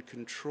can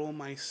control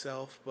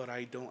myself, but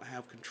I don't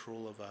have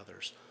control of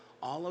others.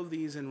 All of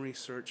these in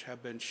research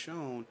have been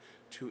shown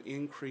to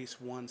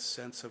increase one's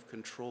sense of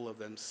control of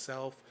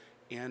themselves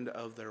and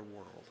of their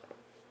world.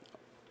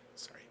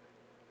 Sorry.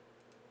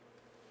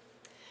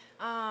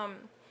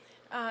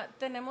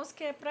 Tenemos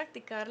que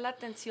practicar la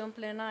atención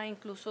plena,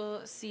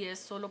 incluso si es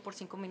solo por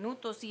 5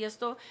 minutos. Y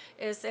esto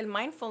es el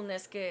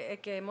mindfulness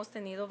que hemos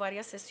tenido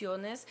varias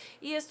sesiones.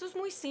 Y esto es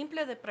muy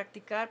simple de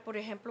practicar. Por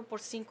ejemplo,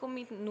 por 5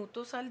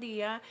 minutos al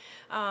día,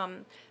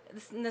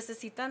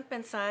 necesitan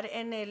pensar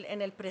en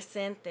el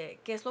presente,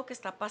 qué es lo que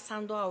está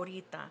pasando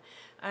ahorita,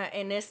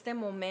 en este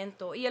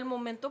momento. Y el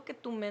momento que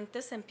tu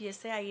mente se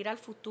empiece a ir al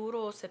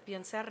futuro o se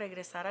piense a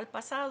regresar al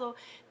pasado,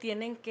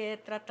 tienen que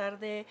tratar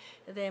de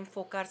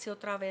enfocarse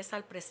otra vez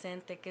al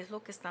presente, qué es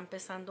lo que está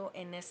empezando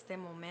en este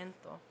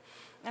momento.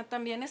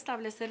 También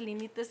establecer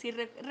límites y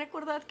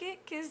recordar que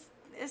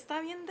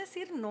está bien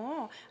decir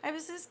no. A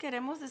veces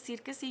queremos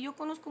decir que sí. Yo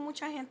conozco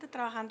mucha gente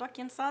trabajando aquí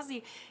en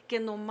SASI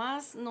que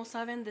nomás no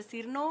saben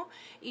decir no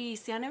y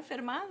se han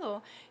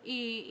enfermado.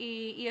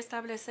 Y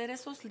establecer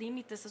esos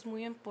límites es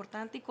muy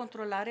importante, y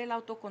controlar el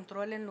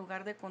autocontrol en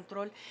lugar de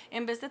control.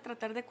 En vez de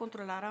tratar de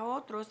controlar a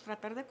otros,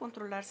 tratar de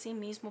controlar sí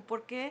mismo.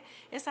 ¿Por qué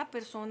esa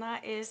persona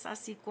es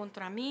así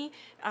contra mí?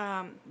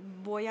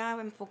 Voy a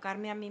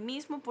enfocarme a mí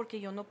mismo porque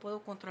yo no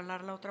puedo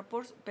controlar a la otra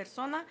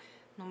persona.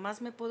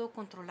 Nomás me puedo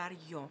controlar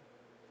yo.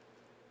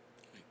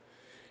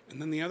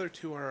 And then the other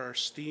two are our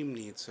STEAM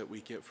needs that we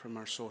get from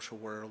our social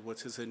world,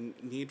 which is a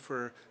need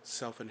for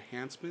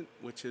self-enhancement,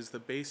 which is the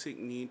basic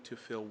need to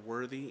feel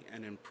worthy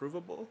and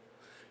improvable,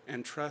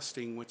 and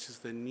trusting, which is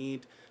the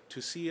need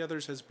to see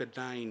others as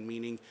benign,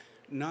 meaning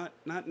not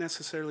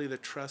necessarily the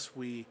trust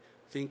we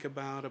think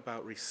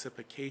about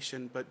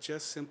reciprocation, but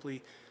just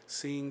simply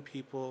seeing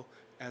people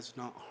as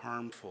not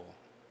harmful.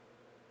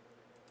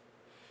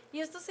 Y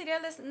esto sería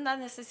la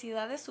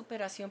necesidad de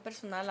superación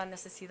personal, la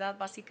necesidad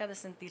básica de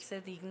sentirse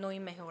digno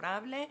y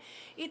mejorable,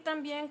 y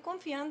también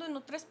confiando en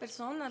otras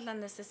personas, la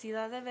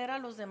necesidad de ver a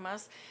los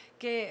demás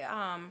que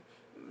hay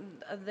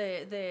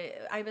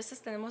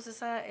veces tenemos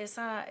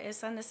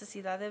esa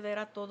necesidad de ver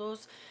a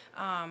todos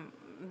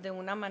de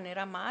una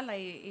manera mala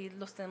y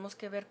los tenemos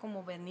que ver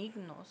como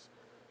benignos.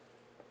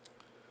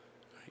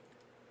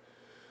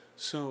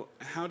 So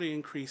how to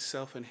increase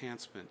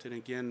self-enhancement? And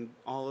again,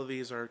 all of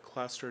these are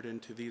clustered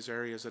into these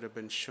areas that have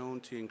been shown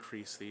to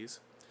increase these.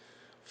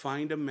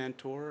 Find a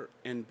mentor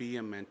and be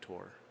a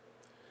mentor.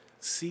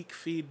 Seek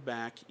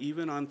feedback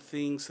even on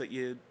things that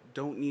you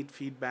don't need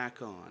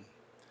feedback on.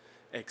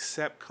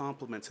 Accept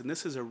compliments. And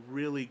this is a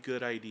really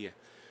good idea.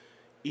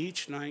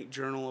 Each night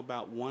journal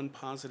about one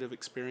positive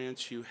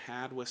experience you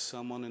had with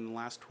someone in the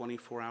last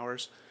 24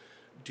 hours.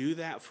 Do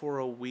that for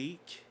a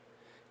week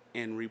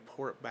and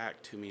report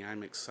back to me.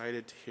 I'm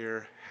excited to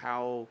hear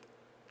how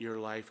your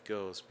life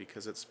goes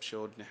because it's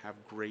shown to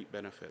have great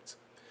benefits.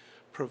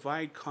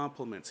 Provide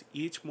compliments.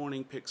 Each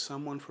morning pick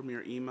someone from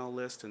your email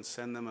list and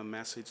send them a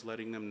message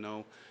letting them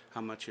know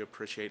how much you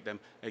appreciate them.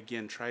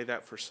 Again, try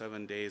that for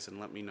 7 days and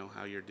let me know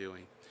how you're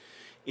doing.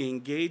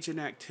 Engage in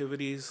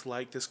activities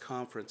like this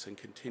conference and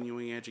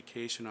continuing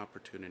education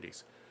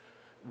opportunities.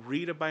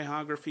 Read a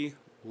biography,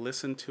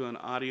 listen to an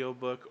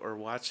audiobook, or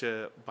watch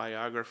a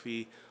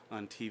biography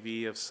on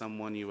TV of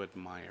someone you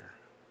admire.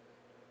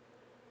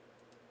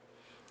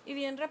 Y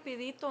bien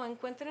rapidito,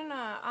 encuentren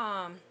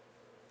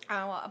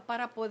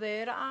para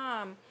poder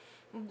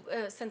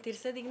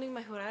sentirse digno y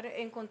mejorar,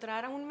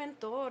 encontrar a un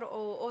mentor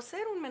o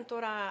ser un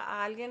mentor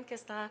a alguien que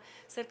está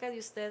cerca de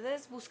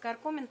ustedes, buscar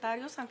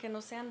comentarios aunque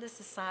no sean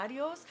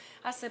necesarios,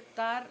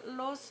 aceptar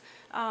los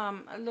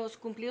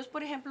cumplidos.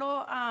 Por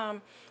ejemplo,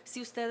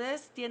 si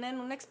ustedes tienen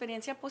una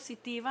experiencia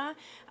positiva,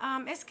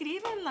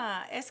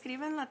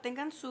 escríbenla,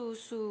 tengan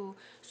su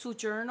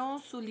journal,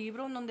 su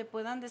libro, donde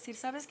puedan decir,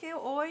 ¿sabes qué?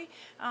 Hoy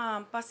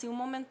pasé un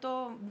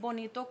momento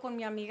bonito con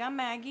mi amiga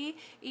Maggie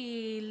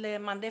y le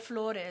mandé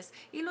flores.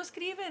 Y lo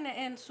escriben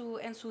en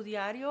su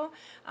diario.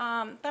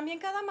 También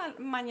cada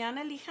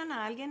mañana elijan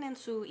a alguien en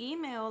su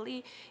email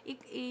y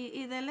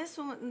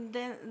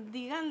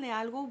díganle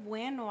algo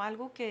bueno,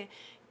 algo que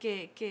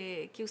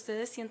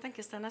ustedes sientan que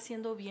están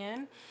haciendo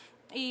bien.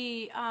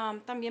 Y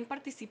también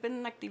participen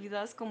en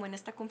actividades como en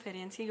esta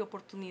conferencia y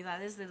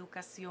oportunidades de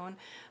educación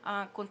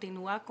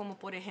continua, como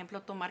por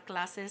ejemplo tomar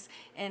clases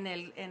en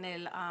el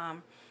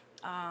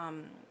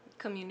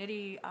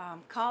community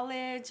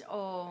college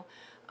o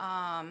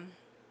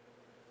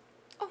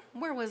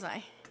where was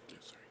I?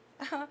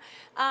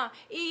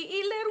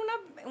 Y leer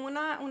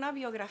una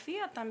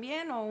biografía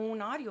también o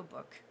un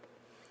audiobook.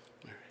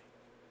 All right.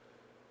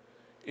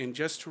 And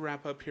just to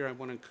wrap up here, I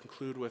want to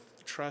conclude with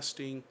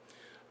trusting.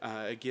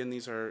 Again,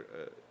 these are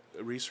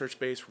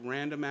research-based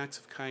random acts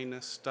of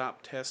kindness.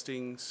 Stop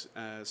testing,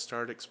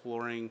 start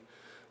exploring.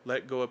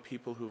 Let go of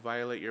people who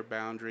violate your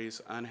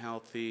boundaries,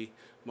 unhealthy.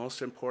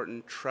 Most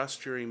important,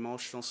 trust your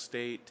emotional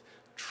state.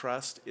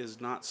 Trust is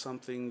not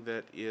something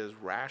that is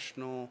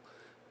rational.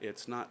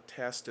 It's not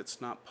test, it's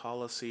not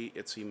policy,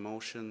 it's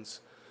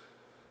emotions.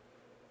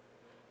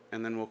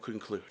 And then we'll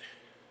conclude.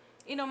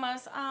 Y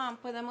nomás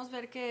podemos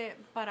ver que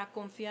para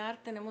confiar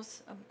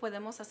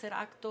podemos hacer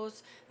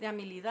actos de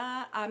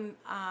amabilidad,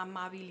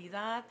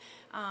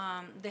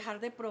 dejar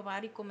de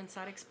probar y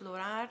comenzar a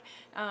explorar,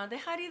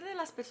 dejar ir de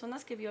las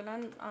personas que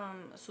violan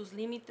sus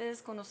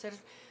límites, conocer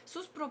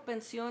sus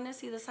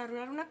propensiones y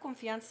desarrollar una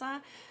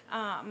confianza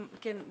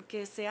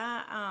que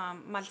sea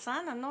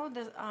malsana, ¿no?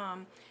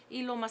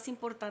 Y lo más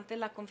importante,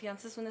 la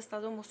confianza es un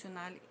estado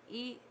emocional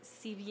y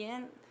si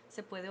bien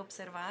se puede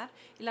observar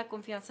y la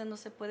confianza no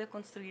se puede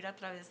construir a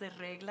través de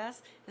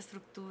reglas,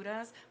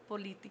 estructuras,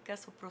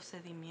 políticas o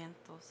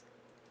procedimientos.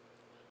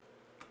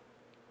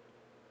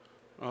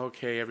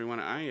 Okay,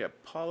 everyone, I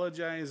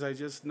apologize. I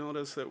just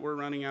noticed that we're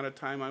running out of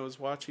time. I was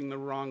watching the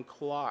wrong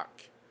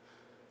clock.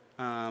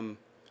 And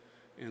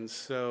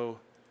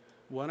so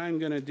what I'm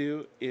going to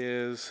do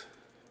is,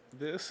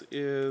 this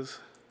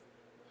is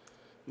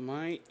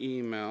my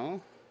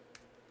email.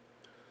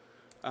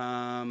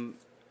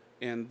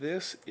 And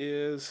this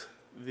is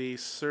the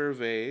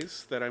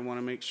surveys that I want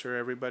to make sure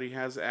everybody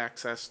has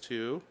access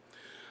to.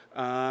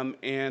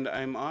 And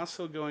I'm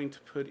also going to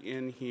put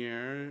in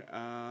here,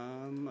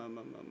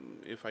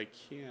 if I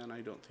can, I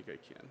don't think I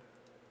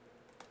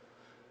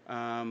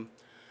can.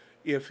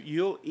 If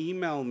you'll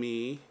email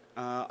me,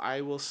 I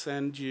will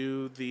send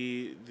you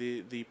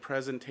the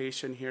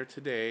presentation here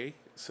today.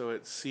 So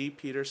it's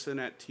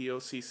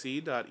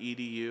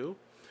cpeterson@tocc.edu.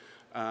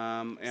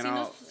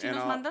 Si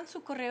nos mandan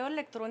su correo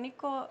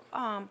electrónico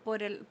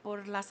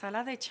por la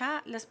sala de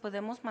chat, les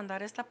podemos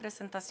mandar esta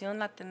presentación,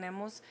 la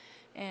tenemos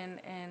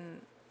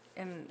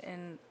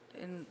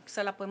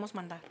se la podemos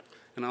mandar.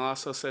 And I'll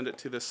also send it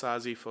to the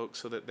SASI folks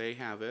so that they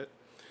have it.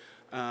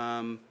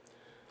 And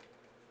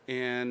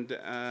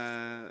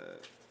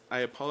I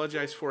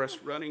apologize for us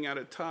running out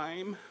of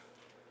time.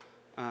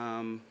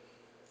 Thank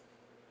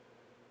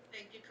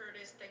you,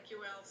 Curtis. Thank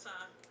you,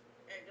 Elsa.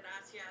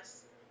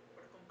 Gracias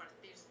por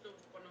compartir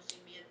tus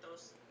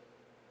conocimientos.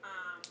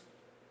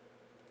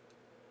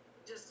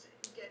 Just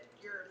get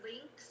your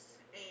links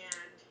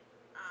and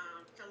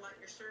fill out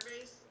your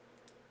surveys.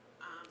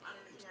 I don't know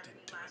if you have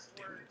any last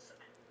words.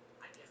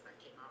 I guess that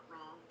came out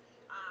wrong.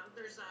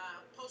 There's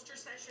a poster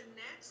session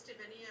next. If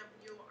any of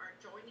you are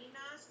joining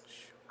us,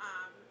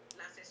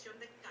 la sesión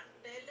de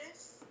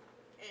carteles.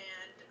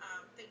 And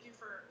thank you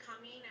for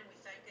coming. And we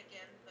thank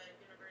again the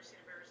University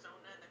of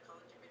Arizona and the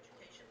College of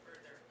Education for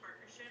their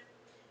partnership.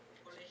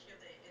 Colegio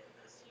de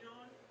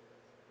Educación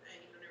and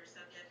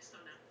Universidad de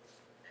Arizona.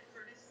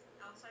 Curtis,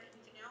 Elsa,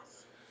 anything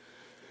else?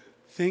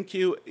 Thank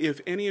you. If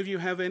any of you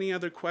have any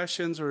other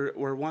questions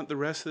or want the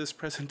rest of this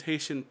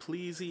presentation,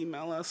 please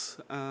email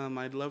us.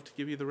 I'd love to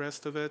give you the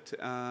rest of it.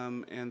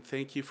 And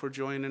thank you for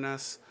joining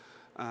us.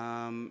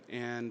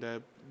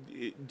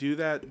 Do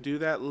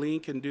that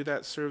link and do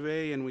that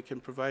survey, and we can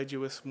provide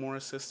you with some more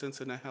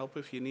assistance and help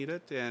if you need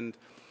it. And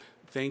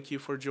thank you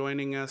for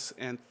joining us,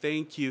 and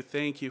thank you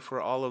for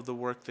all of the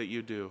work that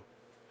you do.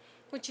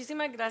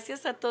 Muchísimas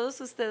gracias a todos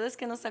ustedes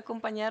que nos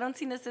acompañaron.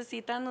 Si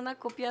necesitan una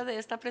copia de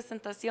esta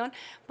presentación,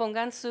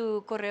 pongan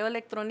su correo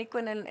electrónico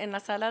en la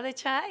sala de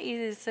chat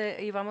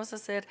y vamos a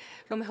hacer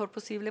lo mejor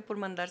posible por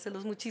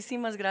mandárselos.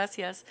 Muchísimas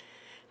gracias.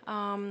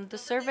 The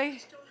survey.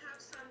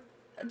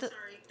 Don't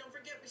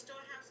forget, we still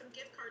have some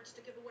gift cards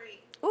to give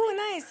away. Oh,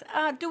 nice.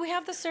 Do we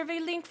have the survey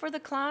link for the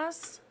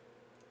class?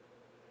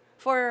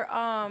 For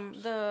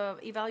the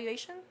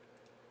evaluation?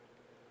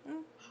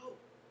 Mm. Oh,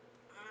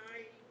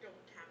 I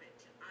don't have it.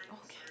 I'm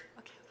Okay, sorry.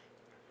 okay.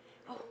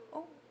 Oh,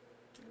 oh.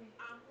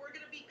 We're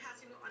gonna be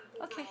passing on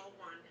Okay. overall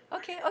one.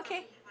 Okay, I thought okay.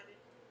 we had it.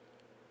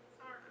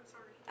 Sorry, I'm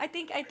sorry.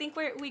 I think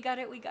we got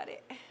it. We got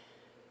it.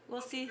 We'll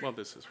Okay, see. great. Well,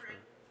 this is All for. right.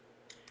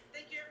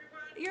 Thank you,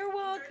 everyone. You're Enjoy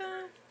the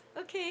welcome.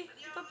 rest. Okay.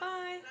 Adios.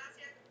 Bye-bye.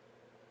 Gracias.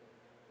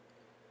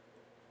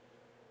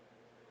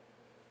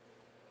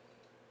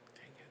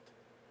 Dang it.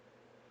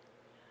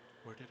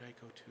 Where did I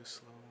go too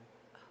slow?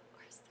 Oh,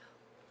 where's the...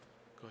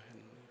 Go ahead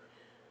and leave.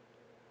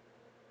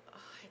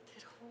 Oh, I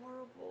did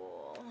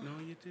horrible. No,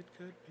 you did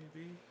good,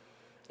 baby.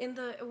 In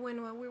the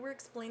when we were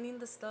explaining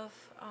the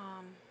stuff,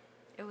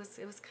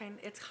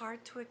 it's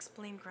hard to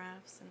explain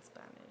graphs in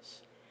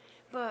Spanish,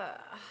 but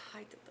I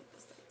did the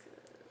best I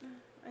could.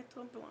 I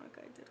told Blanca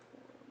I did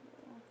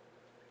horrible.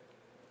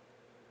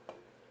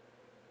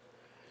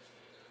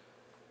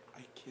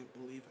 I can't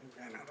believe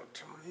I ran out of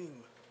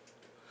time.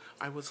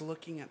 I was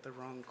looking at the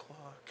wrong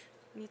clock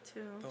Me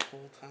too. the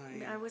whole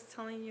time. I was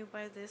telling you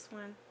by this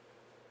one.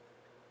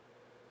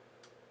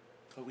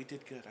 But we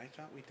did good. I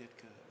thought we did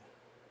good.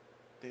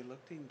 They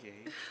looked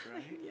engaged,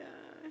 right? Yeah.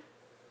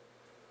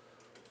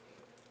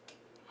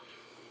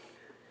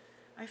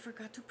 I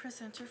forgot to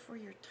press enter for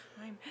your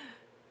time.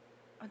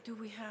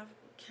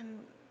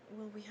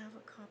 Will we have a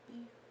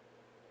copy?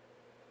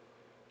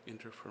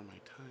 Enter for my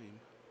time.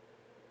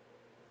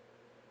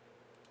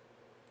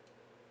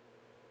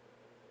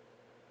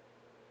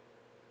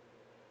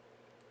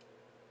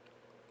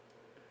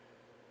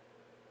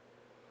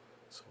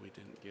 So we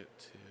didn't get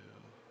to.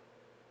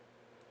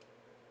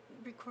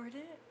 Record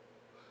it?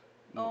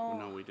 No, Oh.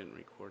 no, we didn't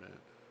record it.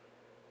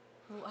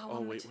 Well, I Oh,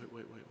 wanted wait, to-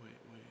 wait.